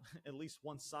 Well, at least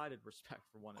one-sided respect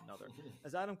for one another.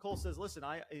 As Adam Cole says, listen,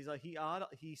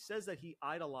 he says that he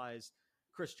idolized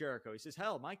Chris Jericho. He says,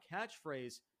 hell, my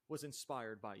catchphrase was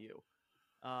inspired by you.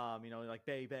 Like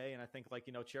Bay Bay. And I think like,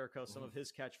 Jericho, some of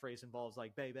his catchphrase involves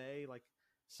like Bay Bay, like,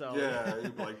 so yeah,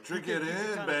 like drink it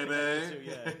in, baby.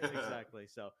 Yeah, exactly.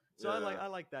 So yeah. I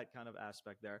like that kind of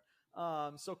aspect there.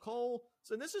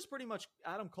 So this is pretty much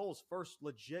Adam Cole's first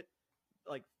legit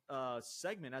like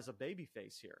segment as a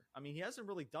babyface here. I mean, he hasn't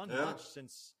really done much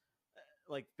since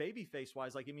like babyface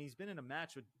wise. Like, I mean, he's been in a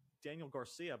match with Daniel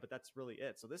Garcia, but that's really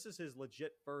it. So this is his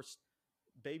legit first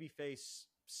babyface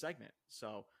segment.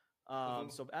 So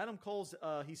so Adam Cole's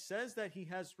he says that he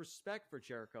has respect for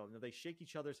Jericho. They shake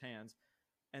each other's hands.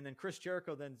 And then Chris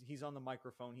Jericho, then he's on the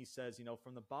microphone. He says,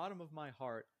 from the bottom of my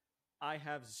heart, I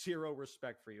have zero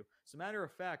respect for you. As a matter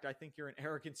of fact, I think you're an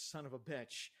arrogant son of a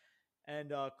bitch.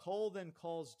 And Cole then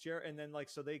calls and then like,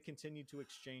 so they continue to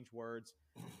exchange words.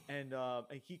 And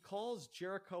he calls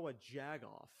Jericho a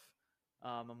jagoff.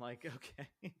 I'm like,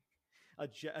 okay, a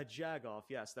jagoff.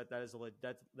 Yes, that is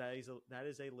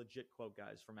a legit quote,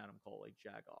 guys, from Adam Cole, a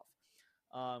jagoff.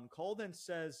 Cole then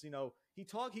says,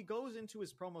 he goes into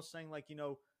his promo saying like,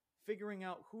 figuring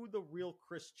out who the real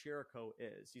Chris Jericho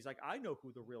is. He's like, I know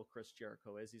who the real Chris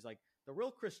Jericho is. He's like, the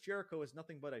real Chris Jericho is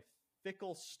nothing but a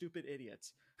fickle, stupid idiot.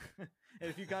 And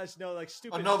if you guys know, like,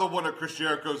 stupid. Another one of Chris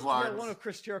Jericho's lines. Yeah, one of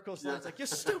Chris Jericho's lines. Like, you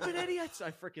stupid idiots.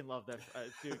 I freaking love that,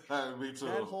 dude. Me too.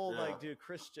 That whole, like, dude,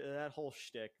 that whole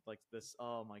shtick, like this,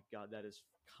 oh my God, that is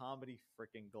comedy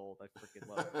freaking gold. I freaking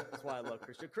love it. That's why I love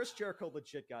Chris Jericho,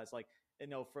 legit, guys. Like,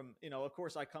 of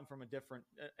course, I come from a different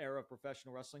era of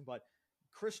professional wrestling, but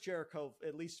Chris Jericho,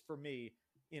 at least for me,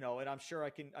 and I'm sure I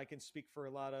can speak for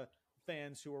a lot of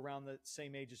fans who are around the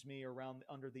same age as me, or around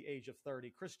under the age of 30.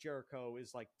 Chris Jericho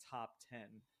is like top 10,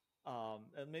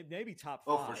 maybe top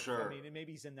 5. Oh, for sure. I mean,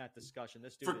 maybe he's in that discussion.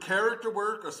 This dude for character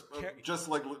work,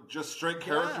 just straight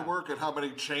character work, and how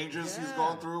many changes he's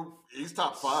gone through. He's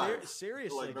top 5.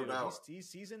 Seriously, like, dude, no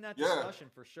he's in that discussion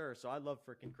for sure. So I love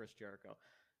freaking Chris Jericho.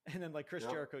 And then like Chris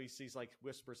Jericho, he sees like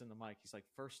whispers in the mic. He's like,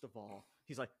 first of all,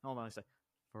 he's like, hold on, I say,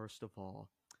 first of all,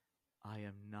 I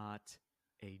am not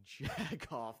a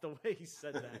jag-off. The way he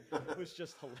said that was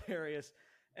just hilarious.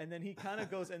 And then he kind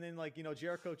of goes, and then like,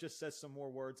 Jericho just says some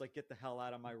more words like, get the hell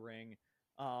out of my ring.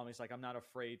 He's like, I'm not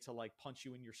afraid to like punch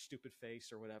you in your stupid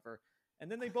face or whatever.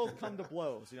 And then they both come to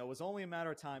blows. It was only a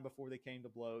matter of time before they came to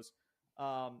blows.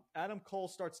 Adam Cole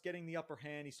starts getting the upper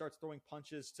hand. He starts throwing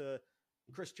punches to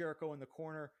Chris Jericho in the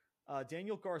corner.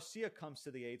 Daniel Garcia comes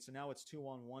to the aid. So now it's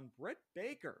 2-on-1. Britt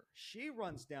Baker, she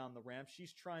runs down the ramp.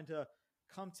 She's trying to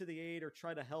come to the aid or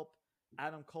try to help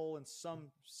Adam Cole in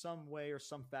some way or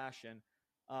some fashion.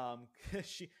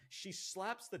 She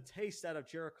slaps the taste out of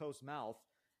Jericho's mouth,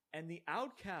 and the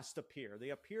Outcasts appear. They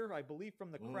appear, I believe,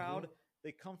 from the crowd.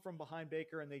 They come from behind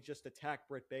Baker, and they just attack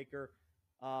Britt Baker.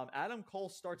 Adam Cole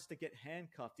starts to get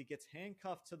handcuffed. He gets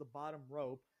handcuffed to the bottom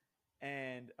rope,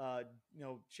 and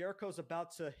Jericho's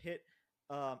about to hit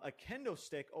a kendo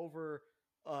stick over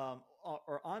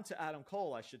or onto Adam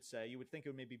Cole, I should say. You would think it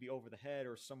would maybe be over the head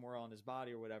or somewhere on his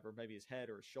body or whatever, maybe his head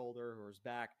or his shoulder or his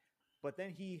back. But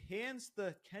then he hands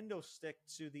the kendo stick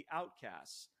to the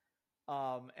Outcasts.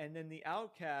 And then the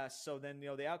Outcasts, so then,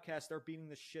 the Outcasts, they're beating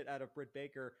the shit out of Britt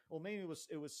Baker. Well, maybe it was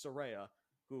Saraya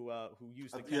who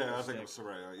used the kendo stick. Yeah, I think it was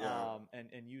Saraya, yeah.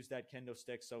 And used that kendo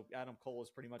stick. So Adam Cole is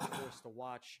pretty much forced to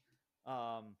watch,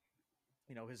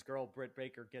 his girl Britt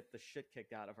Baker get the shit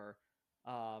kicked out of her.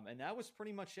 And that was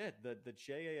pretty much it. The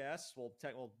JAS,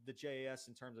 the JAS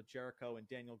in terms of Jericho and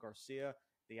Daniel Garcia,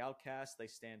 the Outcasts, they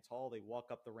stand tall, they walk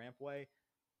up the rampway,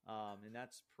 and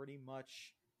that's pretty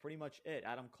much it.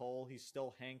 Adam Cole, he's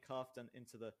still handcuffed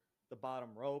into the bottom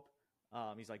rope.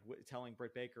 He's like telling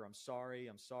Britt Baker, I'm sorry.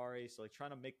 So like trying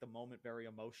to make the moment very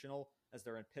emotional as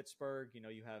they're in Pittsburgh.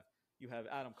 You have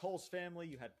Adam Cole's family,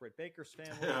 you had Britt Baker's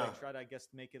family. Yeah. They try to, I guess,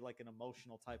 make it like an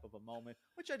emotional type of a moment,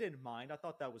 which I didn't mind. I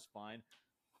thought that was fine.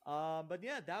 But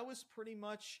yeah, that was pretty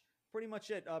much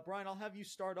it. Brian, I'll have you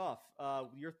start off.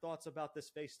 Your thoughts about this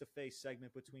face-to-face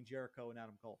segment between Jericho and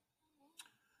Adam Cole.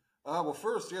 Well,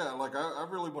 first, yeah, like I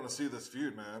really want to see this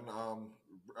feud, man.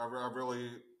 I really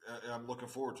am looking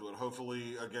forward to it.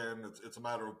 Hopefully, again, it's a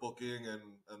matter of booking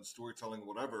and storytelling,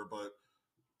 whatever. But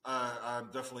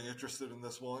I'm definitely interested in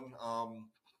this one.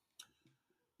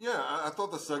 Yeah, I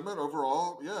thought the segment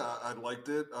overall, yeah, I liked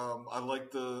it. I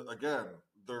liked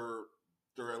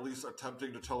they're at least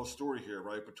attempting to tell a story here,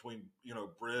 right? Between,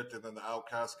 Britt and then the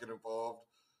Outcasts get involved.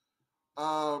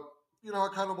 I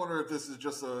kind of wonder if this is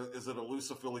is it a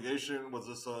loose affiliation? Was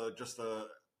this just a,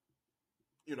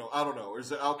 I don't know. Is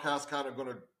the Outcast kind of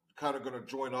gonna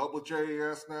join up with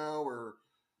JAS now, or,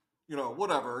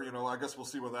 whatever? I guess we'll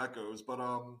see where that goes. But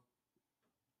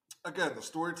again, the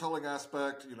storytelling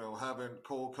aspect, having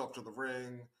Cole come to the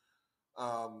ring,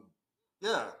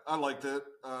 yeah, I liked it.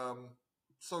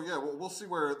 So yeah, we'll see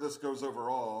where this goes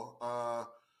overall.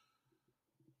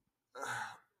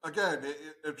 Again,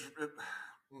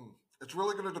 it's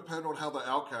really going to depend on how the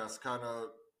Outcasts kind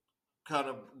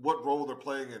of what role they're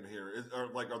playing in here.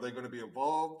 Are they going to be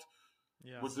involved?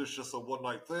 Yeah. Was this just a one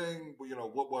night thing?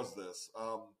 What was this?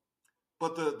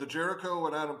 But the Jericho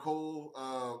and Adam Cole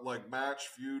match,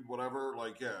 feud, whatever.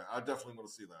 Yeah, I definitely want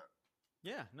to see that.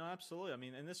 Yeah, no, absolutely. I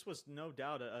mean, and this was no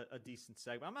doubt a decent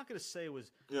segment. I'm not going to say it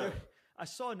was. Yeah. I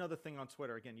saw another thing on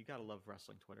Twitter. Again, you got to love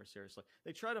wrestling Twitter, seriously.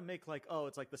 They try to make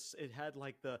it's like this. It had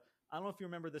I don't know if you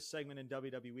remember this segment in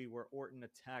WWE where Orton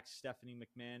attacked Stephanie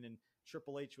McMahon and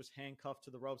Triple H was handcuffed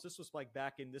to the ropes. This was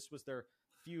this was their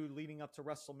feud leading up to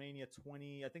WrestleMania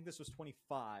 20. I think this was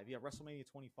 25. Yeah, WrestleMania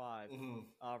 25,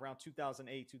 around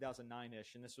 2008,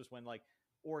 2009-ish. And this was when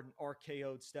Orton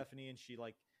RKO'd Stephanie and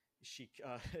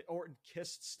Orton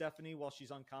kissed Stephanie while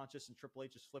she's unconscious and Triple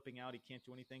H is flipping out. He can't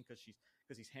do anything because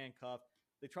he's handcuffed.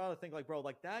 They try to think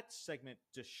that segment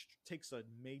just takes a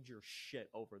major shit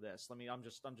over this. I mean, I'm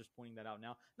just pointing that out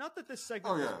now. Not that this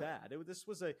segment was bad. This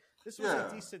was a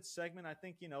decent segment. I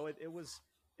think it was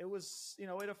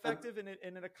effective and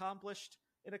it accomplished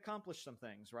some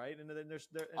things, right? And then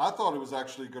I thought it was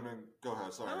actually going to go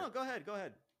ahead. Sorry. No, go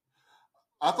ahead.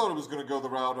 I thought it was going to go the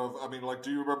route of,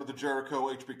 do you remember the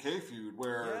Jericho HBK feud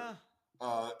where? Yeah.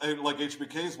 And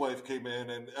HBK's wife came in,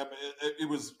 and it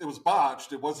was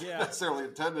botched. It wasn't necessarily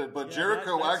intended, but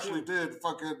Jericho actually did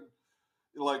fucking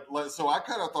So I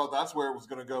kind of thought that's where it was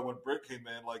going to go when Britt came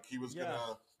in. He was going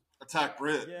to attack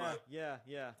Britt. Yeah.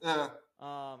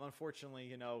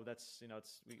 Unfortunately, that's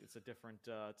it's a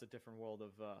different world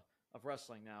of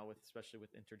wrestling now, especially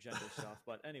with intergender stuff.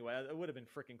 But anyway, it would have been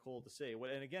freaking cool to see.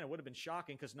 And again, it would have been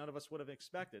shocking because none of us would have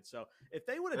expected. So if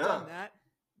they would have done that.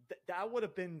 That would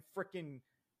have been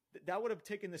that would have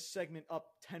taken this segment up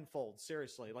tenfold.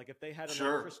 Seriously, if they had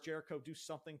Chris Jericho do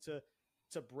something to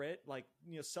Britt,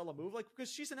 sell a move,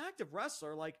 because she's an active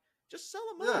wrestler, just sell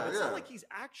a move. It's not like he's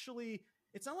actually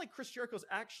it's not like Chris Jericho's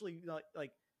actually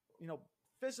like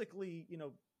physically,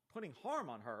 putting harm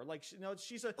on her. Like,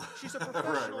 she's a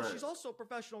professional. Right. She's also a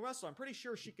professional wrestler. I'm pretty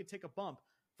sure she could take a bump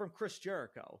from Chris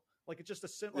Jericho. Like, it's just a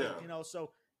simple,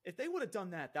 so if they would have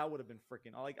done that, that would have been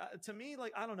freaking like, to me,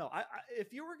 like, I don't know.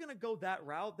 If you were going to go that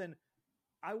route, then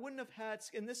I wouldn't have had,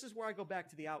 and this is where I go back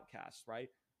to the Outcast, right?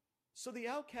 So the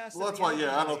Outcast. Well, that's why,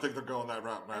 I don't think they're going that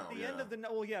route now. At the end of the,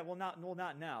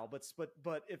 not now, but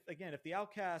if the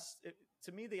Outcast,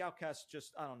 to me, the Outcast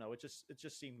just, I don't know, it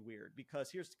just seemed weird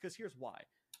because here's why.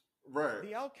 Right.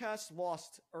 The Outcast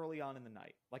lost early on in the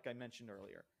night, like I mentioned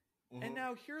earlier, and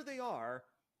now here they are,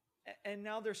 and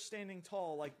now they're standing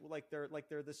tall, like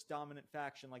they're this dominant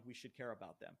faction, like we should care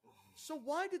about them. So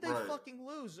why did they fucking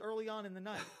lose early on in the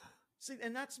night? See,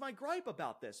 and that's my gripe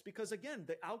about this, because again,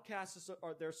 the Outcasts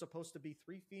they're supposed to be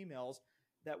 3 females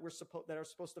that are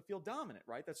supposed to feel dominant,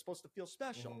 right? That's supposed to feel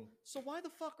special. So why the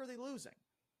fuck are they losing?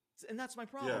 And that's my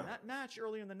problem. Yeah. That match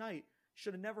earlier in the night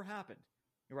should have never happened,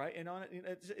 right? And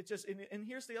it just and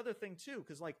here's the other thing too,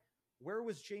 because like, where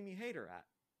was Jamie Hayter at?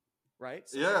 Right?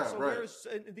 So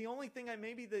the only thing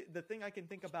the thing I can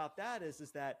think about that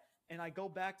is that, and I go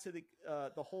back to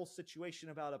the whole situation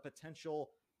about a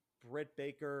potential Britt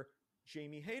Baker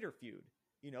Jamie Hayter feud,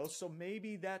 so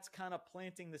maybe that's kind of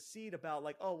planting the seed about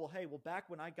like, oh, well, hey, back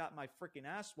when I got my freaking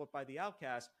ass whooped by the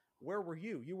Outcast, where were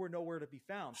you? You were nowhere to be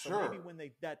found. So maybe when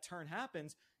that turn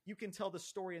happens, you can tell the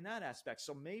story in that aspect.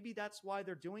 So maybe that's why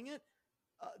they're doing it.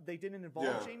 They didn't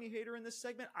involve Jamie Hayter in this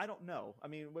segment. I don't know. I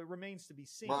mean, it remains to be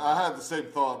seen. Well, I had the same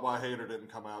thought why Hayter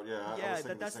didn't come out.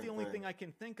 That's the only thing I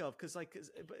can think of.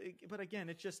 But again,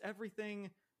 it's just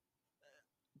everything.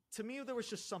 To me, there was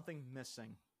just something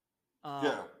missing.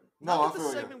 No, the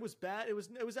segment was bad. It was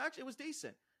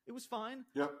decent. It was fine.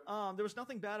 Yep. There was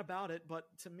nothing bad about it. But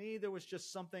to me, there was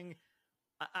just something.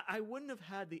 I wouldn't have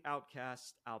had the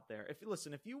Outcast out there. If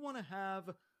you want to have.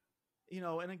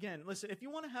 And again, listen, if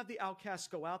you want to have the Outcasts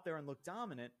go out there and look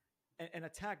dominant and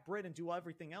attack Britt and do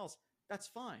everything else, that's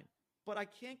fine. But I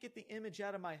can't get the image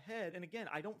out of my head. And again,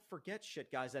 I don't forget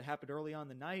shit, guys, that happened early on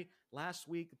the night, last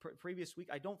week, previous week.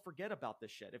 I don't forget about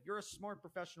this shit. If you're a smart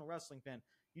professional wrestling fan,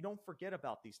 you don't forget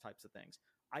about these types of things.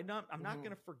 I'm not going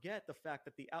to forget the fact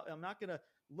that I'm not going to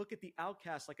look at the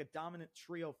Outcasts like a dominant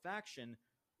trio faction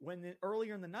when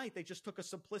earlier in the night they just took a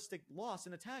simplistic loss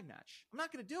in a tag match. I'm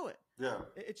not going to do it. Yeah.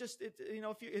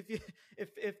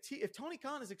 If Tony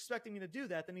Khan is expecting me to do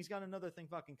that, then he's got another thing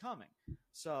fucking coming.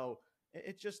 So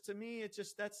to me,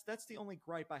 that's the only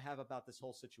gripe I have about this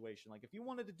whole situation. Like, if you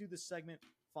wanted to do this segment,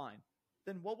 fine.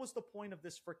 Then what was the point of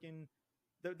this freaking?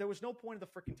 There was no point of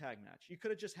the freaking tag match. You could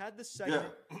have just had this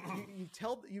segment. Yeah.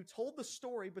 You told the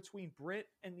story between Britt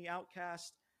and the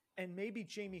Outcast. And maybe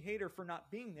Jamie Hayter for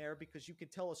not being there, because you could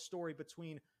tell a story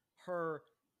between her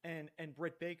and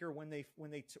Britt Baker when they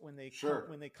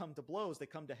come to blows, they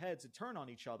come to heads and turn on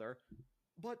each other.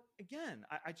 But again,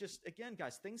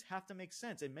 guys, things have to make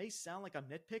sense. It may sound like I'm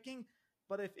nitpicking,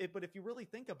 but if you really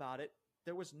think about it,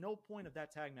 there was no point of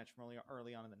that tag match from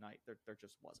early on in the night. There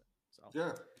just wasn't. So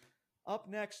yeah. Up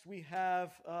next, we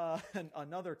have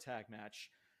another tag match.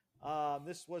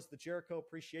 This was the Jericho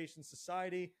Appreciation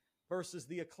Society versus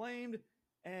the Acclaimed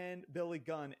and Billy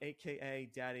Gunn, aka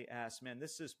Daddy Ass. Man,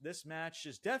 this match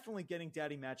is definitely getting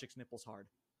Daddy Magic's nipples hard.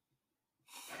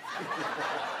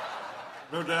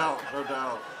 No doubt.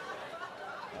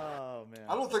 Oh man,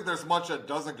 I don't think there's much that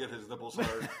doesn't get his nipples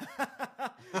hard.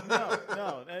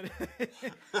 No, and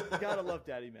gotta love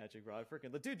Daddy Magic, bro.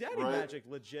 Dude, Daddy Magic,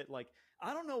 legit. Like,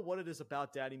 I don't know what it is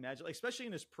about Daddy Magic, like, especially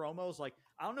in his promos. Like,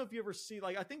 I don't know if you ever see,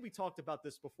 like, I think we talked about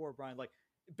this before, Brian. Like,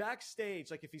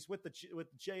 backstage, like if he's with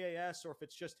JAS or if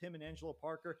it's just him and Angelo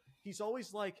Parker, he's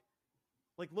always like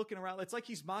looking around. It's like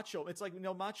he's macho. It's like,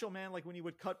 Macho Man, like when he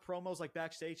would cut promos like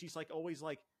backstage, he's always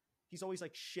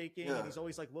shaking, and he's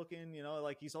always like looking,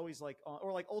 like he's always like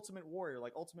or like Ultimate Warrior.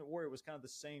 Like Ultimate Warrior was kind of the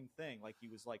same thing. Like he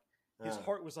was like his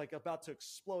heart was like about to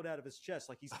explode out of his chest.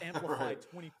 Like he's amplified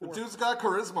 24. Dude's got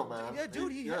charisma, man. Yeah,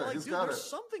 dude. There's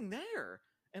something there.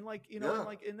 And like,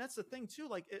 and that's the thing too.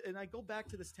 Like, and I go back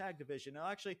to this tag division. Now,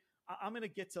 actually, I'm going to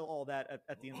get to all that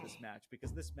at the end of this match,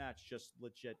 because this match just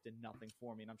legit did nothing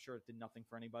for me. And I'm sure it did nothing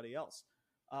for anybody else,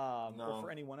 or for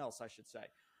anyone else, I should say.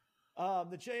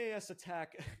 The JAS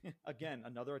attack, again,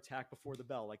 another attack before the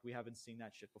bell. Like, we haven't seen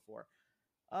that shit before.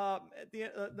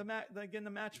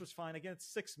 The match was fine. Again, it's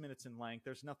 6 minutes in length.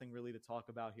 There's nothing really to talk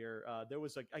about here. There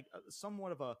was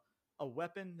somewhat of a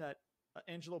weapon that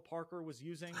Angelo Parker was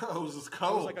using. Oh, it was his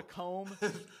comb. It was like a comb.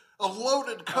 A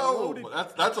loaded comb.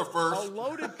 That's a first. A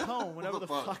loaded comb, whatever the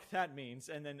fuck that means.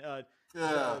 And then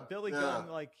Billy Gunn,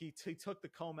 like he took the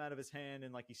comb out of his hand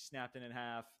and like he snapped it in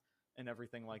half. and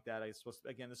everything like that. This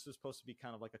was supposed to be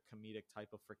kind of like a comedic type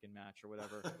of freaking match or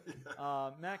whatever.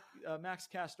 Max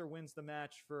Caster wins the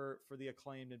match for the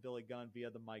Acclaimed and Billy Gunn via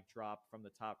the mic drop from the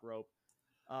top rope.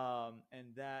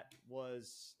 And that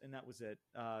was it.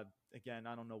 Again,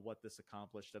 I don't know what this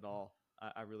accomplished at all.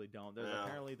 I really don't.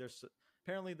 Apparently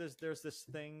there's this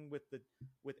thing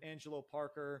with Angelo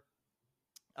Parker,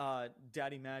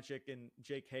 Daddy Magic, and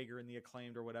Jake Hager and the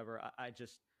Acclaimed or whatever.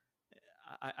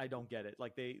 I don't get it.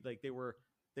 Like they were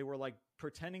like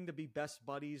pretending to be best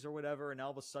buddies or whatever, and all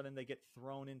of a sudden they get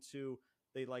thrown into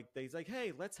they like,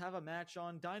 hey, let's have a match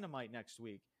on Dynamite next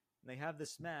week. And they have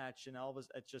this match, and all of us,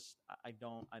 I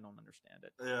don't understand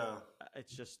it. Yeah.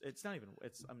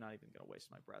 I'm not even going to waste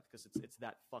my breath because it's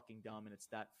that fucking dumb, and it's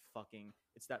that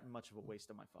much of a waste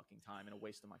of my fucking time and a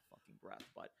waste of my fucking breath.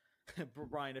 But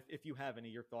Brian, if you have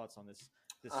your thoughts on this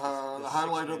the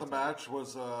highlight of the match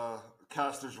was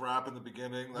Caster's rap in the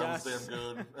beginning. That was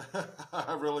damn good.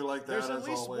 I really like that. There's at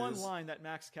least always. One line that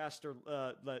Max Caster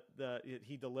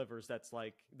he delivers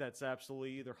that's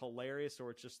absolutely either hilarious or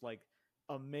it's just like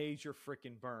a major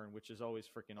freaking burn, which is always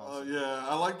freaking awesome. Yeah,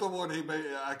 I like the one he made.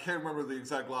 I can't remember the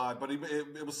exact line, but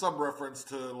it was some reference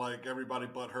to like everybody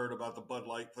but heard about the Bud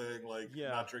Light thing, like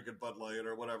not drinking Bud Light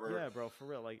or whatever. Yeah, bro, for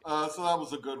real. Like, so that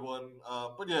was a good one.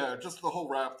 But yeah, just the whole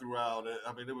rap throughout.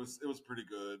 It was pretty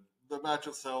good. The match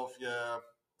itself,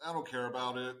 I don't care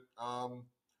about it.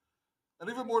 And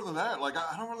even more than that, like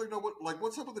I don't really know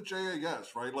what's up with the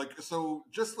JAS, right? Like, so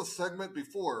just the segment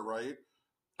before, right?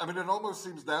 I mean, it almost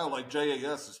seems now like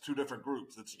JAS is two different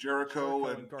groups. It's Jericho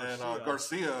and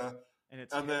Garcia,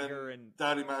 and then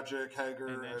Daddy Magic, Hager,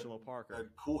 and Angelo Parker, and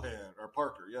Cool Hand or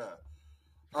Parker, yeah.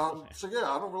 So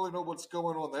I don't really know what's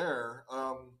going on there.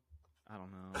 I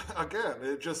don't know. Again,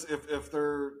 it just if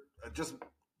they're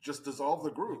just dissolve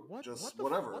the group, what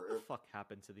the fuck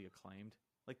happened to the Acclaimed?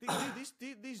 Like these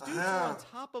dudes are on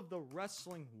top of the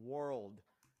wrestling world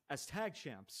as tag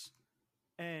champs.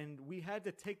 And we had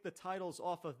to take the titles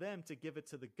off of them to give it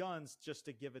to the Guns, just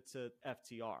to give it to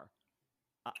FTR.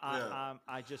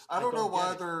 I don't know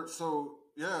why they're so.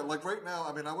 Yeah, like right now,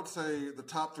 I mean, I would say the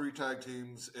top three tag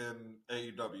teams in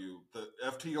AEW: the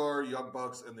FTR, Young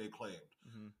Bucks, and the Acclaimed.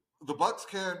 Mm-hmm. The Bucks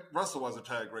can't wrestle as a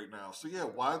tag right now, so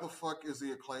why the fuck is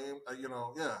the Acclaimed? I don't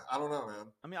know, man.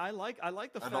 I mean, I like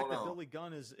the fact that Billy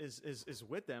Gunn is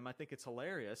with them. I think it's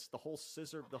hilarious. The whole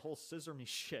scissor me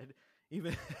shit.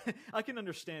 Even I can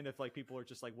understand if like people are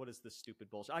just like, what is this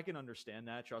stupid bullshit? I can understand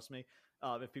that. Trust me.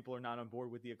 If people are not on board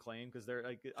with the Acclaim, because they're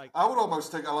like, I would almost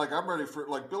take I'm ready for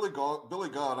like Billy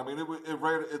Gunn. I mean,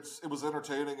 it was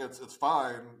entertaining. It's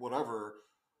fine, whatever.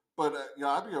 But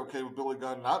I'd be okay with Billy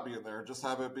Gunn not being there. Just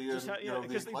have it be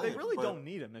because they really don't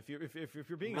need him. If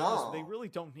you're being honest, they really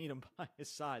don't need him by his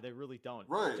side. They really don't.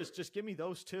 Right. Just give me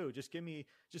those two. Just give me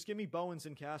Bowens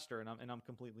and Caster, and I'm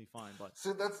completely fine. But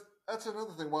see, that's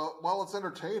another thing. While it's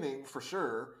entertaining for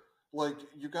sure, like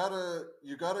you got a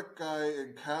guy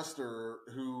in Caster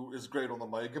who is great on the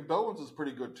mic, and Bowens is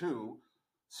pretty good too.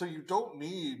 So you don't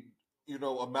need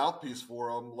a mouthpiece for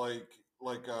him like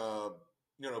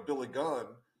Billy Gunn.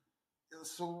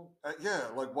 So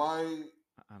like why?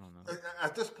 I don't know.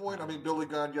 At this point, I mean, Billy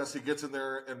Gunn, yes, he gets in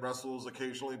there and wrestles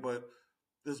occasionally, but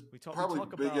his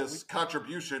biggest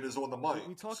contribution is on the mic.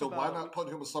 Why not put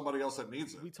him with somebody else that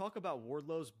needs it? We talk about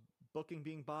Wardlow's booking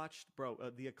being botched, bro.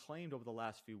 The Acclaimed over the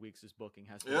last few weeks, his booking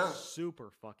has been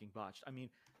super fucking botched. I mean,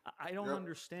 I don't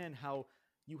understand how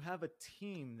you have a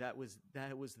team that was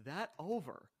that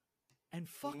over and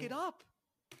fuck it up.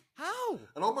 How?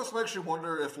 It almost makes you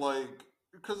wonder if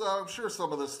because I'm sure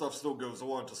some of this stuff still goes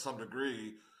on to some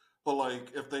degree, but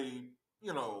like if they,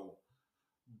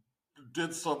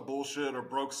 did some bullshit or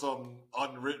broke some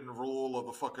unwritten rule of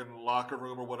the fucking locker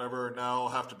room or whatever, and now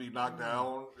have to be knocked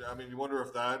down. I mean, you wonder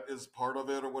if that is part of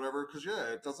it or whatever. Because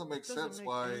it doesn't make sense.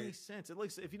 Any sense? At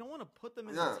least if you don't want to put them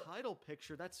in the title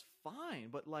picture, that's fine.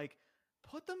 But like,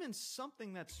 put them in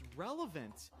something that's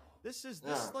relevant. This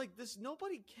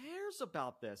nobody cares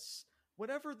about this.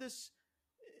 Whatever this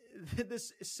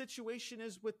situation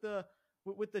is with the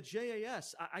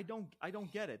JAS, I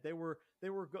don't get it. They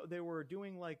were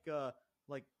doing like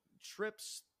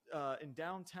trips in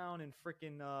downtown in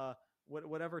freaking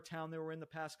whatever town they were in the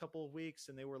past couple of weeks,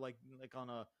 and they were like on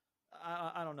a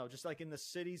I don't know, just like in the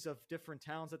cities of different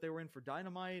towns that they were in for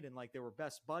Dynamite, and like they were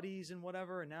best buddies and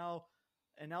whatever, and now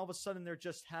all of a sudden they're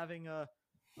just having a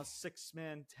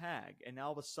 6-man tag, and now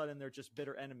all of a sudden they're just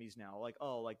bitter enemies now.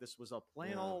 Like, this was a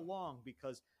plan all along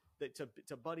because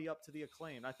to buddy up to the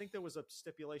Acclaim. I think there was a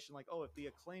stipulation like, if the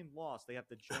Acclaim lost, they have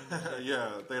to join.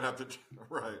 They'd have to.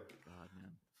 Right. God,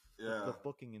 man. the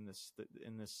booking in this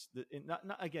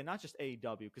not just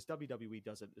AEW, because WWE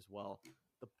does it as well.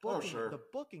 The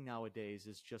booking nowadays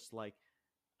is just like,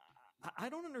 I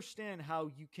don't understand how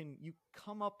you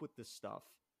come up with this stuff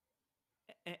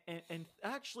and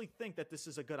actually think that this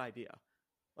is a good idea.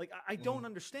 Like, I don't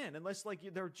understand, unless like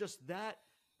they're just that,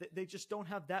 they just don't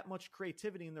have that much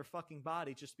creativity in their fucking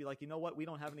body. Just be like, you know what? We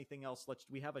don't have anything else.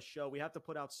 We have a show. We have to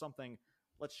put out something.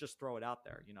 Let's just throw it out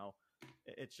there. You know,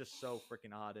 it's just so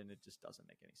freaking odd, and it just doesn't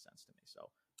make any sense to me. So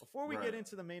before we get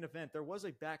into the main event, there was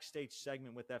a backstage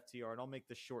segment with FTR, and I'll make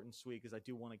this short and sweet because I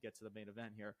do want to get to the main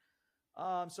event here.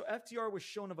 So FTR was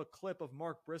shown of a clip of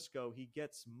Mark Briscoe. He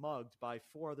gets mugged by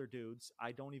 4 other dudes.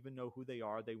 I don't even know who they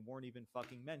are. They weren't even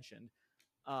fucking mentioned.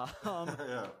 I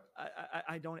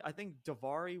think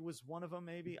Daivari was one of them,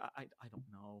 maybe. I don't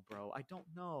know, bro. I don't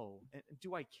know.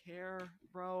 Do I care,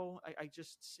 bro? I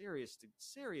just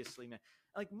seriously, man.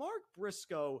 Like, Mark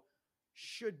Briscoe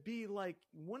should be like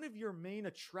one of your main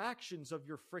attractions of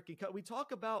your freaking cut. We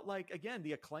talk about, like, again,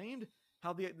 the Acclaimed,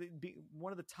 how the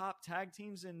one of the top tag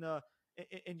teams in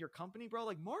your company, bro.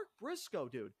 Like, Mark Briscoe,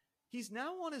 dude, he's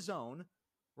now on his own,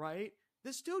 right?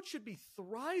 This dude should be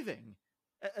thriving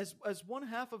as one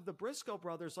half of the Briscoe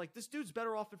brothers. Like, this dude's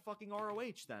better off in fucking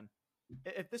ROH then.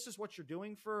 If this is what you're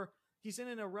doing he's in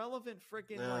an irrelevant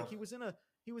freaking, like, he was in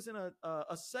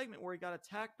a segment where he got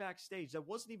attacked backstage that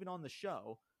wasn't even on the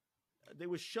show. They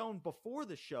was shown before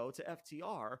the show to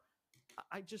FTR.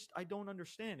 I don't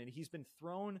understand. And he's been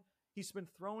thrown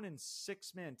in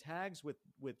 6-man tags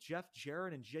with Jeff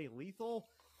Jarrett and Jay Lethal.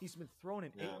 He's been thrown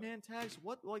in 8-man tags.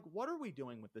 What are we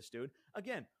doing with this dude?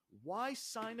 Again, why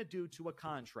sign a dude to a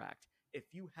contract if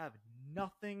you have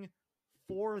nothing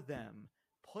for them?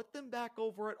 Put them back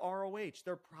over at ROH.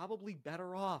 They're probably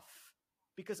better off.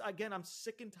 Because, again, I'm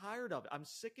sick and tired of it. I'm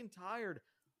sick and tired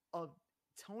of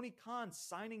Tony Khan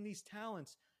signing these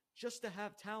talents just to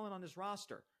have talent on his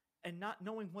roster and not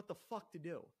knowing what the fuck to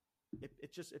do. It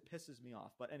pisses me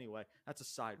off. But anyway, that's a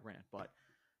side rant. But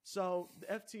so the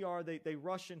FTR, they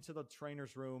rush into the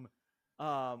trainer's room,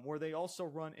 where they also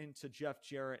run into Jeff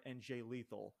Jarrett and Jay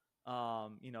Lethal.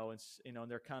 And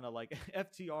they're kind of like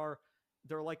FTR.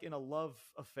 They're like in a love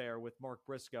affair with Mark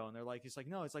Briscoe, and they're like, we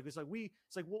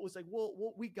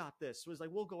got this. So it's like,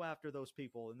 we'll go after those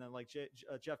people. And then like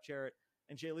Jeff Jarrett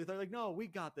and Jay Lethal are like, no, we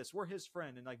got this. We're his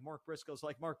friend. And like Mark Briscoe's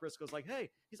like,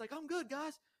 hey, he's like, I'm good,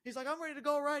 guys. He's like, I'm ready to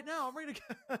go right now. I'm ready to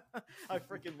go. I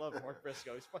freaking love Mark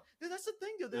Briscoe. He's fun. Dude, that's the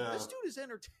thing, dude. This dude is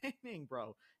entertaining,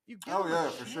 bro. You give him a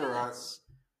for chance.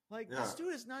 sure. This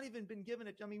dude has not even been given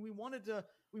it. I mean, we wanted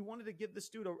to give this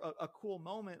dude a cool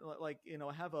moment, like,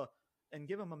 and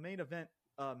give him a main event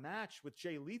match with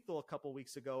Jay Lethal a couple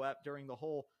weeks ago during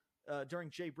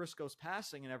Jay Briscoe's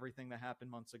passing and everything that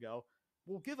happened months ago.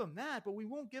 We'll give him that, but we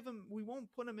won't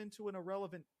put him into an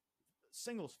irrelevant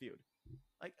singles feud.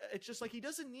 Like, it's just like, he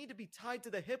doesn't need to be tied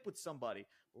to the hip with somebody.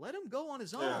 Let him go on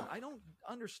his own. I don't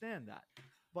understand that.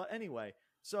 But anyway,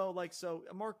 so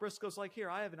Mark Briscoe's like, here,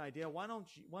 I have an idea. Why don't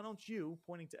you,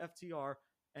 pointing to FTR,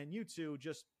 and you two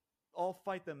just all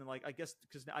fight them? And like, I guess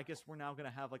we're now going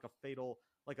to have like a fatal,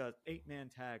 like a 8-man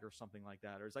tag or something like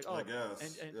that. Or it's like, oh, and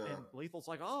Lethal's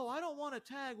like, oh, I don't want to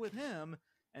tag with him.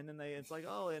 And then it's like,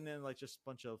 oh, and then like just a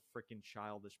bunch of freaking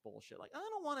childish bullshit. Like, I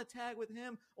don't want to tag with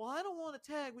him. Well, I don't want to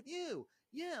tag with you.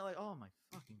 Yeah, like, oh my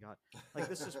fucking God. Like,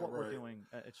 this is what we're doing.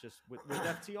 It's just with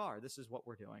FTR, this is what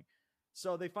we're doing.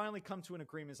 So they finally come to an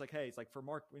agreement. It's like, hey, it's like for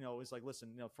Mark, it's like,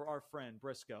 listen, for our friend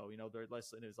Briscoe, they're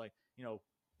listening. It's like,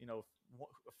 a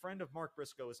friend of Mark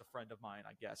Briscoe is a friend of mine,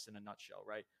 I guess, in a nutshell,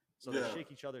 right? So they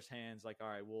shake each other's hands, like, all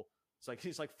right, well, it's like,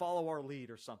 he's like, follow our lead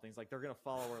or something. It's like, they're going to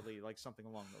follow our lead, like something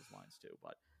along those lines too.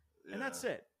 But, and that's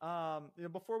it.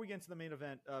 Before we get into the main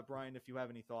event, Brian, if you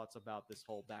have any thoughts about this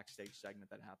whole backstage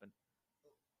segment that happened.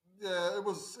 Yeah, it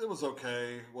was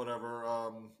okay, whatever.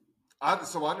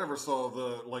 I never saw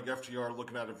the, like, FTR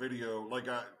looking at a video, like,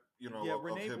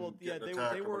 Renee.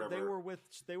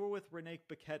 They were with Renee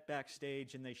Paquette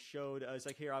backstage, and they showed. I was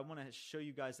like, here, I want to show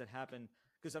you guys that happened,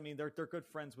 because I mean, they're good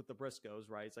friends with the Briscoes,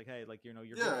 right? It's like, hey, like, your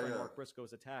good friend Mark Briscoe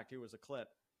was attacked. Here was a clip,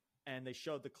 and they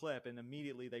showed the clip, and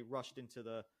immediately they rushed into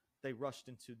the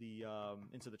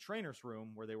trainer's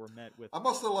room, where they were met with. I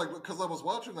must have, because I was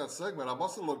watching that segment, I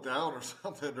must have looked down or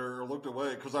something, or looked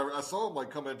away, because I saw him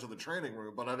come into the training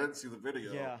room, but I didn't see the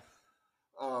video. Yeah.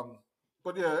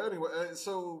 But yeah, anyway,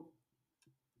 so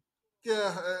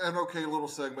yeah, an okay little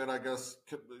segment, I guess.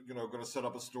 Going to set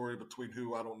up a story between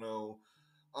who, I don't know.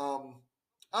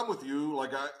 I'm with you. Like,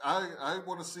 I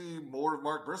want to see more of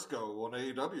Mark Briscoe on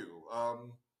AEW.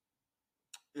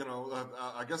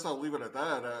 I guess I'll leave it at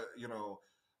that. No,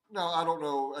 I don't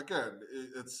know. Again,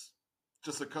 it's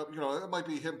just a couple, it might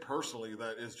be him personally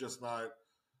that is just not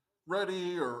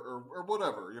ready or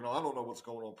whatever. I don't know what's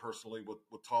going on personally with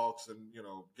talks and,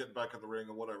 getting back in the ring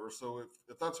and whatever. So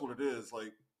if that's what it is,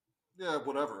 like, yeah,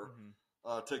 whatever.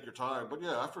 Take your time. But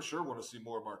yeah, I for sure want to see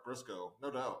more of Mark Briscoe.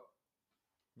 No doubt.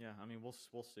 Yeah, I mean, we'll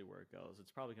see where it goes.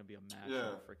 It's probably going to be a match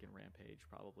on freaking Rampage,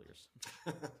 probably, or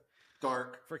something.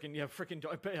 Dark. Freaking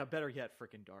dark. Yeah, better yet,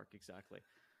 freaking dark, exactly.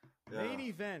 Yeah. Main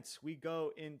event, we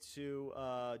go into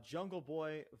Jungle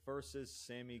Boy versus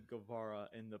Sammy Guevara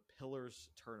in the Pillars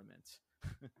tournament.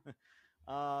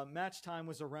 Match time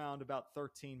was around about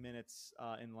 13 minutes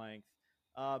in length.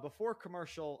 Before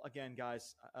commercial, again,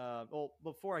 guys,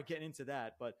 before I get into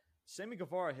that, but Sammy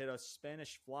Guevara hit a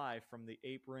Spanish fly from the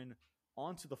apron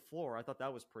onto the floor. I thought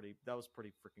that was pretty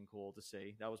freaking cool to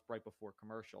see. That was right before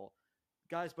commercial.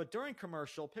 Guys, but during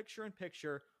commercial, picture in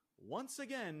picture, once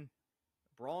again,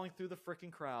 brawling through the freaking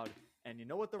crowd. And you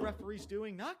know what the referee's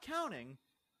doing? Not counting,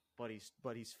 but he's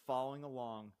following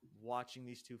along, watching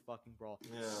these two fucking brawl.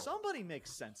 Yeah. Somebody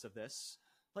makes sense of this.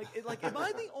 Like, am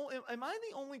I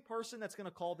the only person that's going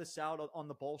to call this out on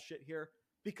the bullshit here?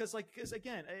 Because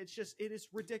again, it is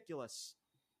ridiculous.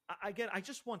 I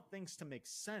just want things to make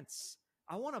sense.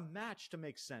 I want a match to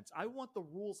make sense. I want the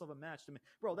rules of a match to make,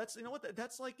 bro. That's, you know what?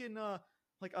 That's like in,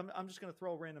 like, I'm just going to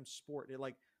throw a random sport.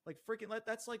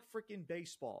 That's like freaking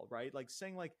baseball, right? Like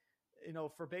saying like,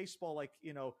 for baseball, like,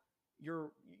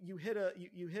 you hit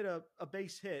a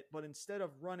base hit, but instead of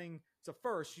running to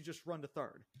first, you just run to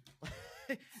third.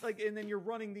 Like, and then you're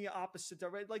running the opposite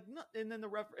direction, like, and then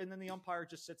the umpire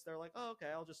just sits there like, oh, okay,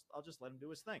 I'll just let him do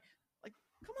his thing. Like,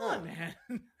 come on, man.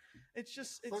 It's he's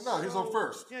on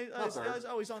first. Yeah,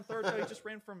 he's on third. He just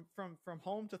ran from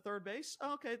home to third base.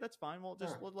 Oh, okay, that's fine. We'll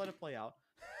let it play out.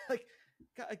 Like,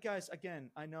 guys, again,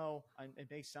 I know it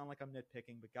may sound like I'm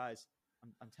nitpicking, but guys,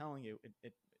 I'm telling you,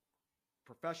 it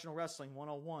professional wrestling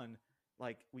 101.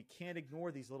 Like, we can't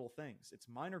ignore these little things. It's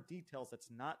minor details that's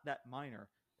not that minor,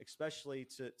 especially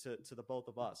to the both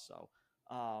of us. So,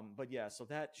 but yeah, so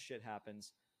that shit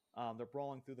happens. They're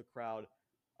brawling through the crowd.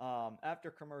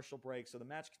 After commercial break, so the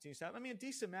match continues to happen. I mean, a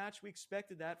decent match. We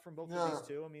expected that from both of these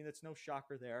two. I mean, that's no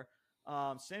shocker there.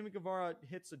 Sammy Guevara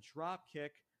hits a drop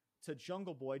kick to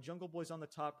Jungle Boy. Jungle Boy's on the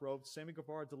top rope. Sammy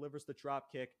Guevara delivers the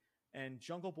drop kick, and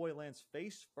Jungle Boy lands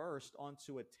face first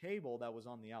onto a table that was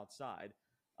on the outside.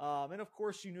 And of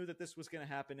course, you knew that this was going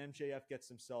to happen. MJF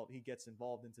gets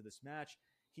involved into this match.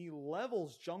 He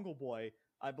levels Jungle Boy.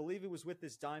 I believe it was with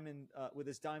his diamond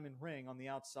ring on the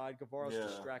outside. Guevara's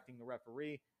distracting the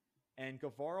referee, and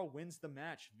Guevara wins the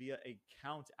match via a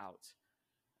count out.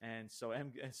 And so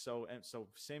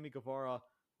Sammy Guevara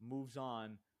moves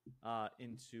on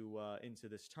into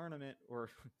this tournament,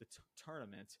 or the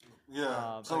tournament.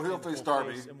 Yeah. So he'll face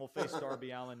Darby, and we'll face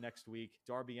Darby Allin next week.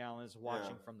 Darby Allin is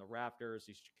watching from the rafters.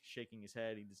 He's shaking his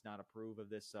head. He does not approve of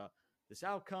this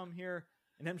outcome here.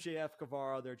 And MJF,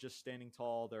 Guevara, they're just standing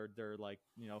tall. They're like,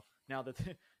 now that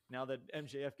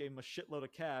MJF gave him a shitload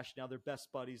of cash, now they're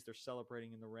best buddies. They're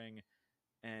celebrating in the ring,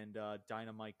 and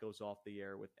Dynamite goes off the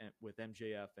air with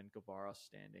MJF and Guevara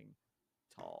standing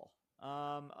tall.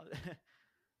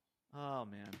 Oh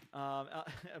man,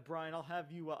 Brian, I'll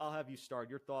have you start.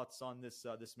 Your thoughts on this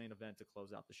main event to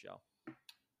close out the show?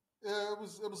 Yeah, it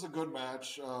was a good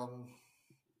match.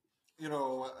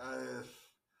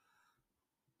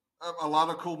 A lot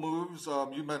of cool moves.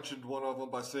 You mentioned one of them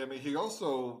by Sammy.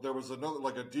 There was another,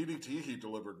 like a DDT he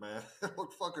delivered, man. It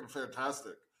looked fucking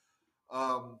fantastic.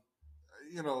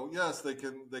 Yes, they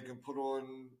can put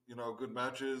on, good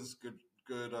matches,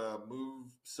 good move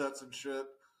sets and shit.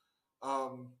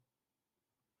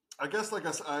 I guess, like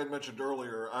I had mentioned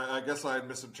earlier, I guess I had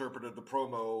misinterpreted the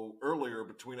promo earlier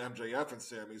between MJF and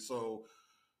Sammy. So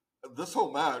this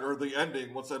whole match, or the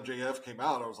ending, once MJF came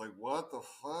out, I was like, what the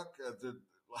fuck?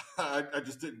 I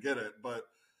just didn't get it. But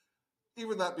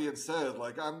even that being said,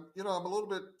 like, I'm a little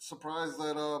bit surprised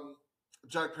that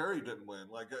Jack Perry didn't win.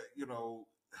 Like,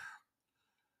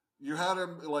 you had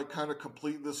him like kind of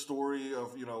complete this story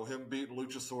of him beating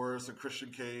Luchasaurus and Christian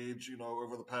Cage,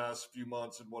 over the past few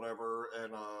months and whatever,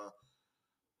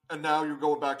 and now you're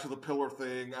going back to the pillar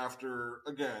thing after,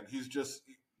 again, he's just,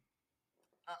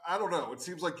 I don't know. It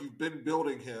seems like you've been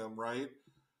building him, right?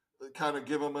 Kind of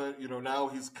give him now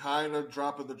he's kind of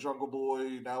dropping the Jungle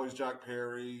Boy. Now he's Jack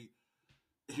Perry.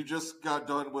 He just got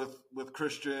done with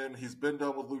Christian. He's been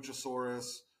done with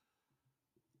Luchasaurus.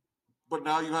 But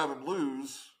now you have him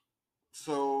lose.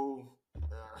 So,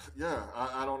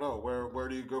 I don't know. Where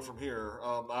do you go from here?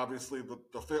 Obviously,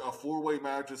 a four-way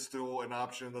match is still an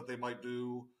option that they might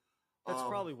do. That's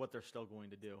probably what they're still going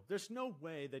to do. There's no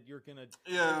way that you're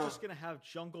just gonna have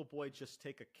Jungle Boy just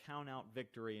take a count out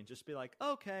victory and just be like,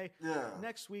 okay,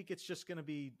 next week it's just gonna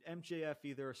be MJF,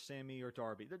 either Sammy or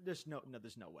Darby. There's no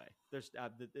way.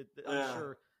 I'm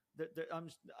sure.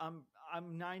 I'm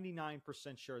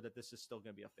 99% sure that this is still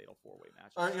going to be a fatal 4-way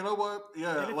match. All right, you know what?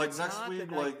 Yeah, like next week,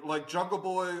 like Jungle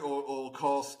Boy will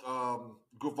cost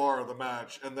Guevara the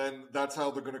match, and then that's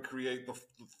how they're going to create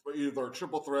either a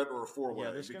triple threat or a 4-way.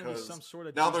 Yeah, there's going to be some sort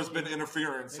of now DQ. There's been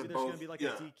interference. Maybe in there's both. going to be like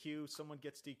a DQ. Someone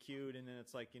gets DQ'd, and then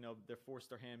it's like, they're forced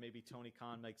their hand. Maybe Tony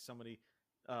Khan, like somebody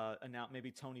announce.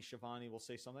 Maybe Tony Schiavone will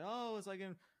say something. Oh, it's like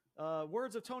in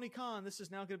words of Tony Khan, this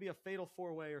is now going to be a fatal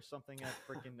 4-way or something at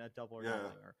freaking Double or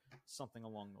Nothing or something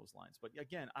along those lines. But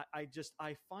again,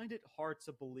 I find it hard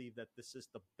to believe that this is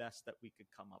the best that we could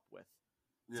come up with.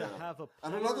 To have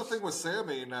and another thing with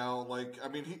Sammy now, like, I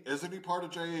mean, isn't he part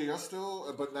of JAS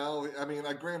still? But now, I mean,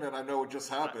 granted, I know it just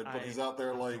happened, but he's out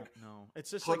there like,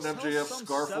 it's just putting like MJF's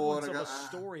scarf on and a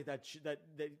story that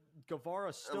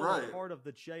Guevara's still a part of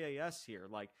the JAS here.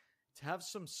 Like, to have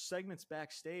some segments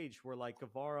backstage where like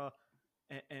Guevara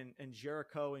and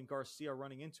Jericho and Garcia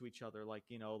running into each other, like,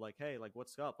 like, hey, like,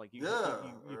 what's up? Like, you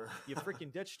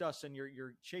freaking ditched us and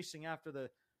you're chasing after the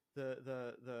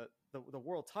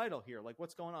world title here. Like,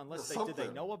 what's going on? Unless did they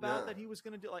know about that he was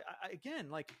going to do, like,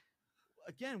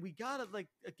 again, we gotta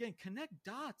connect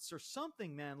dots or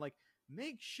something, man. Like,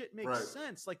 make shit make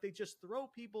sense. Like, they just throw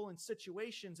people in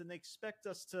situations and they expect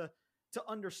us to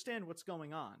understand what's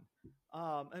going on.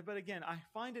 But again, I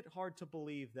find it hard to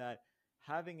believe that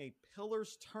having a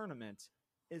Pillars tournament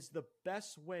is the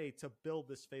best way to build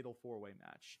this fatal 4-way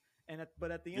match.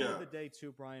 But at the end of the day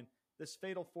too, Brian, this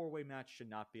fatal 4-way match should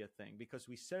not be a thing, because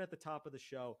we said at the top of the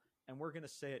show, and we're going to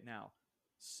say it now,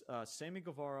 Sammy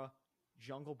Guevara,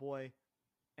 Jungle Boy,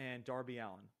 and Darby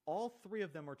Allin, all three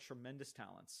of them are tremendous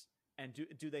talents. And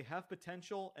do they have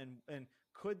potential? And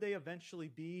could they eventually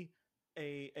be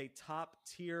a top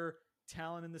tier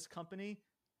talent in this company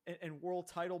and world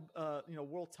title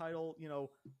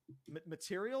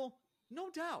material? No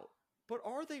doubt. But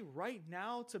are they right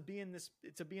now to be in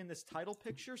this title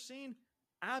picture scene?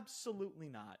 Absolutely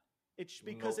not. It's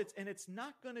because it's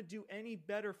not going to do any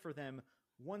better for them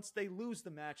once they lose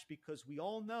the match, because we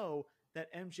all know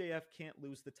that MJF can't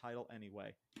lose the title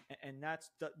anyway. And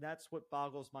that's what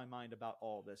boggles my mind about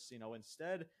all this,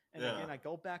 instead. And again, I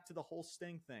go back to the whole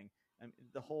Sting thing and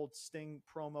the whole Sting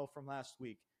promo from last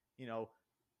week.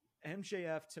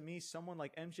 MJF, to me, someone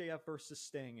like MJF versus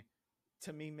Sting,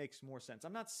 to me, makes more sense.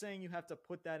 I'm not saying you have to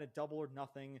put that at Double or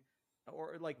Nothing,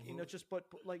 or like, but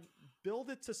like, build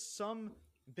it to some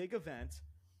big event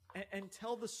and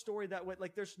tell the story that way.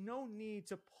 Like, there's no need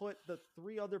to put the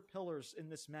three other pillars in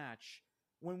this match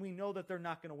when we know that they're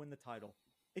not going to win the title.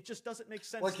 It just doesn't make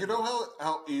sense. Like,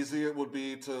 how easy it would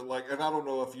be to, like, and I don't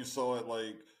know if you saw it,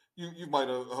 like, you might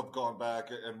have gone back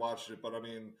and watched it, but I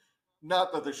mean,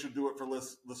 not that they should do it for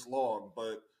this long,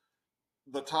 but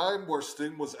the time where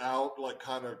Sting was out, like,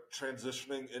 kind of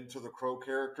transitioning into the Crow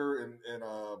character in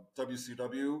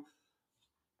WCW,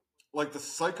 like, the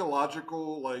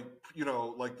psychological, like,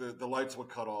 like the lights would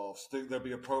cut off. Sting, there'd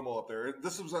be a promo up there. And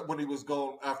this was when he was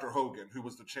going after Hogan, who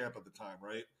was the champ at the time,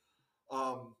 right?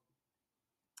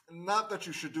 Not that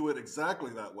you should do it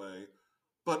exactly that way,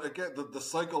 but again, the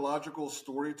psychological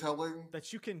storytelling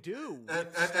that you can do, and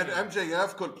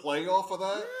MJF could play off of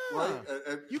that, right?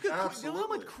 And you could, how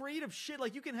much creative shit,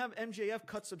 like, you can have MJF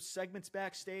cut some segments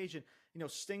backstage, and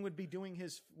Sting would be doing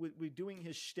his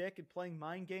shtick and playing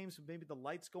mind games with maybe the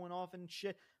lights going off and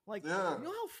shit. Like, you know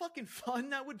how fucking fun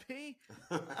that would be.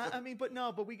 I mean, but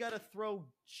we got to throw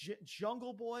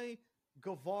Jungle Boy,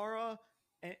 Guevara,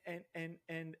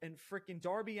 and freaking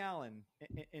Darby Allin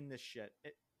in this shit.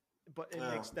 But it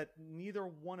makes that neither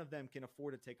one of them can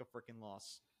afford to take a freaking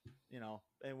loss,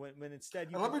 and when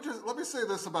instead you let me say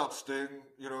this about Sting,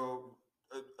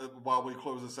 while we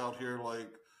close this out here, like,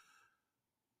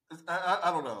 I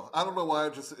don't know why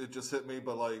it just hit me,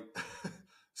 but like,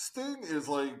 Sting is,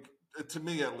 like, to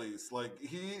me at least, like,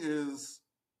 he's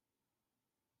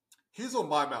on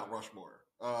my Mount Rushmore,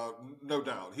 no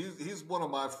doubt. He's one of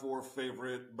my 4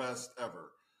 favorite best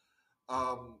ever,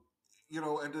 and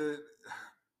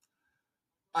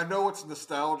I know it's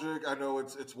nostalgic. I know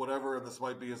it's whatever, and this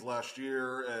might be his last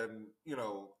year. And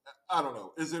I don't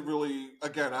know. Is it really?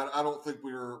 Again, I don't think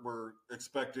we're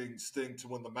expecting Sting to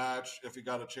win the match if he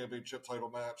got a championship title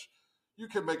match. You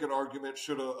can make an argument: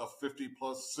 should a 50+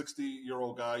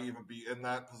 60-year-old guy even be in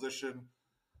that position?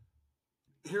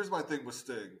 Here's my thing with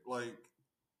Sting: like,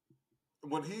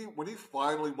 when he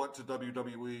finally went to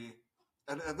WWE,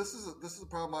 and this is a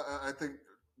problem I think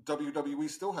WWE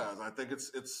still has. I think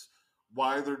it's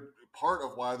why they're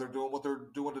doing what they're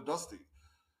doing to Dusty.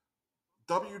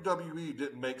 WWE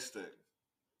didn't make Sting,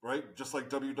 right? Just like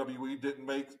WWE didn't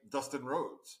make Dustin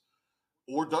Rhodes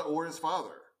or his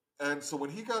father. And so when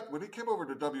he came over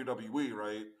to WWE,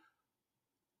 right,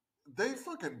 they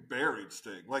fucking buried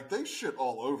Sting. Like, they shit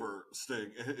all over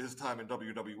Sting his time in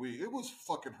WWE. It was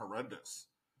fucking horrendous.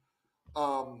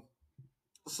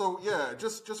 So yeah,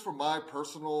 just from my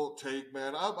personal take,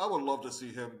 man, I would love to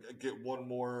see him get one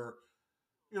more,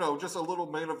 just a little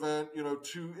main event,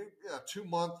 2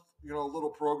 month, little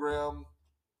program,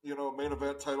 main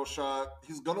event title shot.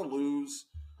 He's gonna lose.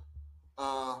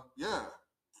 Yeah,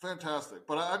 fantastic.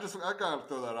 But I gotta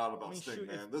throw that out about Sting, shoot,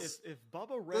 man. If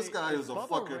Bubba Ray, this guy is a Bubba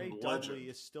fucking Ray legend. Dudley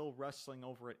is still wrestling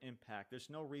over at Impact,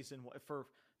 there's no reason for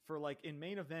like in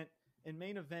main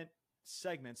event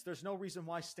segments, there's no reason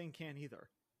why Sting can't either.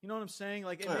 You know what I'm saying?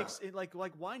 Like, it makes it like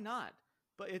why not?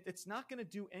 But it's not going to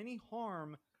do any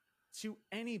harm to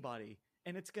anybody,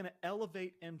 and it's going to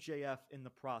elevate MJF in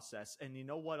the process. And you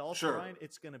know what else, Sure. Brian?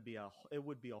 It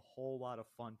would be a whole lot of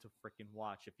fun to freaking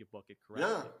watch if you book it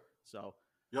correctly. Yeah. So.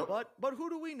 Yep. But who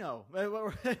do we know?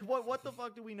 What the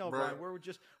fuck do we know, right. Brian?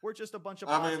 We're just a bunch of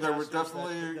there were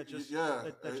definitely that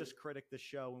just critic the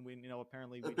show, and we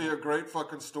apparently it'd be a great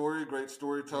fucking story, great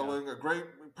storytelling,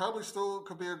 probably still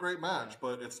could be a great match,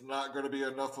 but it's not going to be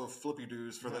enough of flippy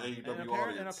doos for the AEW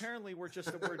audience. And apparently we're just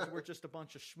a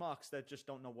bunch of schmucks that just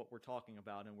don't know what we're talking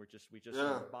about, and we're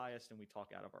biased and we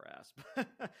talk out of our ass,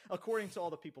 according to all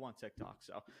the people on TikTok.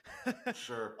 So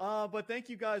sure. But thank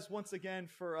you guys once again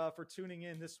for tuning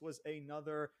in. This was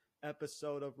another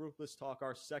episode of Ruthless Talk,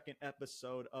 our second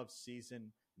episode of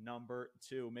season number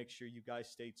 2. Make sure you guys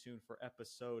stay tuned for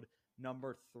episode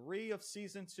number 3 of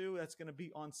season 2. That's going to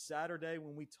be on Saturday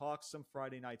when we talk some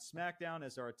Friday Night SmackDown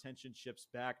as our attention shifts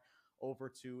back over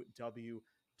to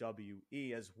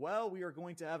WWE. As well, we are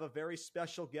going to have a very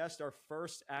special guest, our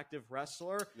first active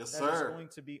wrestler is going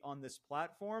to be on this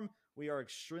platform. We are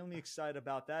extremely excited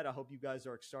about that. I hope you guys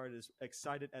are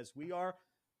excited as we are.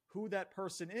 Who that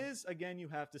person is, again, you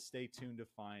have to stay tuned to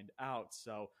find out.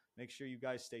 So make sure you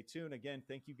guys stay tuned. Again,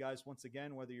 thank you guys once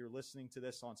again, whether you're listening to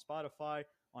this on Spotify,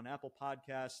 on Apple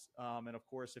Podcasts, and of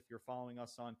course, if you're following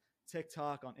us on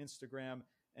TikTok, on Instagram,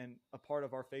 and a part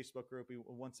of our Facebook group, we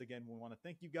want to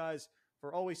thank you guys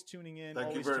for always tuning in.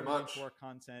 Thank you very much for our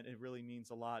content. It really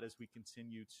means a lot as we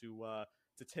continue to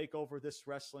take over this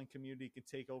wrestling community, can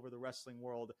take over the wrestling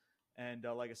world. And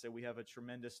like I said, we have a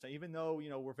tremendous, even though,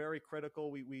 we're very critical,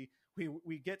 we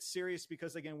get serious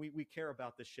because, again, we care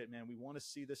about this shit, man. We want to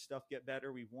see this stuff get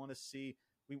better. We want to see,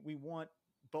 we want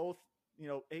both,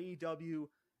 AEW,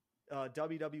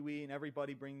 WWE, and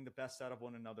everybody bringing the best out of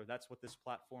one another. That's what this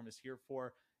platform is here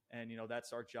for. And,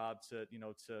 that's our job to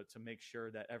make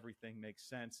sure that everything makes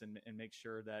sense and make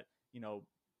sure that,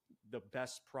 the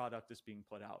best product is being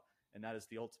put out. And that is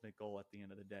the ultimate goal at the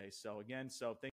end of the day. So again, thank